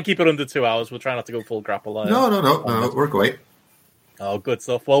 We'll try and keep it under 2 hours. We'll try not to go full grapple. No, we're great. Oh, good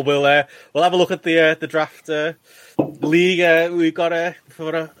stuff. Well, we'll have a look at the draft league. We've got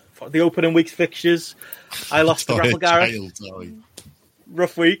for the opening week's fixtures. I lost to Grapple Gareth.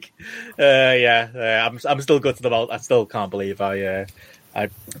 Rough week. I'm still gutted about. I still can't believe I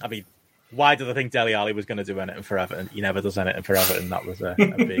mean, why did I think Dele Alli was going to do anything for Everton? He never does anything for Everton. That was a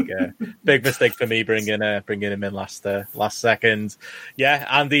big mistake for me bringing him in last second. Yeah,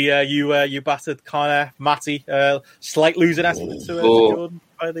 Andy, you battered Connor, Matty, slight losing estimate to Jordan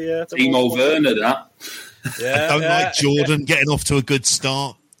by the Timo Werner. That I don't like Jordan getting off to a good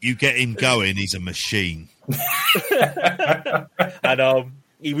start. You get him going, he's a machine. I know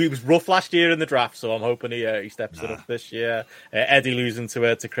he was rough last year in the draft, so I'm hoping he steps it up this year. Eddie losing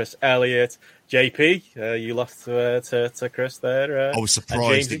to Chris Elliott. JP, you lost to Chris there. I was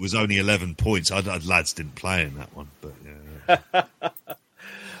surprised it was only 11 points. Lads didn't play in that one, but yeah.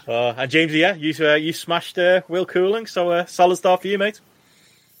 And Jamesy, you smashed Will Cooling, so solid start for you, mate.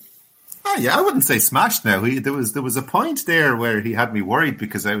 Oh yeah, I wouldn't say smashed. Now there was a point there where he had me worried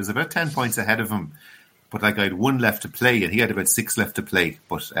because I was about 10 points ahead of him. But like I had 1 left to play, and he had about 6 left to play.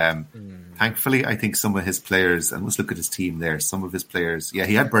 But thankfully, I think some of his players, and let's look at his team there. Some of his players, he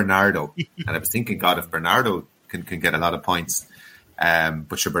had Bernardo, and I was thinking, God, if Bernardo can get a lot of points,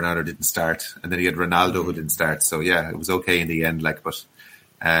 but sure, Bernardo didn't start, and then he had Ronaldo who didn't start. So yeah, it was okay in the end.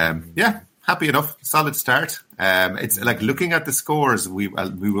 Happy enough, solid start. It's like looking at the scores, we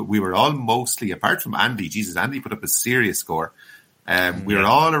were all mostly, apart from Andy. Jesus, Andy put up a serious score. We were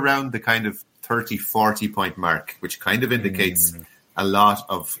all around the kind of 30-40 point mark, which kind of indicates a lot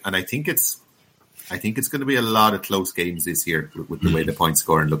of, and I think it's going to be a lot of close games this year with the way the point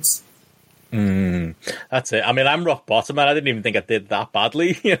scoring looks. That's it. I mean, I'm rock bottom, and I didn't even think I did that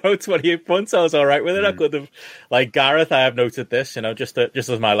badly. 28 points, I was all right with it. I could have, like Gareth, I have noted this. Just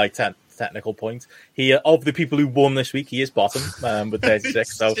as my technical point. He of the people who won this week, he is bottom with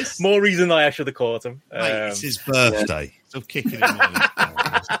 36. So more reason why I should have caught him. Mate, it's his birthday. So kicking him on.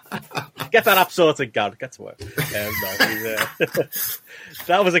 Get that app sorted, Gad. Get to work.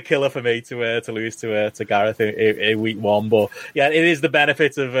 That was a killer for me to lose to Gareth in week 1. But yeah, it is the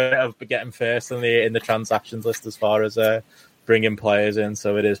benefit of getting first in the transactions list as far as bringing players in.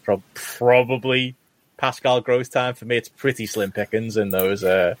 So it is probably Pascal Gross time for me. It's pretty slim pickings in those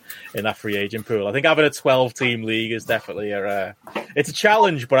in that free agent pool. I think having a 12-team league is definitely it's a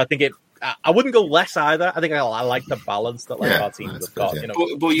challenge, but I think I wouldn't go less either. I think I like the balance that our teams have got. Good,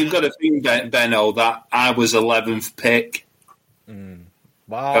 yeah. But you've got to think, Benno, that I was 11th pick.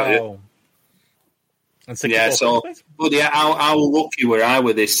 Wow. How lucky were I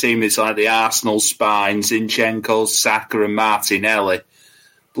with this team? It's like the Arsenal spine, Zinchenko, Saka and Martinelli.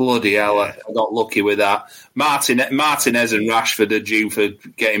 Bloody hell, I got lucky with that. Martinez and Rashford are due for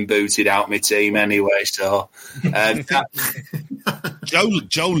getting booted out my team anyway. So,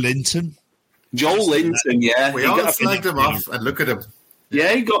 Joe Linton. Joel Linton, yeah. We all slagged him off, and look at him.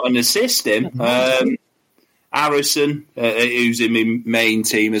 Yeah, he got an assist in. Harrison, who's in my main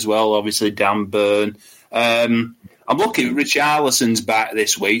team as well, obviously Dan Byrne. I'm looking at Richarlison's back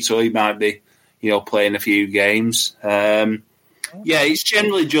this week, so he might be, playing a few games. Yeah, it's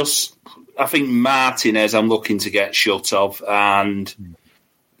generally just, I think Martinez I'm looking to get shut of, and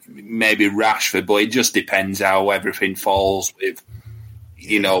maybe Rashford, but it just depends how everything falls with,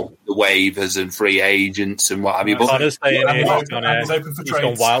 the waivers and free agents and what have you. But he's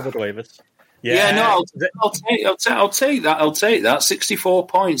gone wild with waivers. I'll take that. I'll take that. 64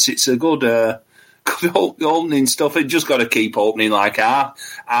 points. It's a good opening stuff. It just got to keep opening like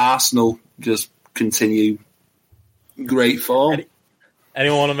Arsenal. Just continue. Great form.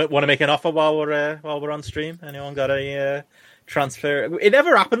 Anyone want to make an offer while we're on stream? Anyone got a transfer. It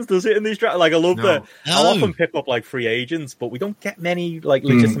never happens, does it? In these drafts, like I love No. I'll often pick up like free agents, but we don't get many like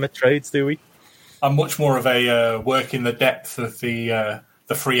legitimate trades, do we? I'm much more of a work in the depth of the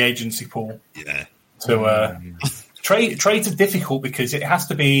free agency pool. Yeah. To trades are difficult because it has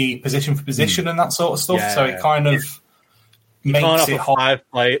to be position for position and that sort of stuff. Yeah. So it kind of You makes can't it offer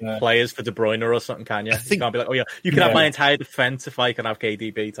hard. players for De Bruyne or something, can you? think- You can't be like, oh yeah, you can have my entire defense if I can have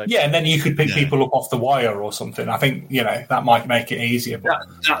KDB type. Yeah, and then you could pick people up off the wire or something. I think that might make it easier. But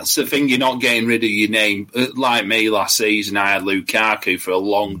That's the thing. You're not getting rid of your name. Like me last season, I had Lukaku for a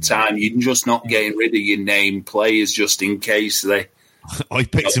long time. You're just not getting rid of your name players just in case they. I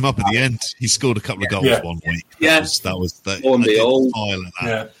picked him up at the end. He scored a couple of goals one week. That was On the old.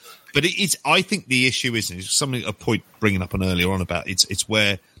 yeah. But it's. I think the issue is something a point bringing up earlier on about it's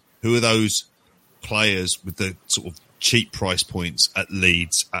where who are those players with the sort of cheap price points at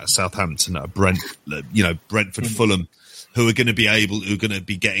Leeds, at Southampton, at Brentford, Fulham, who are going to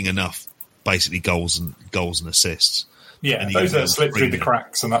be getting enough basically goals and assists. Yeah, and those that slip through the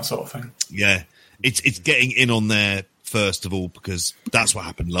cracks and that sort of thing. Yeah, it's getting in on there first of all because that's what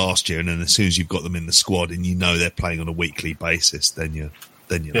happened last year, and then as soon as you've got them in the squad and they're playing on a weekly basis, then you're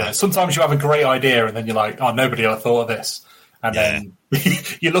Sometimes you have a great idea and then you're like, oh, nobody ever thought of this. And then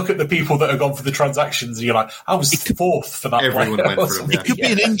you look at the people that have gone for the transactions and you're like, I was fourth for that. Everyone player. went for him. It could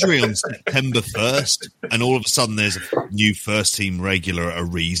be an injury on September 1st, and all of a sudden there's a new first-team regular at a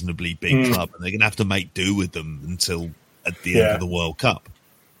reasonably big club, and they're going to have to make do with them until at the end of the World Cup.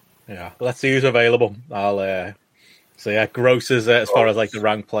 Yeah, let's see who's available. I'll Gross is as far as like the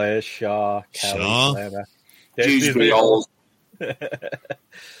ranked players. Shaw, Kelly, Dewsbury Hall.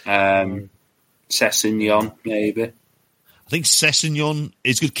 Sessegnon, maybe. I think Sessegnon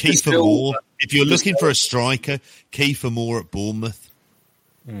is good. Kiefer Moore. If you're looking for a striker, Kiefer Moore at Bournemouth.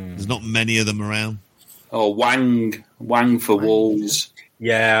 There's not many of them around. Oh, Wang for Wolves.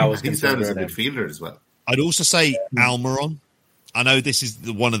 Yeah, I was He's down as a considering him. midfielder as well. I'd also say Almiron. I know this is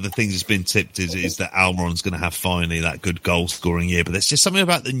one of the things that's been tipped is that Almiron's going to have finally that good goal scoring year, but there's just something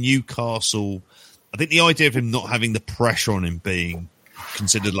about the Newcastle. I think the idea of him not having the pressure on him being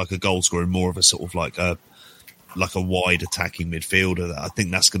considered like a goal scorer, more of a sort of like a wide attacking midfielder. That I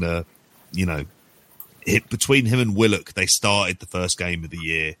think that's going to, hit between him and Willock. They started the first game of the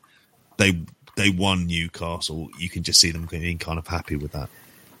year. They won Newcastle. You can just see them being kind of happy with that.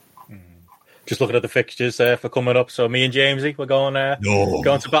 Just looking at the fixtures for coming up. So me and Jamesy, we're going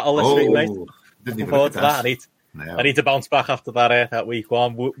to battle this week, mate. Looking forward to that. I need to bounce back after that week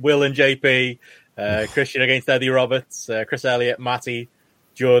one. Will and JP, Christian against Eddie Roberts, Chris Elliott, Matty,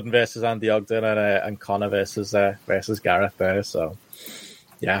 Jordan versus Andy Ogden, and Connor versus Gareth there. So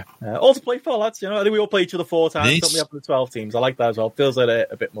yeah, all to play for, lads. I think we all play each other 4 times. Nice. Don't we, up to the 12 teams? I like that as well. Feels like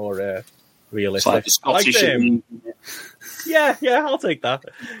a bit more realistic. I like Yeah, I'll take that.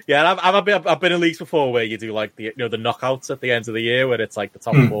 Yeah, I've been in leagues before where you do like the the knockouts at the end of the year, where it's like the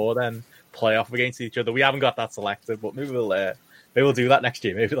top 4 then play off against each other. We haven't got that selected, but maybe we'll do that next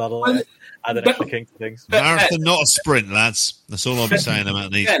year. Maybe that'll add an extra king to things. Marathon, not a sprint, lads. That's all I'll be saying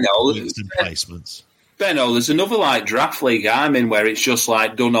about these placements. Benno, there's another like draft league I'm in where it's just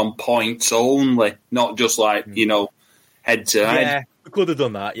like done on points only, not just like head to head. Yeah, we could have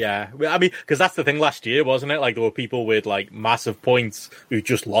done that. Yeah, I mean, because that's the thing last year, wasn't it? Like there were people with like massive points who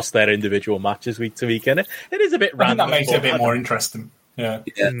just lost their individual matches week to week, and it is a bit random. That makes it a bit more interesting. Yeah.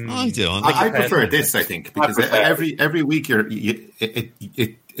 I do. I prefer this, I think, because every week in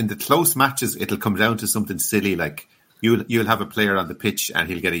the close matches, it'll come down to something silly like you'll have a player on the pitch and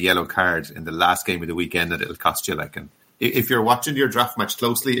he'll get a yellow card in the last game of the weekend that it'll cost you. Like, and if you're watching your draft match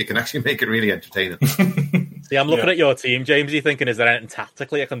closely, it can actually make it really entertaining. See, I'm looking at your team, James. You're thinking, is there anything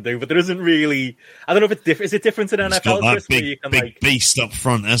tactically I can do? But there isn't really. I don't know if it's is it different in NFL? He's got that Chris, big beast up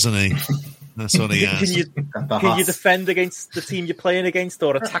front, hasn't he? That's what he has. Can you defend against the team you're playing against,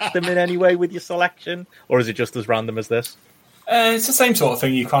 or attack them in any way with your selection, or is it just as random as this? It's the same sort of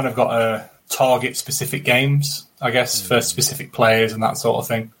thing. You kind of got to target specific games, I guess, for specific players and that sort of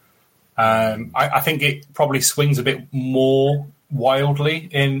thing. I think it probably swings a bit more wildly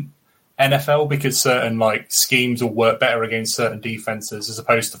in NFL because certain like schemes will work better against certain defenses as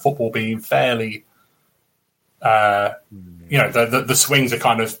opposed to football being fairly, the swings are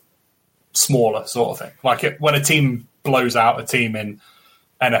kind of smaller sort of thing. Like when a team blows out a team in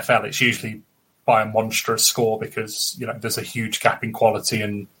NFL, it's usually by a monstrous score because there's a huge gap in quality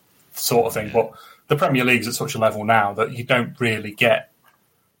and sort of thing. But the Premier League's at such a level now that you don't really get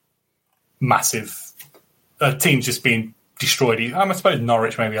massive teams just being destroyed. I suppose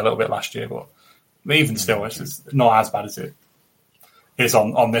Norwich maybe a little bit last year, but even still, it's not as bad as it is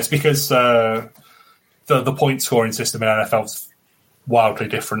on this because the point scoring system in NFL is wildly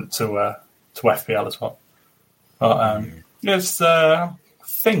different to FPL as well. But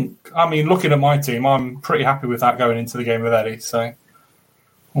looking at my team, I'm pretty happy with that going into the game with Eddie. So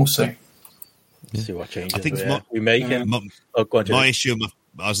we'll see. See what changes I think we make. My issue,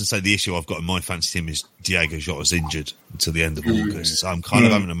 I was going to say, the issue I've got in my fantasy team is Diego Jota's injured until the end of August. So I'm kind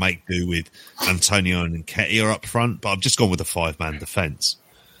of having to make do with Antonio and Nketiah up front, but I've just gone with a 5-man defence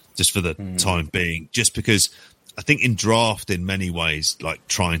just for the time being, just because I think in draft, in many ways, like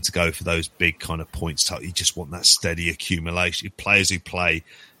trying to go for those big kind of points, you just want that steady accumulation. Players who play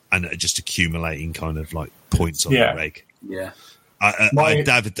and are just accumulating kind of like points on the reg. Yeah.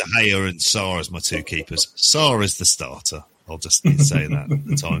 David De Gea and Sarr as my two keepers. Sarr is the starter. I'll just say that at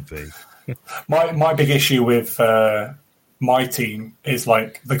the time being. My big issue with my team is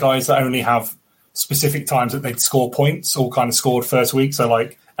like the guys that only have specific times that they'd score points all kind of scored first week. So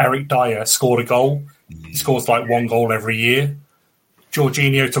like Eric Dyer scored a goal. He scores like 1 goal every year.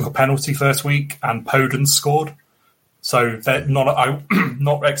 Jorginho took a penalty first week and Podence scored. So they're I'm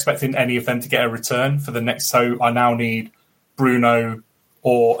not expecting any of them to get a return for the next. So I now need Bruno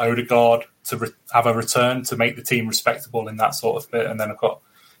or Odegaard to have a return to make the team respectable in that sort of bit. And then I've got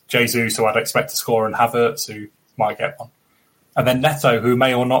Jesus, who I'd expect to score, and Havertz, who might get one. And then Neto, who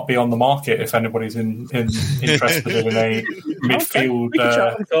may or not be on the market if anybody's interested in a midfield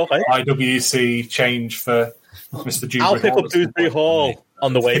IWC change for Mr. Dewberry. I'll pick up Dewberry Hall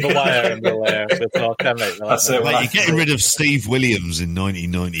on the waiver wire and we'll talk. That's it. Mate, you're getting rid of Steve Williams in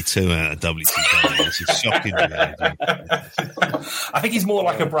 1992 out of WCW. This is shocking. I think he's more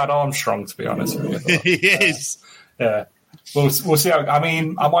like a Brad Armstrong, to be honest with you. He is. Yeah. We'll see.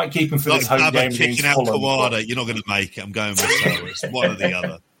 I might keep him for this home game. Kicking out Kawada, you're not going to make it. I'm going with Cyrus. One or the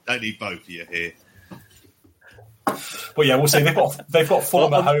other. Don't need both of you here. But yeah, we'll see. They've got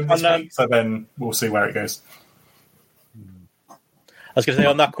Fulham at home this week, so then we'll see where it goes. I was going to say,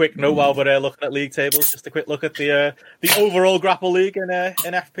 on that quick note, while we're looking at league tables, just a quick look at the overall Grapple League in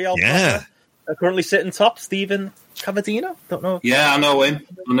FPL. Yeah. Currently sitting top, Stephen Cavadino. Don't know. Yeah, I know him.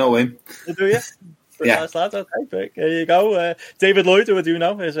 Do you? Yeah. Nice, lads. Okay, there you go. David Lloyd, who I do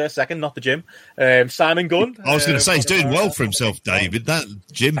know, is second, not the gym. Simon Gunn. I was going to say, he's doing well for himself, David. That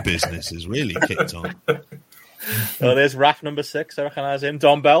gym business is really kicked on. Oh, there's Raf number 6. I recognise him.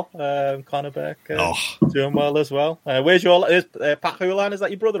 Don Bell, Conor Beck, doing well as well. Where's your Pat Houlihan? Is that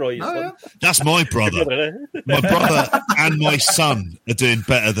your brother or your son? Yeah. That's my brother. My brother and my son are doing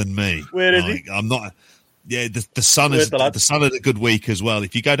better than me. Where is he? I'm not. Yeah, the son is the son had a good week as well.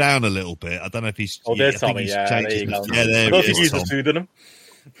 If you go down a little bit, I don't know if he's. Oh, there's Tommy. Yeah, there you go. Yeah, there I don't think he's sued him.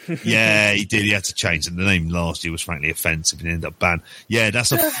 Yeah, he did. He had to change it. The name last year was frankly offensive and ended up banned. Yeah, that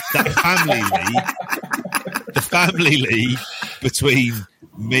family league. The family league between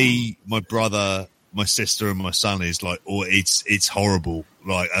me, my brother, my sister, and my son is like, it's horrible.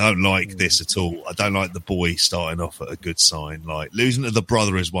 Like, I don't like this at all. I don't like the boy starting off at a good sign. Like, losing to the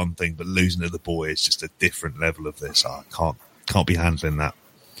brother is one thing, but losing to the boy is just a different level of this. I can't be handling that.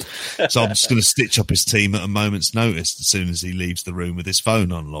 So I'm just going to stitch up his team at a moment's notice as soon as he leaves the room with his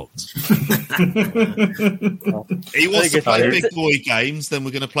phone unlocked. He wants to play big boy games, then we're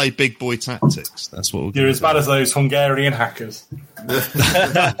going to play big boy tactics. That's what we're You're as bad as those Hungarian hackers.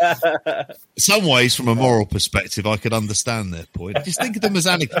 Some ways, from a moral perspective, I could understand their point. Just think of them as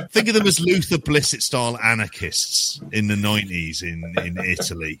Luther Blissett style anarchists in the 90s in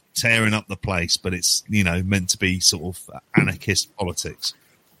Italy, tearing up the place, but it's meant to be sort of anarchist politics.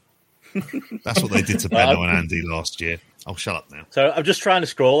 That's what they did to Benno and Andy last year. I'll shut up now. So I'm just trying to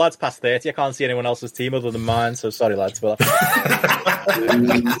scroll, lads, past 30. I can't see anyone else's team other than mine, so sorry, lads. Hey,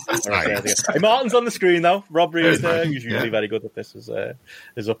 Martin's on the screen, though. Rob Reed, who's usually very good at this, is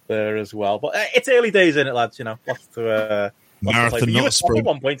up there as well. But it's early days, in it, lads. Lots to marathon, you were not sprint. At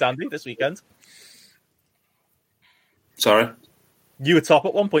one point, Andy, this weekend. Sorry? You were top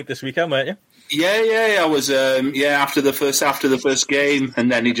at one point this weekend, weren't you? Yeah, I was. After the first game,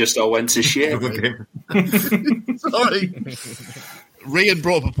 and then he just all went to shit. Sorry. Rian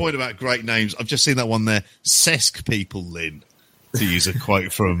brought up a point about great names. I've just seen that one there. Sesk people, Lynn, to use a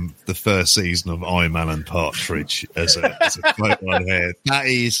quote from the first season of Iron Man and Partridge as a quote on here. That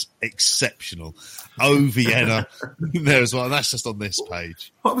is exceptional. O Vienna there as well. And that's just on this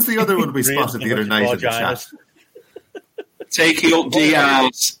page. What was the other one we spotted the other night in the chat? Taking up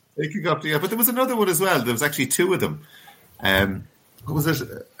Diaz. But there was another one as well. There was actually two of them. What was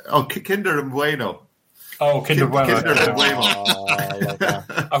it? Oh, Kinder and Mbeumo. Oh, Kinder Bueno. I've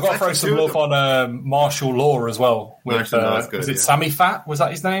got to throw some love on Martial Law as well. With, was it Sammy Fat? Was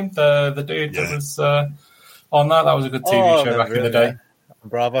that his name? The dude that was on that? That was a good TV show back in the day.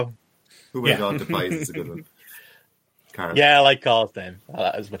 Bravo. Who went on to Pies is a good one. Carl. Yeah, I like Carl's name.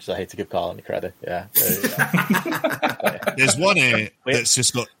 As much as I hate to give Carl any credit. Yeah. There's one here that's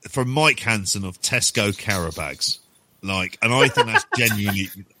just got from Mike Hansen of Tesco Carabags. Like, and I think that's genuinely.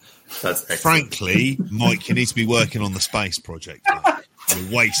 That's excellent. Frankly, Mike, you need to be working on the space project. Like,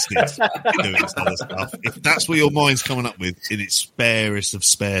 you're wasted doing this other stuff. If that's what your mind's coming up with in its sparest of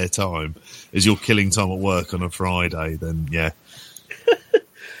spare time, is you're killing time at work on a Friday, then yeah.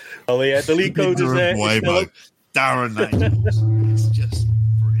 Oh yeah, the league code is there. Darren Nate. It's just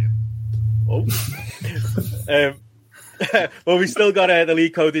brilliant. Well, we still got the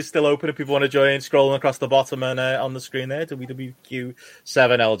league code is still open if people want to join. Scrolling across the bottom and on the screen there,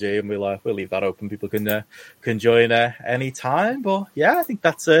 WWQ7LG, and we'll leave that open. People can join any time. But yeah, I think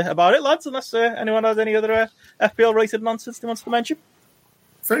that's about it, lads. Unless anyone has any other FPL rated nonsense they wants to mention.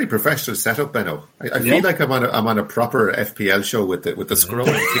 Very professional setup, Benno. I feel like I'm on a proper FPL show with the scroll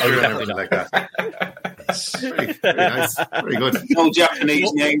and ticker and everything like that. Very nice, very good. No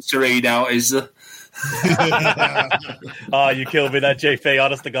Japanese names to read out, is there? Oh, you killed me there, JP.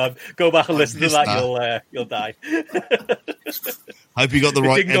 Honest to God, go back and listen to that. You'll die. Hope you got the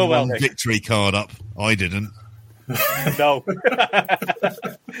right M1 victory card up. I didn't. No,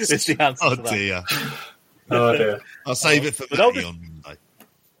 it's the answer. Oh to that. dear. Oh dear. I'll save it for Matty on Monday.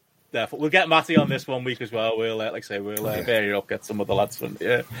 Therefore, we'll get Matty on this 1 week as well. We'll, like I say, vary up, get some other lads from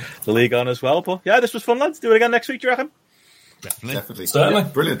the league on as well. But yeah, this was fun, lads. Do it again next week, do you reckon? Definitely. Certainly.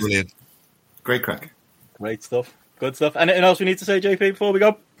 Brilliant. Great crack. Great stuff. Good stuff. Anything else we need to say, JP, before we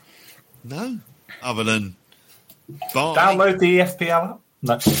go? No. Other than bye. Download the FPL app.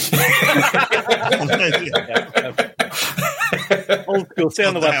 No. Old school. Stay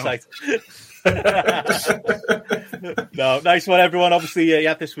on the website. No, nice one, everyone. Obviously,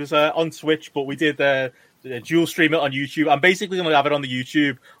 this was on Twitch, but we did dual stream it on YouTube. I'm basically going to have it on the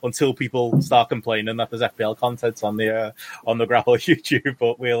YouTube until people start complaining that there's FPL content on the Grapple YouTube.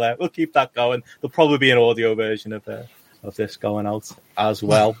 But we'll keep that going. There'll probably be an audio version of this going out as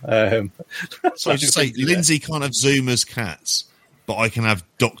well. So I just say, Lindsay can't have Zoomer's cats, but I can have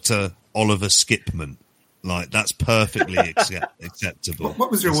Dr. Oliver Skipman. Like, that's perfectly acceptable.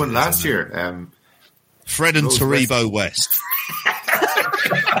 What was your one last year? Fred and Taribo West.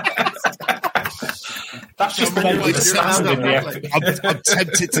 That's just the I'm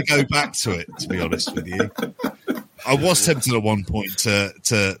tempted to go back to it, to be honest with you. I was tempted at one point to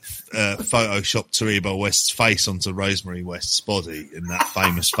Photoshop Taribo West's face onto Rosemary West's body in that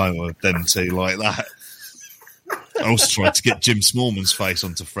famous photo of them two like that. I also tried to get Jim Smallman's face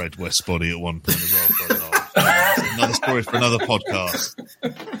onto Fred West's body at one point as well. Another story for another podcast.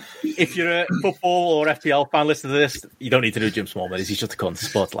 If you're a football or FPL fan, listen to this. You don't need to do Jim Smallman. He's just a cunt.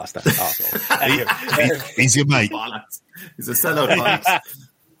 Sports last time. He's your mate. He's a sellout.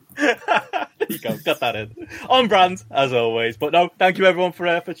 There you go. Got that in. On brand, as always. But no, thank you everyone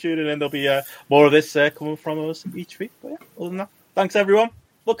for tuning in. There'll be more of this coming from us each week. But yeah, other than that, thanks everyone.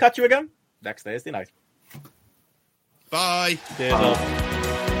 We'll catch you again next Thursday night. Bye. Cheers.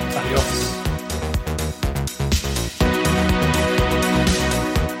 Adios.